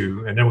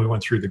 2002, and then we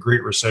went through the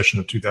Great Recession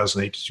of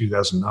 2008 to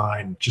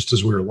 2009, just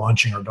as we were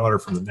launching our daughter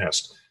from the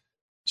nest.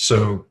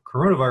 So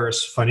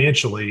coronavirus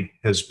financially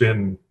has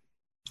been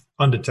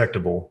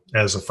undetectable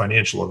as a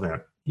financial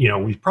event.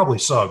 We probably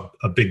saw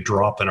a big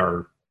drop in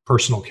our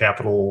personal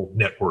capital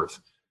net worth.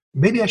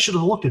 Maybe I should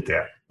have looked at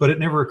that, but it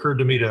never occurred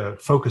to me to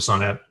focus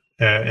on it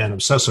and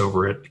obsess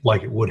over it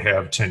like it would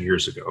have 10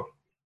 years ago.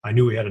 I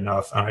knew we had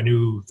enough, and I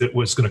knew that it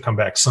was going to come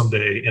back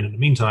someday. And in the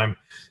meantime,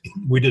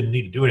 we didn't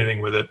need to do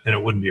anything with it, and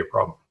it wouldn't be a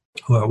problem.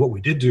 What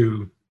we did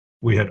do,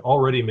 we had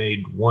already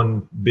made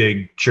one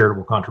big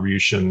charitable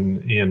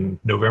contribution in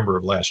November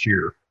of last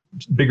year,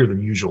 bigger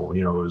than usual.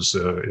 It was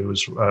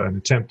an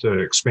attempt to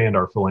expand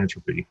our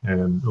philanthropy,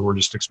 and we're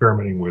just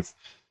experimenting with,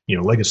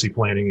 legacy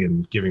planning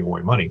and giving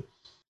away money.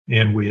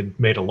 And we had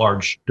made a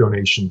large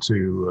donation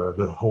to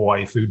the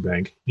Hawaii Food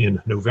Bank in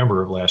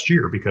November of last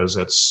year, because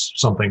that's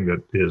something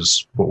that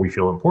is what we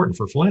feel important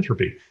for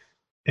philanthropy.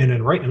 And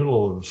then right in the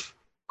middle of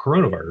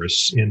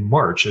coronavirus in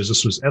March, as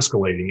this was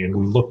escalating, and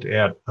we looked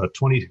at a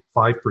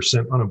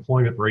 25%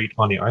 unemployment rate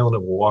on the island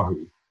of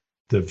Oahu,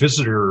 the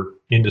visitor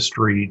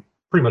industry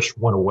pretty much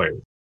went away.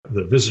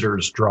 The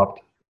visitors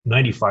dropped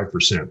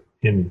 95%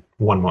 in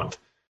 1 month.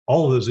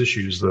 All of those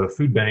issues, the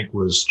food bank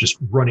was just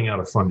running out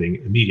of funding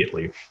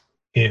immediately.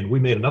 And we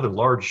made another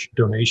large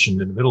donation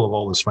in the middle of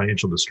all this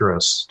financial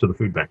distress to the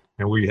food bank.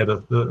 And we had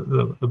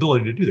the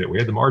ability to do that. We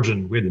had the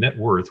margin, we had the net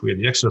worth, we had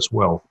the excess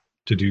wealth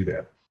to do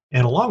that.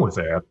 And along with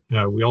that,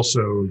 we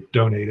also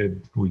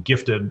we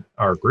gifted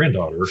our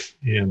granddaughter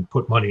and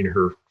put money in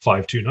her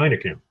 529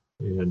 account.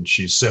 And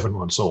she's 7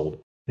 months old.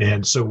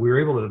 And so we were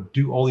able to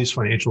do all these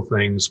financial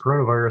things.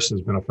 Coronavirus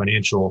has been a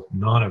financial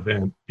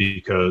non-event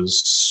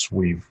because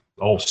we've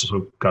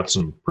also got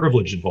some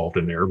privilege involved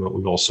in there, but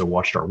we've also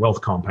watched our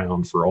wealth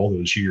compound for all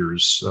those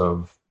years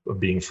of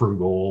being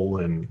frugal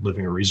and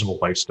living a reasonable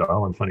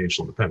lifestyle and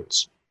financial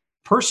independence.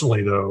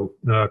 Personally, though,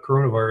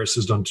 coronavirus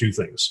has done two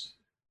things.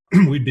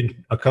 We've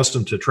been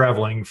accustomed to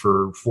traveling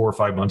for 4 or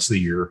 5 months of the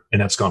year, and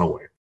that's gone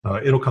away.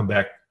 It'll come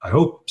back, I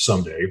hope,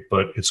 someday,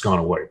 but it's gone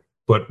away.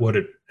 But what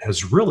it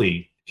has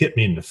really hit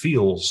me in the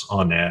feels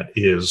on that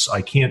is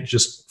I can't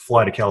just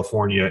fly to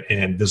California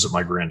and visit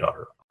my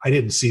granddaughter. I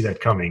didn't see that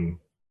coming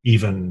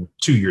even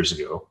 2 years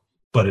ago,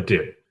 but it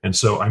did. And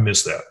so I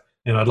miss that.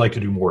 And I'd like to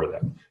do more of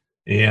that.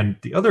 And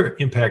the other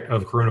impact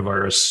of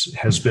coronavirus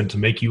has been to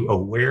make you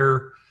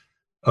aware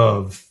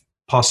of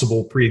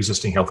possible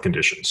pre-existing health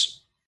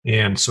conditions.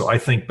 And so I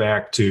think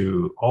back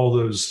to all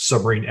those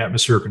submarine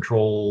atmosphere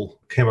control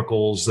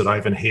chemicals that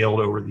I've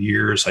inhaled over the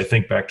years. I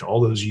think back to all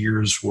those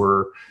years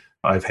where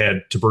I've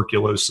had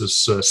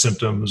tuberculosis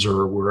symptoms,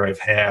 or where I've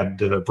had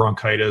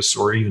bronchitis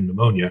or even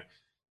pneumonia.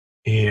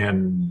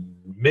 And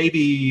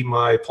maybe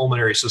my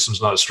pulmonary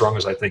system's not as strong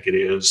as I think it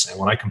is. And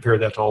when I compare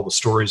that to all the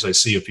stories I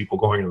see of people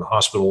going into the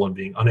hospital and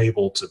being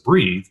unable to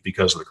breathe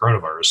because of the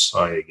coronavirus,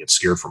 I get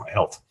scared for my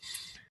health.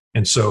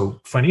 And so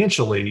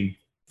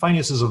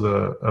finances of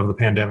the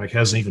pandemic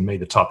hasn't even made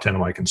the top 10 of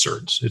my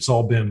concerns. It's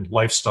all been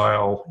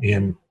lifestyle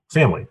and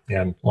family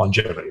and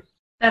longevity.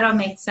 That all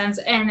makes sense.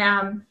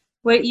 And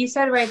what you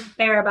said right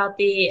there about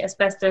the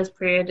asbestos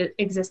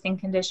pre-existing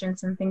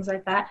conditions and things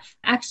like that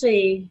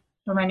actually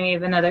reminded me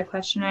of another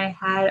question I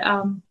had.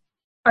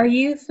 Are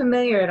you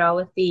familiar at all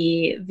with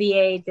the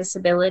VA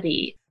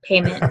disability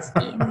payment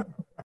scheme?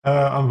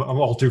 I'm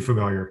all too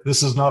familiar.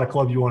 This is not a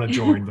club you want to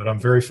join, but I'm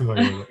very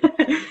familiar with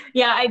it.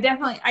 Yeah, I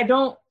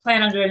don't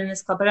plan on joining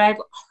this club, but I've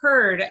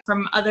heard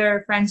from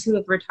other friends who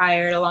have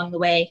retired along the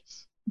way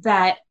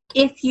that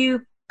if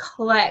you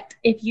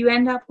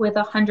end up with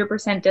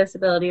 100%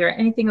 disability or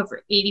anything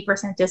over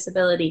 80%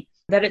 disability,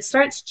 that it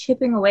starts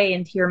chipping away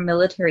into your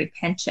military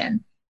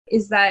pension.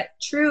 Is that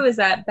true? Is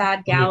that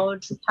bad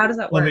gouge? How does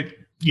that work?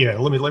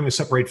 Let me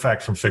separate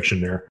fact from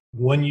fiction there.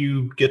 When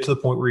you get to the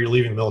point where you're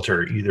leaving the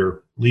military,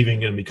 either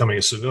leaving and becoming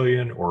a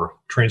civilian or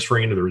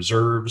transferring into the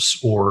reserves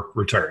or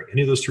retiring,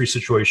 any of those three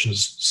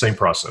situations, same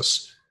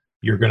process.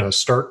 You're going to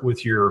start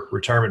with your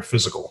retirement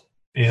physical.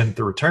 And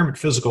the retirement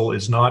physical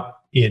is not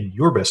in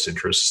your best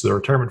interests. The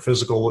retirement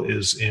physical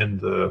is in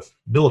the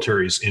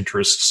military's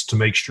interests to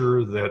make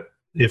sure that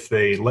if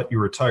they let you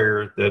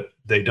retire, that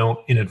they don't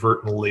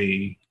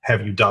inadvertently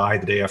have you die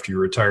the day after you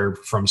retire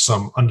from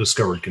some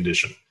undiscovered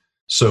condition.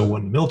 So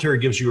when the military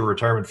gives you a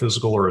retirement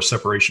physical or a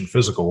separation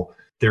physical,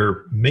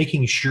 they're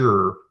making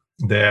sure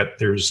that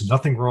there's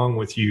nothing wrong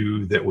with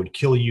you that would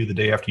kill you the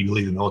day after you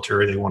leave the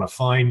military. They want to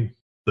find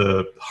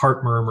the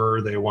heart murmur.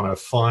 They want to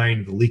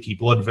find the leaky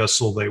blood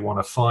vessel. They want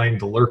to find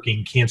the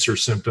lurking cancer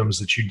symptoms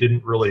that you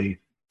didn't really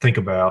think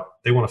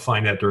about. They want to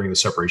find that during the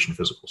separation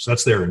physical. So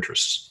that's their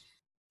interests.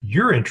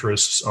 Your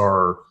interests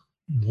are,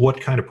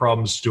 what kind of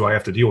problems do I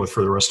have to deal with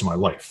for the rest of my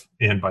life?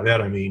 And by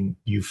that, I mean,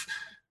 you've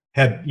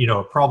had,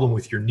 a problem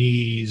with your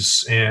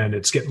knees and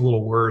it's getting a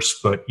little worse,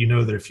 but you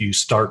know that if you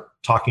start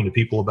talking to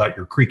people about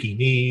your creaky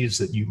knees,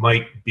 that you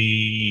might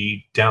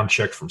be down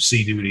checked from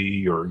sea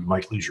duty, or you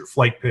might lose your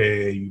flight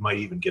pay. You might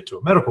even get to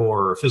a medical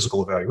or a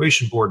physical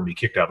evaluation board and be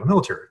kicked out of the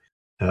military.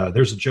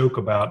 There's a joke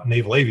about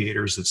naval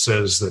aviators that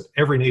says that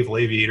every naval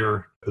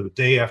aviator, the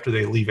day after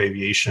they leave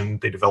aviation,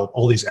 they develop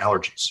all these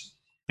allergies.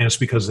 And it's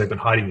because they've been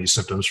hiding these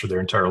symptoms for their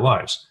entire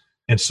lives.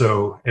 And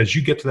so as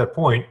you get to that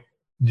point,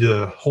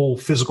 the whole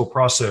physical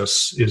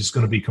process is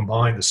going to be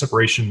combined. The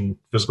separation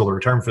physical or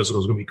retirement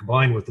physical is going to be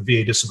combined with the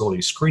VA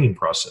disability screening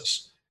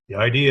process.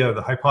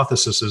 The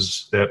hypothesis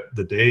is that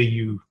the day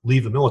you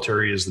leave the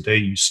military is the day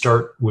you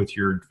start with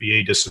your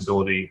VA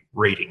disability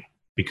rating,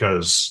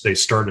 because they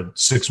started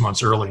 6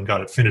 months early and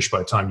got it finished by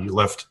the time you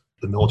left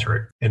the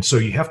military. And so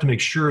you have to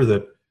make sure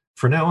that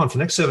for now on, for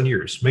the next 7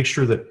 years, make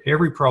sure that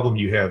every problem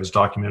you have is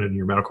documented in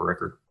your medical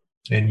record.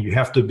 And you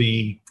have to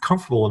be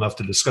comfortable enough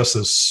to discuss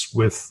this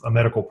with a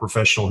medical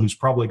professional who's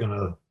probably going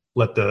to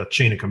let the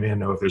chain of command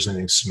know if there's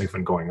anything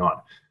significant going on.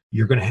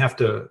 You're going to have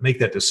to make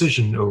that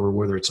decision over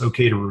whether it's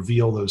okay to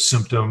reveal those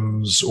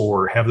symptoms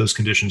or have those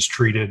conditions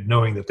treated,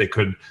 knowing that they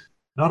could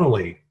not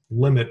only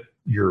limit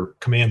your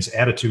command's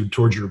attitude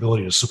towards your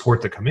ability to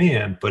support the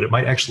command, but it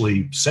might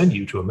actually send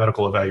you to a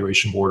medical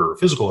evaluation board or a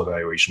physical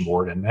evaluation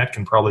board. And that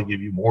can probably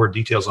give you more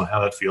details on how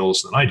that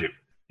feels than I do.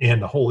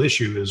 And the whole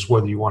issue is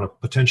whether you want to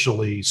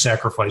potentially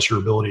sacrifice your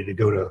ability to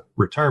go to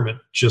retirement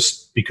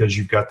just because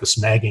you've got this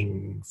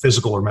nagging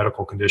physical or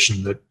medical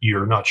condition that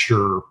you're not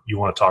sure you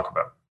want to talk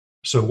about.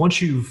 So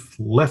once you've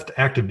left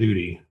active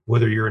duty,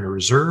 whether you're in the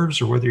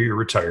reserves or whether you're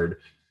retired,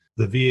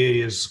 the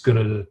VA is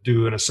going to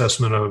do an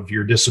assessment of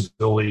your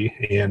disability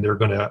and they're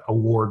going to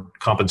award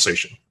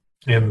compensation.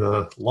 And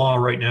the law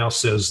right now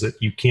says that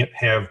you can't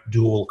have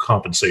dual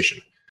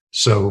compensation.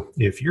 So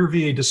if your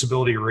VA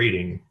disability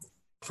rating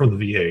from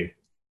the VA,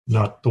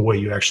 not the way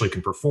you actually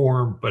can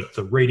perform, but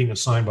the rating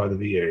assigned by the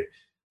VA,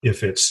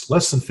 if it's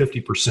less than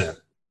 50%,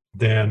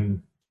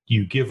 then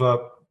you give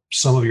up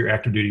some of your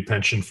active duty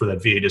pension for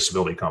that VA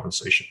disability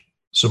compensation.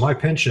 So my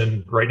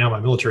pension, right now, my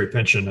military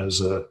pension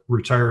as a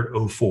retired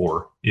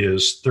 04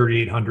 is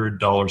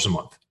 $3,800 a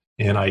month.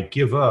 And I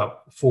give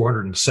up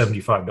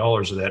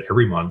 $475 of that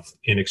every month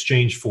in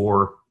exchange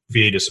for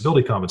VA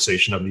disability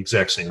compensation of the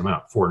exact same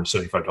amount,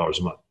 $475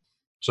 a month.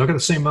 So I've got the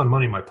same amount of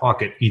money in my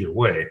pocket either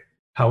way.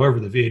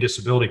 However, the VA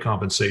disability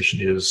compensation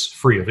is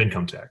free of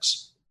income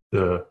tax.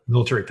 The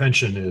military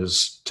pension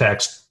is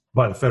taxed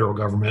by the federal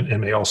government and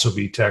may also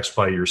be taxed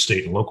by your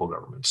state and local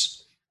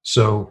governments.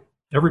 So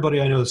everybody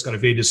I know that's got a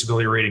VA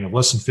disability rating of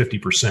less than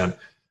 50%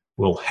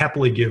 will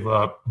happily give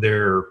up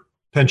their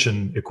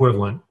pension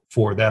equivalent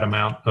for that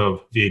amount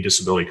of VA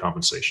disability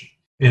compensation.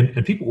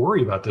 And people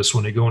worry about this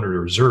when they go into the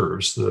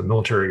reserves, the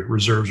military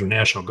reserves or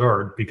National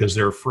Guard, because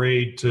they're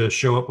afraid to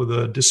show up with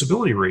a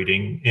disability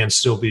rating and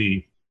still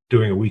be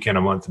doing a weekend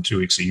a month and 2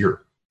 weeks a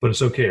year. But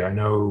it's okay. I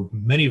know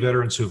many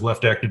veterans who've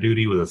left active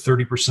duty with a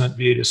 30%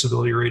 VA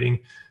disability rating,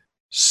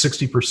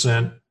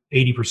 60%,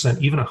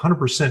 80%, even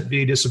 100%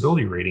 VA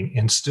disability rating,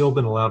 and still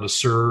been allowed to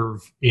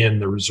serve in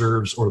the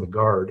reserves or the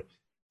Guard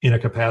in a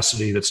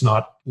capacity that's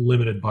not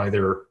limited by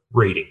their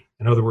rating.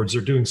 In other words,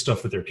 they're doing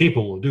stuff that they're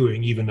capable of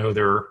doing, even though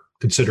they're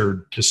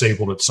considered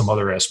disabled at some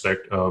other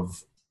aspect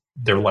of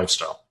their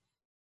lifestyle.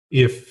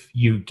 If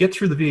you get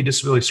through the VA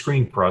disability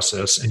screening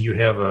process and you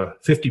have a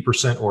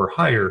 50% or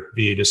higher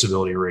VA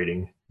disability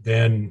rating,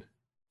 then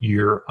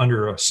you're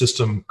under a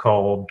system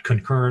called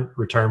Concurrent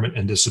Retirement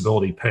and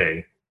Disability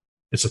Pay.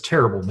 It's a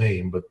terrible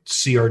name, but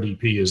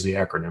CRDP is the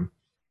acronym.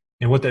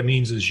 And what that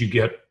means is you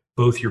get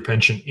both your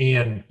pension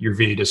and your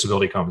VA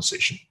disability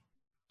compensation.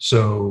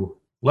 So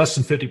less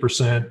than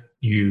 50%,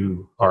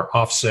 you are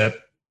offset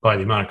by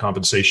the amount of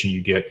compensation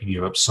you get. You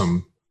give up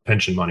some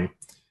pension money.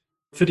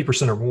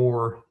 50% or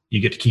more, you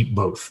get to keep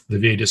both the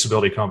VA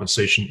disability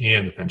compensation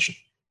and the pension.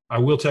 I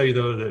will tell you,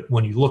 though, that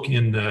when you look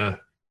in the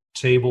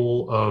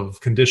table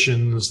of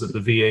conditions that the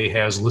VA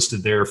has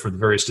listed there for the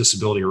various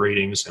disability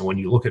ratings, and when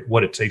you look at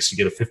what it takes to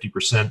get a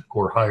 50%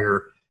 or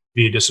higher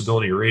VA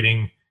disability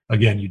rating,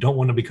 again, you don't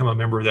want to become a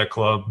member of that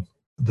club.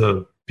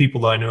 The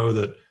people that I know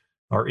that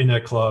are in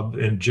that club,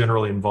 and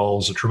generally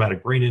involves a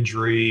traumatic brain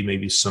injury,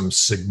 maybe some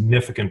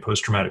significant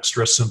post-traumatic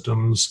stress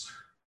symptoms,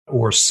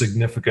 or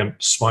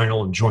significant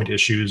spinal and joint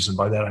issues. And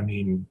by that, I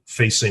mean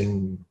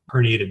facing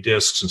herniated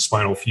discs and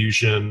spinal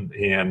fusion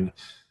and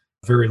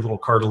very little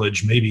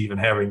cartilage, maybe even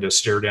having to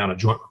stare down a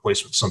joint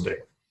replacement someday.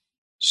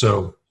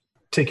 So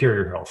take care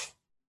of your health.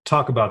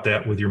 Talk about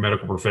that with your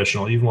medical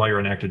professional, even while you're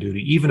on active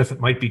duty. Even if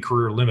it might be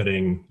career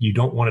limiting, you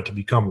don't want it to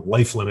become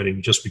life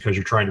limiting just because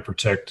you're trying to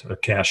protect a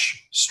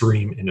cash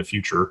stream in the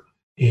future.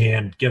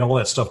 And get all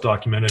that stuff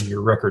documented in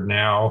your record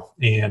now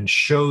and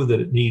show that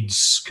it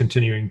needs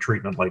continuing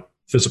treatment, like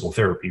physical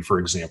therapy, for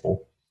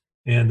example.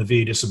 And the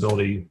VA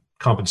disability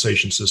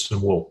compensation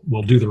system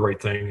will do the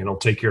right thing, and it'll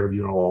take care of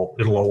you, and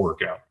it'll all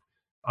work out.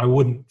 I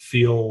wouldn't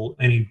feel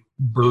any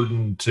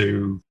burden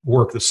to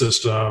work the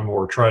system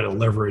or try to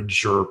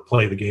leverage or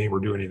play the game or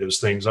do any of those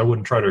things. I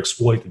wouldn't try to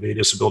exploit the VA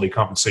disability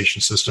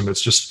compensation system.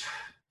 It's just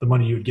the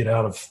money you would get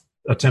out of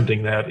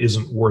attempting that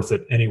isn't worth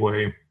it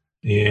anyway.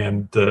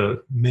 And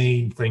the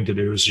main thing to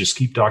do is just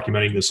keep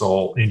documenting this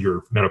all in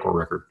your medical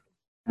record.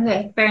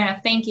 Okay, fair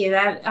enough. Thank you.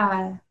 That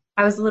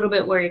I was a little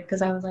bit worried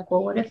because I was like,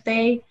 well, what if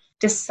they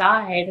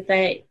decide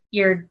that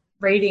your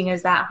rating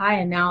is that high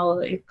and now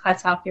it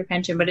cuts off your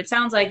pension? But it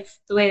sounds like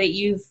the way that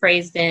you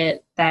phrased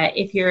it, that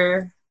if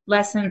you're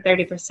less than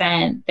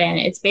 30%, then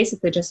it's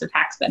basically just a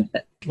tax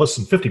benefit. Less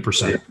than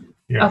 50%.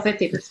 Yeah. Oh,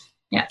 50%.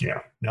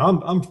 Yeah.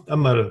 Now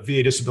I'm at a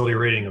VA disability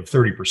rating of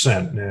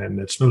 30%, and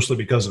it's mostly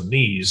because of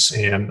knees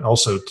and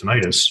also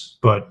tinnitus,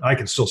 but I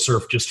can still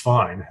surf just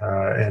fine.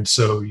 And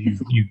so you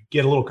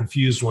get a little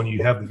confused when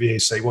you have the VA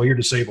say, well, you're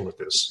disabled at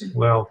this.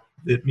 Well,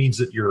 it means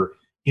that your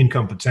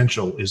income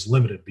potential is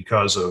limited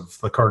because of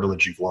the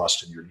cartilage you've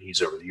lost in your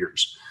knees over the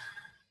years.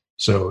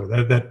 So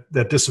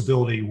that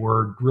disability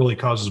word really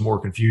causes more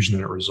confusion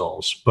than it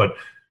resolves. But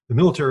the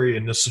military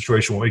in this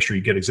situation will make sure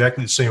you get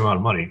exactly the same amount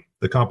of money.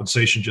 The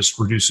compensation just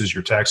reduces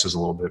your taxes a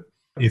little bit.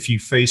 If you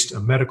faced a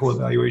medical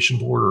evaluation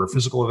board or a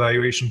physical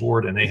evaluation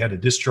board and they had to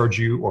discharge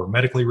you or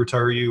medically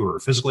retire you or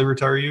physically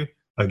retire you,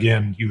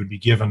 again, you would be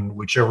given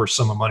whichever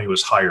sum of money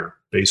was higher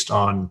based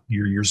on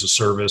your years of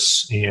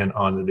service and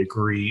on the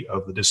degree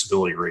of the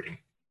disability rating.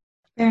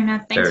 Fair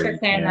enough. Thanks for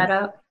clearing that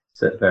up.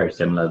 So very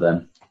similar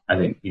then, I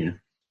think.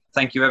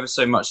 Thank you ever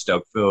so much,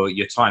 Doug, for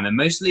your time and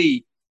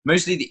mostly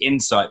the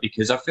insight,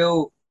 because I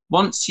feel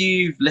once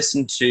you've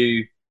listened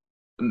to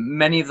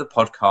many of the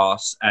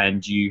podcasts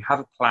and you have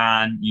a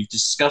plan, you've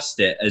discussed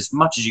it as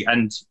much as you,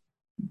 and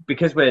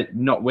because we're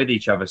not with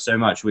each other so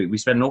much, we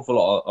spend an awful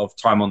lot of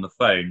time on the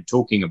phone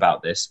talking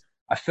about this.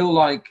 I feel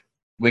like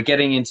we're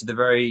getting into the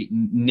very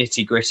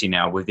nitty gritty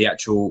now with the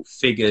actual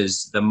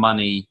figures, the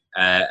money,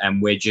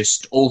 and we're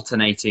just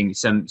alternating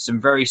some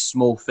very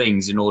small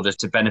things in order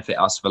to benefit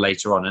us for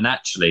later on. And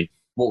actually,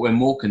 what we're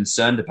more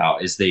concerned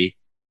about is the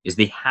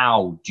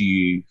how do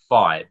you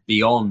fight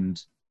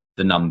beyond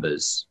the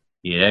numbers,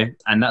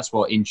 and that's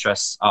what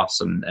interests us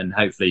and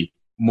hopefully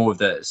more of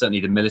certainly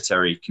the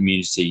military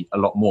community a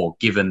lot more,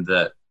 given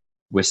that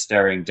we're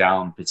staring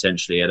down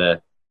potentially at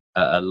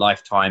a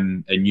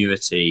lifetime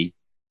annuity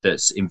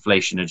that's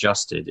inflation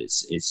adjusted.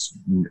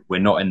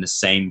 We're not in the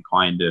same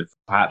kind of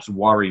perhaps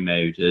worry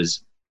mode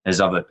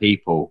as other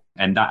people,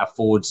 and that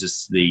affords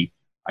us the,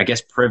 I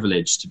guess,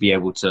 privilege to be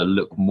able to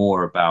look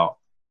more about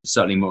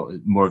certainly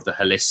more of the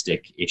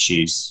holistic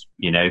issues,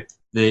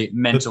 the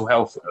mental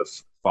health of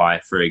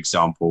fire, for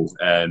example,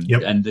 and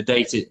the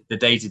day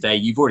to day.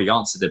 You've already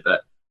answered it,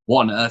 but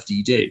what on earth do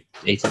you do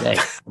day to day?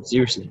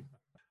 Seriously.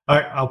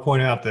 I'll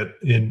point out that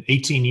in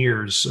 18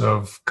 years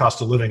of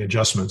cost of living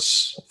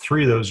adjustments,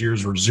 3 of those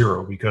years were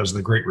zero because of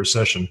the Great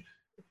Recession.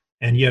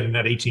 And yet in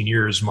that 18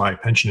 years, my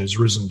pension has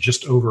risen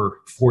just over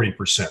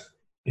 40%.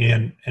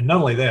 And not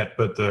only that,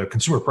 but the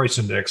Consumer Price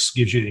Index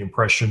gives you the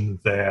impression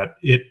that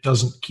it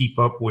doesn't keep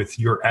up with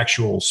your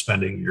actual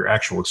spending, your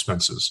actual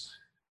expenses.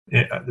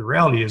 And the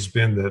reality has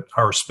been that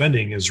our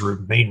spending has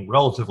remained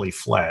relatively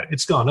flat.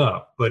 It's gone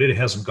up, but it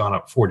hasn't gone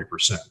up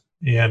 40%.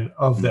 And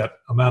of that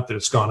amount that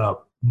it's gone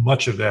up,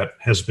 much of that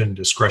has been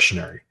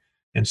discretionary.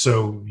 And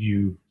so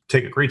you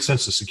take a great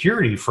sense of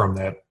security from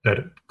that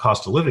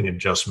cost of living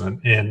adjustment.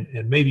 And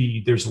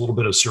maybe there's a little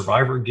bit of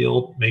survivor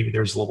guilt. Maybe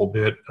there's a little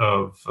bit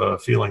of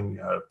feeling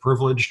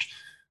privileged,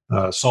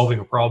 solving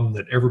a problem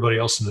that everybody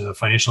else in the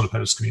financial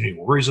independence community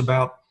worries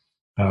about.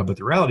 But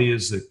the reality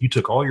is that you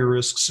took all your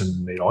risks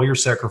and made all your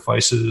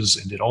sacrifices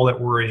and did all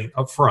that worrying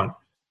up front.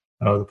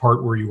 The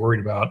part where you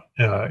worried about,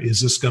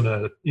 is this going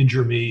to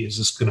injure me? Is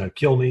this going to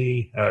kill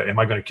me? Am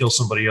I going to kill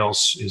somebody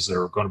else? Is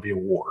there going to be a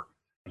war?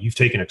 You've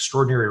taken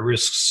extraordinary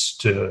risks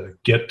to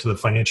get to the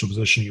financial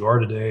position you are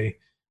today,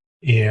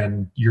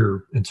 and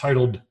you're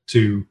entitled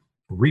to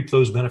reap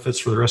those benefits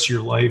for the rest of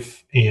your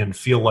life and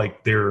feel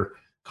like they're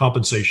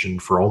compensation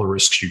for all the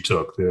risks you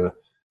took. The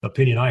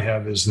opinion I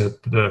have is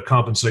that the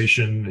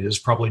compensation is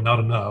probably not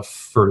enough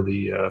for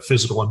the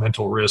physical and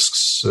mental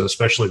risks,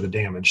 especially the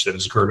damage that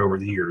has occurred over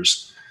the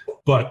years.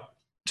 But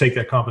take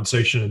that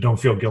compensation and don't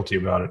feel guilty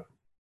about it.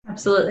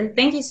 Absolutely.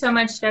 Thank you so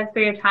much, Doug, for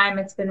your time.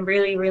 It's been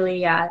really,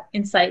 really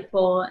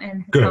insightful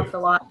and has helped a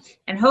lot.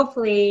 And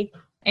hopefully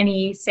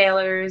any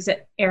sailors,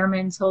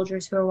 airmen,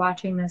 soldiers who are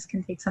watching this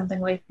can take something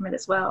away from it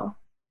as well.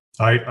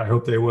 I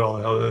hope they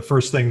will. The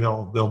first thing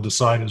they'll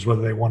decide is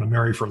whether they want to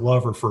marry for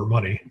love or for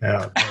money.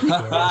 They'll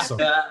also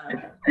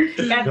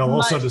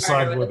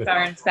decide whether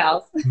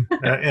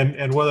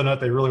and whether or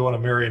not they really want to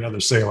marry another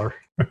sailor.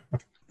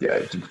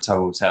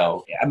 Time will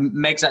tell.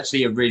 Meg's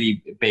actually a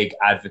really big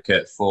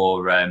advocate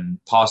for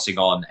passing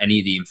on any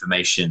of the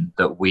information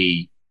that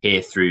we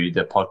hear through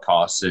the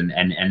podcasts and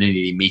any of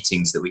the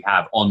meetings that we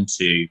have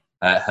onto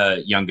her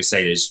younger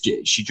sailors.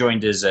 She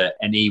joined as an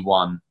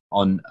E1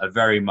 on a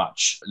very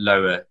much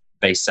lower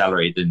base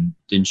salary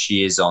than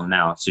she is on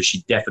now. So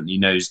she definitely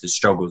knows the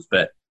struggles,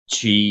 but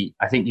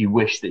I think you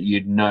wish that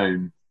you'd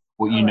known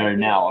what you know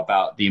now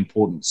about the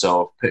importance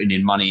of putting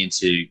in money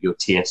into your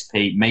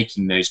TSP,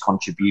 making those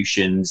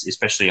contributions,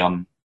 especially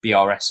on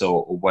BRS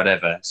or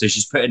whatever. So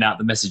she's putting out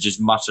the message as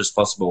much as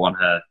possible on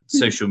her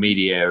social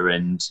media.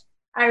 And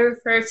I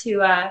refer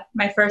to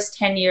my first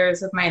 10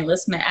 years of my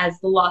enlistment as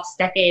the lost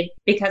decade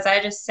because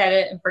I just set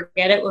it and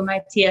forget it with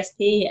my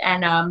TSP.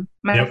 And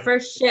my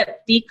first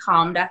ship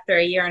decommed after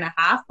a year and a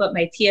half, but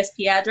my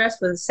TSP address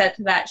was set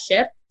to that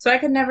ship. So I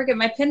could never get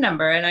my PIN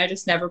number and I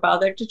just never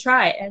bothered to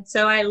try. And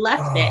so I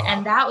left it.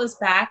 And that was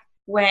back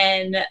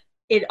when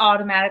it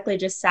automatically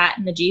just sat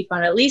in the G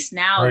fund. At least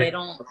now they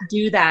don't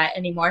do that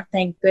anymore.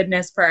 Thank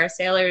goodness for our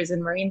sailors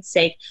and Marines'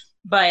 sake.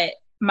 But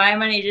my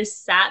money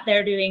just sat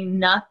there doing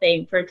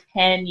nothing for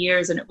 10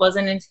 years. And it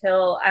wasn't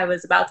until I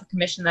was about to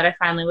commission that I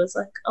finally was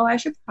like, oh, I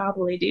should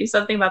probably do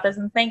something about this.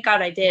 And thank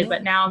God I did.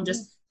 But now I'm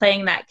just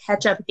playing that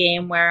catch-up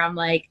game where I'm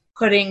like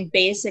putting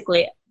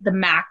basically the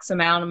max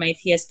amount of my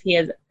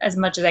TSP as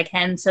much as I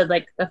can. So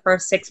like the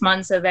first 6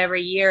 months of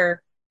every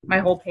year, my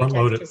whole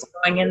paycheck is just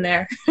going in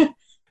there.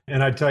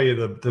 And I tell you,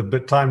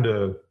 the time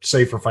to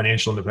save for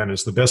financial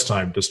independence, the best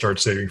time to start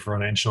saving for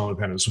financial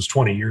independence was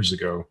 20 years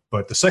ago.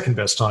 But the second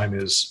best time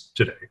is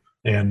today.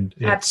 And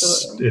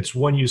it's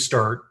when you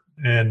start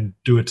and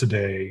do it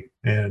today,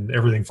 and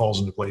everything falls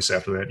into place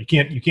after that.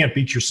 You can't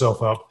beat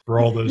yourself up for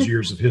all those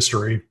years of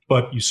history,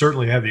 but you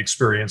certainly have the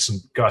experience.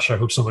 And gosh, I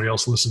hope somebody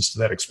else listens to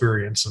that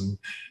experience. And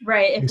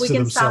right, if we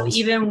can stop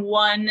even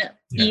one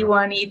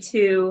E1,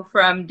 E2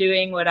 from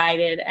doing what I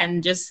did,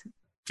 and just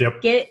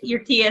get your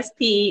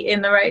TSP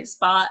in the right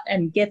spot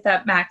and get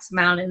that max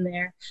amount in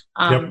there.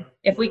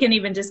 If we can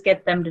even just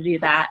get them to do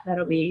that,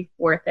 that'll be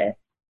worth it.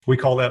 We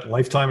call that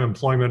lifetime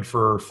employment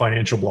for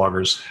financial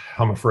bloggers,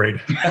 I'm afraid.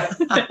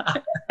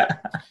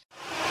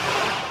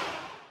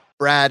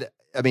 Brad,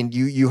 I mean,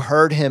 you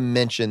heard him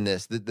mention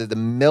this, the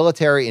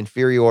military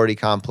inferiority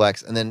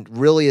complex. And then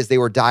really as they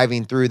were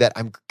diving through that,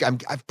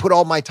 I've put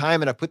all my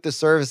time and I put this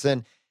service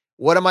in.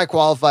 What am I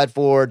qualified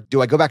for?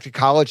 Do I go back to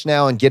college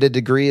now and get a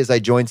degree as I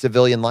join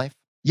civilian life?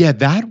 Yeah,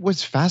 that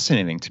was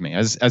fascinating to me.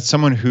 As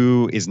someone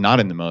who is not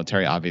in the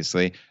military,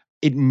 obviously,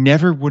 it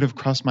never would have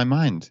crossed my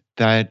mind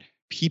that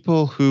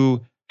people who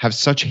have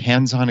such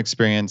hands-on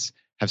experience,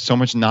 have so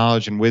much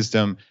knowledge and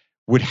wisdom,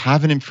 would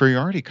have an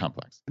inferiority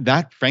complex.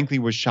 That, frankly,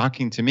 was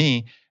shocking to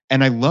me.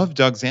 And I love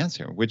Doug's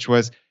answer, which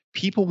was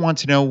people want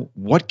to know,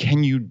 what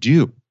can you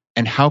do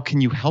and how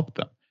can you help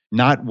them?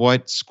 Not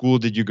what school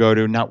did you go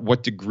to, not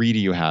what degree do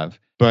you have,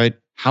 but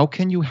how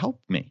can you help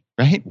me,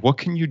 right? What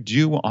can you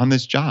do on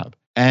this job?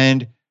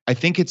 And I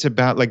think it's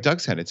about, like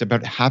Doug said, it's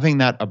about having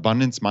that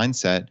abundance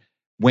mindset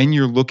when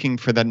you're looking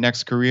for that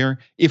next career,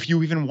 if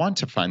you even want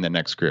to find the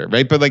next career,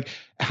 right? But like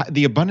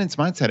the abundance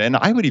mindset, and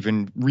I would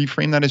even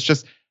reframe that as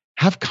just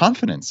have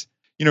confidence.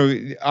 You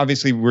know,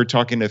 obviously we're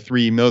talking to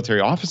 3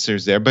 military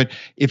officers there, but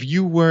if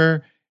you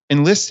were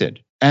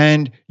enlisted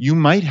and you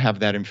might have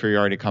that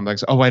inferiority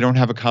complex, oh, I don't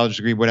have a college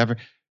degree, whatever,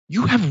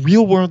 you have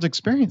real world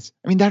experience.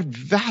 I mean, that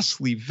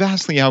vastly,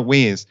 vastly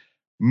outweighs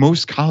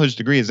most college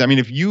degrees. I mean,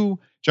 if you,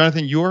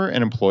 Jonathan, you're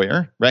an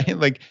employer, right?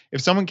 Like if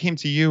someone came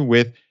to you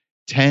with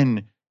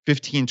 10,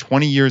 15,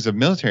 20 years of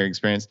military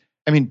experience,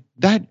 I mean,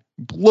 that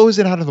blows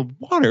it out of the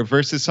water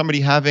versus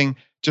somebody having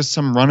just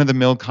some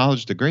run-of-the-mill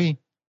college degree.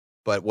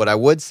 But what I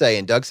would say,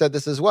 and Doug said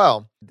this as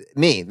well,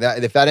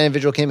 if that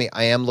individual came to me,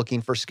 I am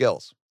looking for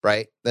skills,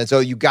 right? And so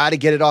you got to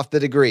get it off the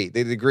degree.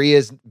 The degree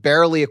is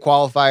barely a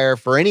qualifier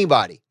for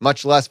anybody,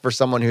 much less for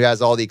someone who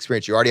has all the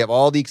experience. You already have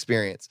all the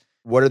experience.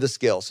 What are the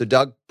skills? So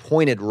Doug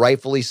pointed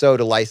rightfully so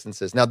to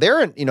licenses. Now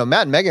they're in,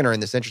 Matt and Megan are in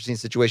this interesting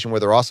situation where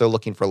they're also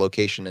looking for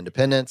location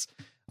independence,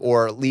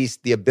 or at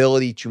least the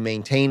ability to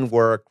maintain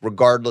work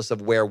regardless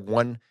of where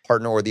one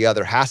partner or the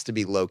other has to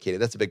be located.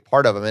 That's a big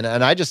part of them. And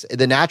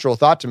the natural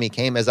thought to me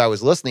came as I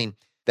was listening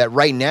that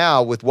right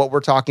now with what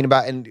we're talking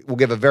about, and we'll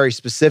give a very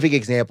specific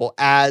example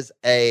as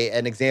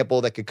an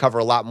example that could cover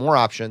a lot more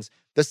options,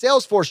 the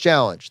Salesforce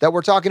challenge that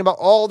we're talking about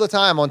all the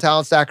time on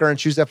Talent Stacker and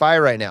ChooseFI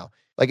right now.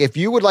 Like if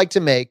you would like to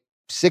make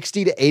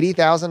 $60,000 to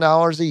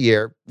 $80,000 a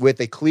year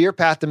with a clear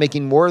path to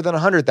making more than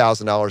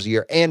 $100,000 a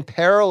year, and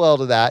parallel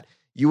to that,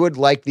 you would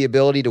like the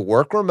ability to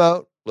work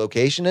remote,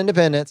 location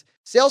independence.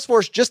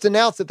 Salesforce just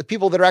announced that the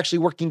people that are actually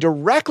working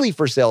directly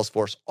for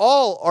Salesforce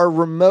all are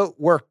remote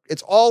work.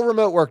 It's all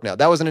remote work now.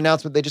 That was an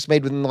announcement they just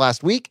made within the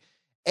last week.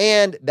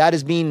 And that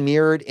is being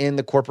mirrored in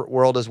the corporate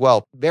world as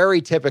well. Very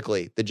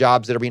typically, the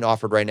jobs that are being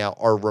offered right now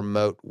are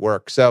remote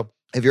work. So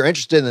if you're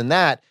interested in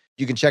that,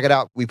 you can check it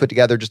out. We put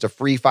together just a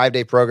free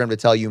 5-day program to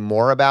tell you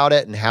more about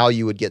it and how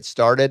you would get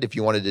started if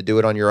you wanted to do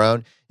it on your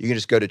own. You can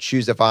just go to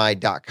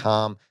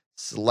choosefi.com/Salesforce,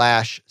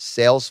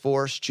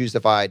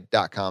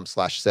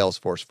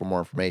 choosefi.com/Salesforce for more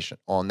information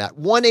on that.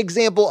 One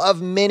example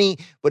of many,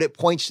 but it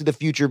points to the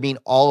future being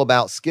all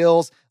about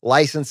skills,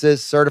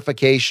 licenses,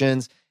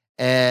 certifications,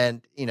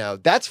 and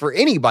that's for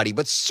anybody,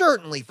 but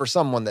certainly for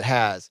someone that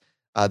has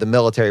the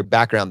military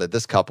background that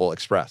this couple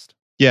expressed.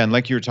 Yeah, and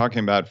like you were talking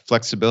about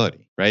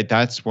flexibility, right?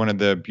 That's one of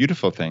the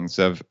beautiful things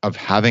of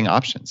having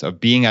options, of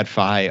being at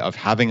FI, of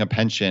having a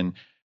pension.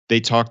 They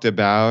talked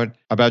about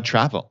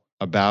travel,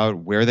 about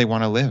where they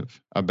want to live,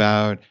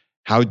 about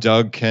how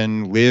Doug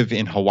can live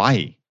in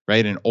Hawaii,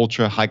 right? An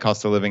ultra high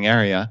cost of living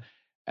area.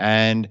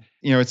 And,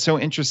 it's so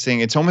interesting.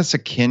 It's almost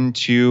akin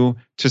to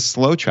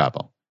slow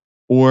travel,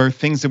 or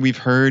things that we've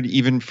heard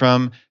even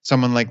from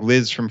someone like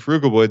Liz from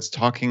Frugal Woods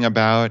talking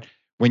about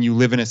when you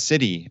live in a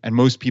city and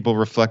most people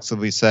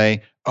reflexively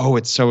say, oh,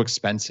 it's so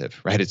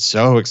expensive, right? It's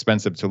so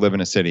expensive to live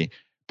in a city.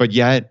 But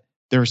yet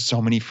there are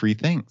so many free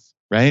things,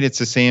 right? It's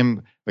the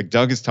same, like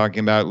Doug is talking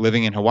about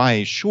living in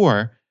Hawaii.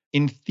 Sure,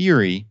 in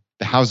theory,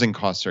 the housing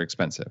costs are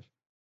expensive,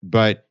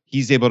 but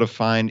he's able to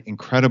find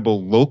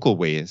incredible local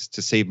ways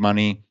to save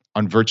money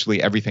on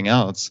virtually everything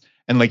else.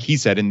 And like he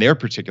said, in their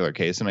particular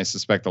case, and I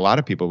suspect a lot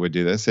of people would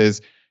do this,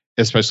 is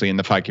especially in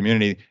the FI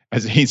community,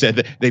 as he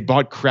said, they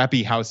bought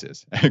crappy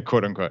houses,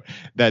 quote unquote,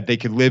 that they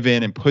could live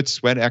in and put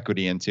sweat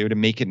equity into to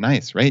make it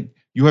nice, right?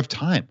 You have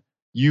time.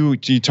 You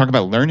talk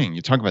about learning,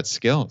 you talk about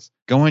skills.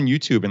 Go on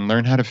YouTube and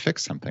learn how to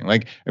fix something.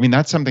 Like, I mean,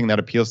 that's something that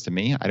appeals to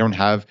me. I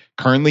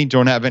currently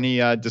don't have any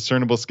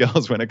discernible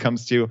skills when it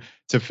comes to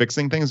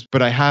fixing things,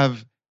 but I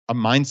have a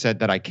mindset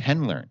that I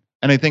can learn.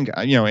 And I think,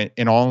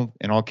 in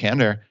all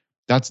candor,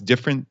 that's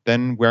different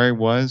than where I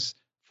was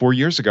 4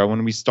 years ago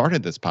when we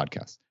started this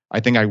podcast. I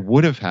think I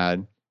would have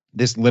had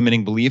this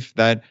limiting belief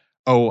that,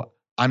 oh,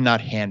 I'm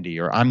not handy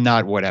or I'm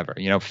not whatever,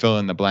 fill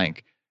in the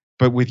blank.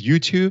 But with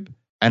YouTube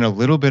and a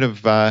little bit of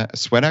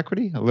sweat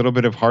equity, a little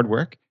bit of hard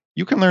work,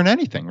 you can learn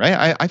anything,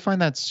 right? I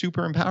find that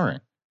super empowering.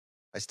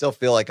 I still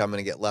feel like I'm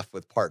going to get left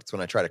with parts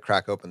when I try to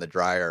crack open the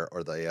dryer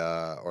or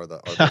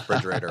the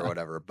refrigerator or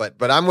whatever.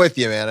 But I'm with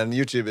you, man. And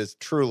YouTube is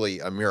truly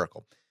a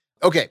miracle.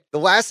 Okay, the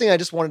last thing I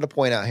just wanted to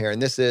point out here,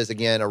 and this is,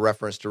 again, a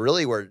reference to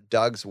really where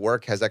Doug's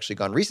work has actually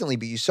gone recently,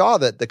 but you saw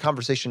that the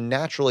conversation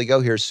naturally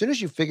go here. As soon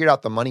as you figured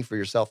out the money for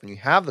yourself and you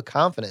have the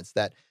confidence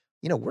that,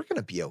 we're going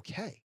to be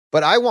okay.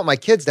 But I want my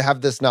kids to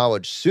have this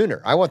knowledge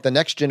sooner. I want the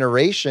next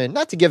generation,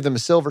 not to give them a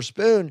silver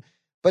spoon,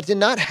 but to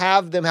not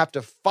have them have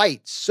to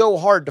fight so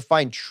hard to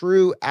find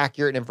true,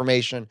 accurate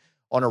information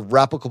on a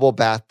replicable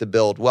path to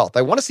build wealth.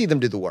 I want to see them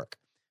do the work.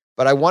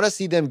 But I want to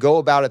see them go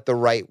about it the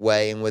right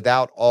way and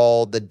without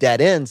all the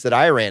dead ends that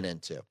I ran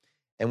into.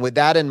 And with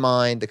that in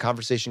mind, the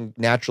conversation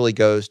naturally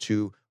goes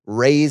to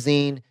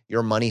raising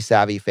your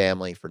money-savvy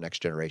family for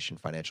next-generation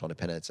financial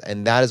independence.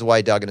 And that is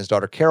why Doug and his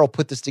daughter Carol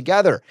put this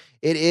together.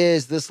 It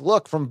is this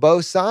look from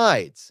both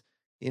sides,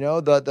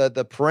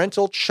 the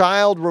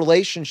parental-child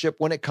relationship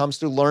when it comes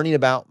to learning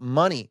about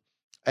money.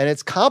 And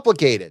it's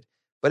complicated,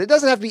 but it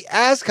doesn't have to be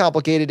as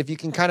complicated if you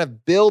can kind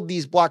of build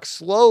these blocks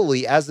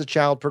slowly as the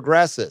child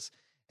progresses.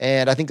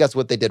 And I think that's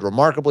what they did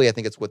remarkably. I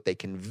think it's what they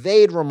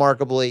conveyed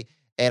remarkably.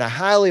 And I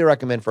highly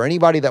recommend for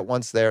anybody that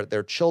wants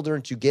their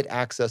children to get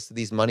access to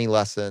these money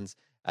lessons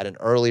at an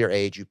earlier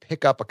age, you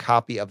pick up a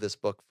copy of this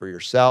book for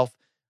yourself.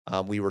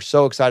 We were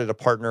so excited to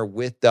partner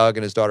with Doug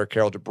and his daughter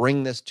Carol to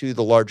bring this to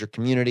the larger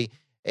community.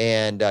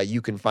 And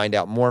you can find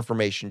out more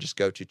information. Just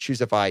go to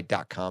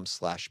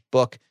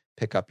choosefi.com/book.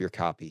 Pick up your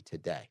copy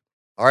today.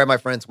 All right, my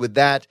friends, with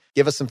that,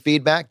 give us some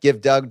feedback.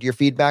 Give Doug your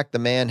feedback. The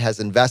man has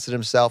invested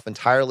himself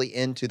entirely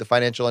into the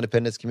financial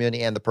independence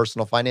community and the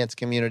personal finance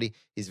community.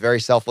 He's very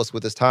selfless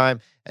with his time,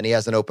 and he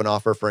has an open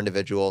offer for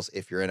individuals.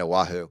 If you're in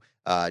Oahu,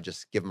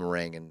 just give him a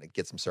ring and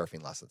get some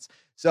surfing lessons.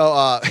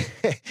 So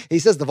he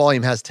says the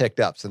volume has ticked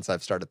up since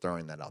I've started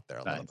throwing that out there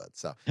a little bit.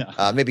 So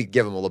maybe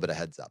give him a little bit of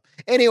heads up.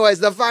 Anyways,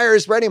 the fire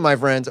is spreading, my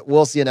friends.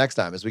 We'll see you next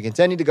time as we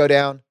continue to go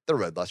down the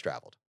road less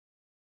traveled.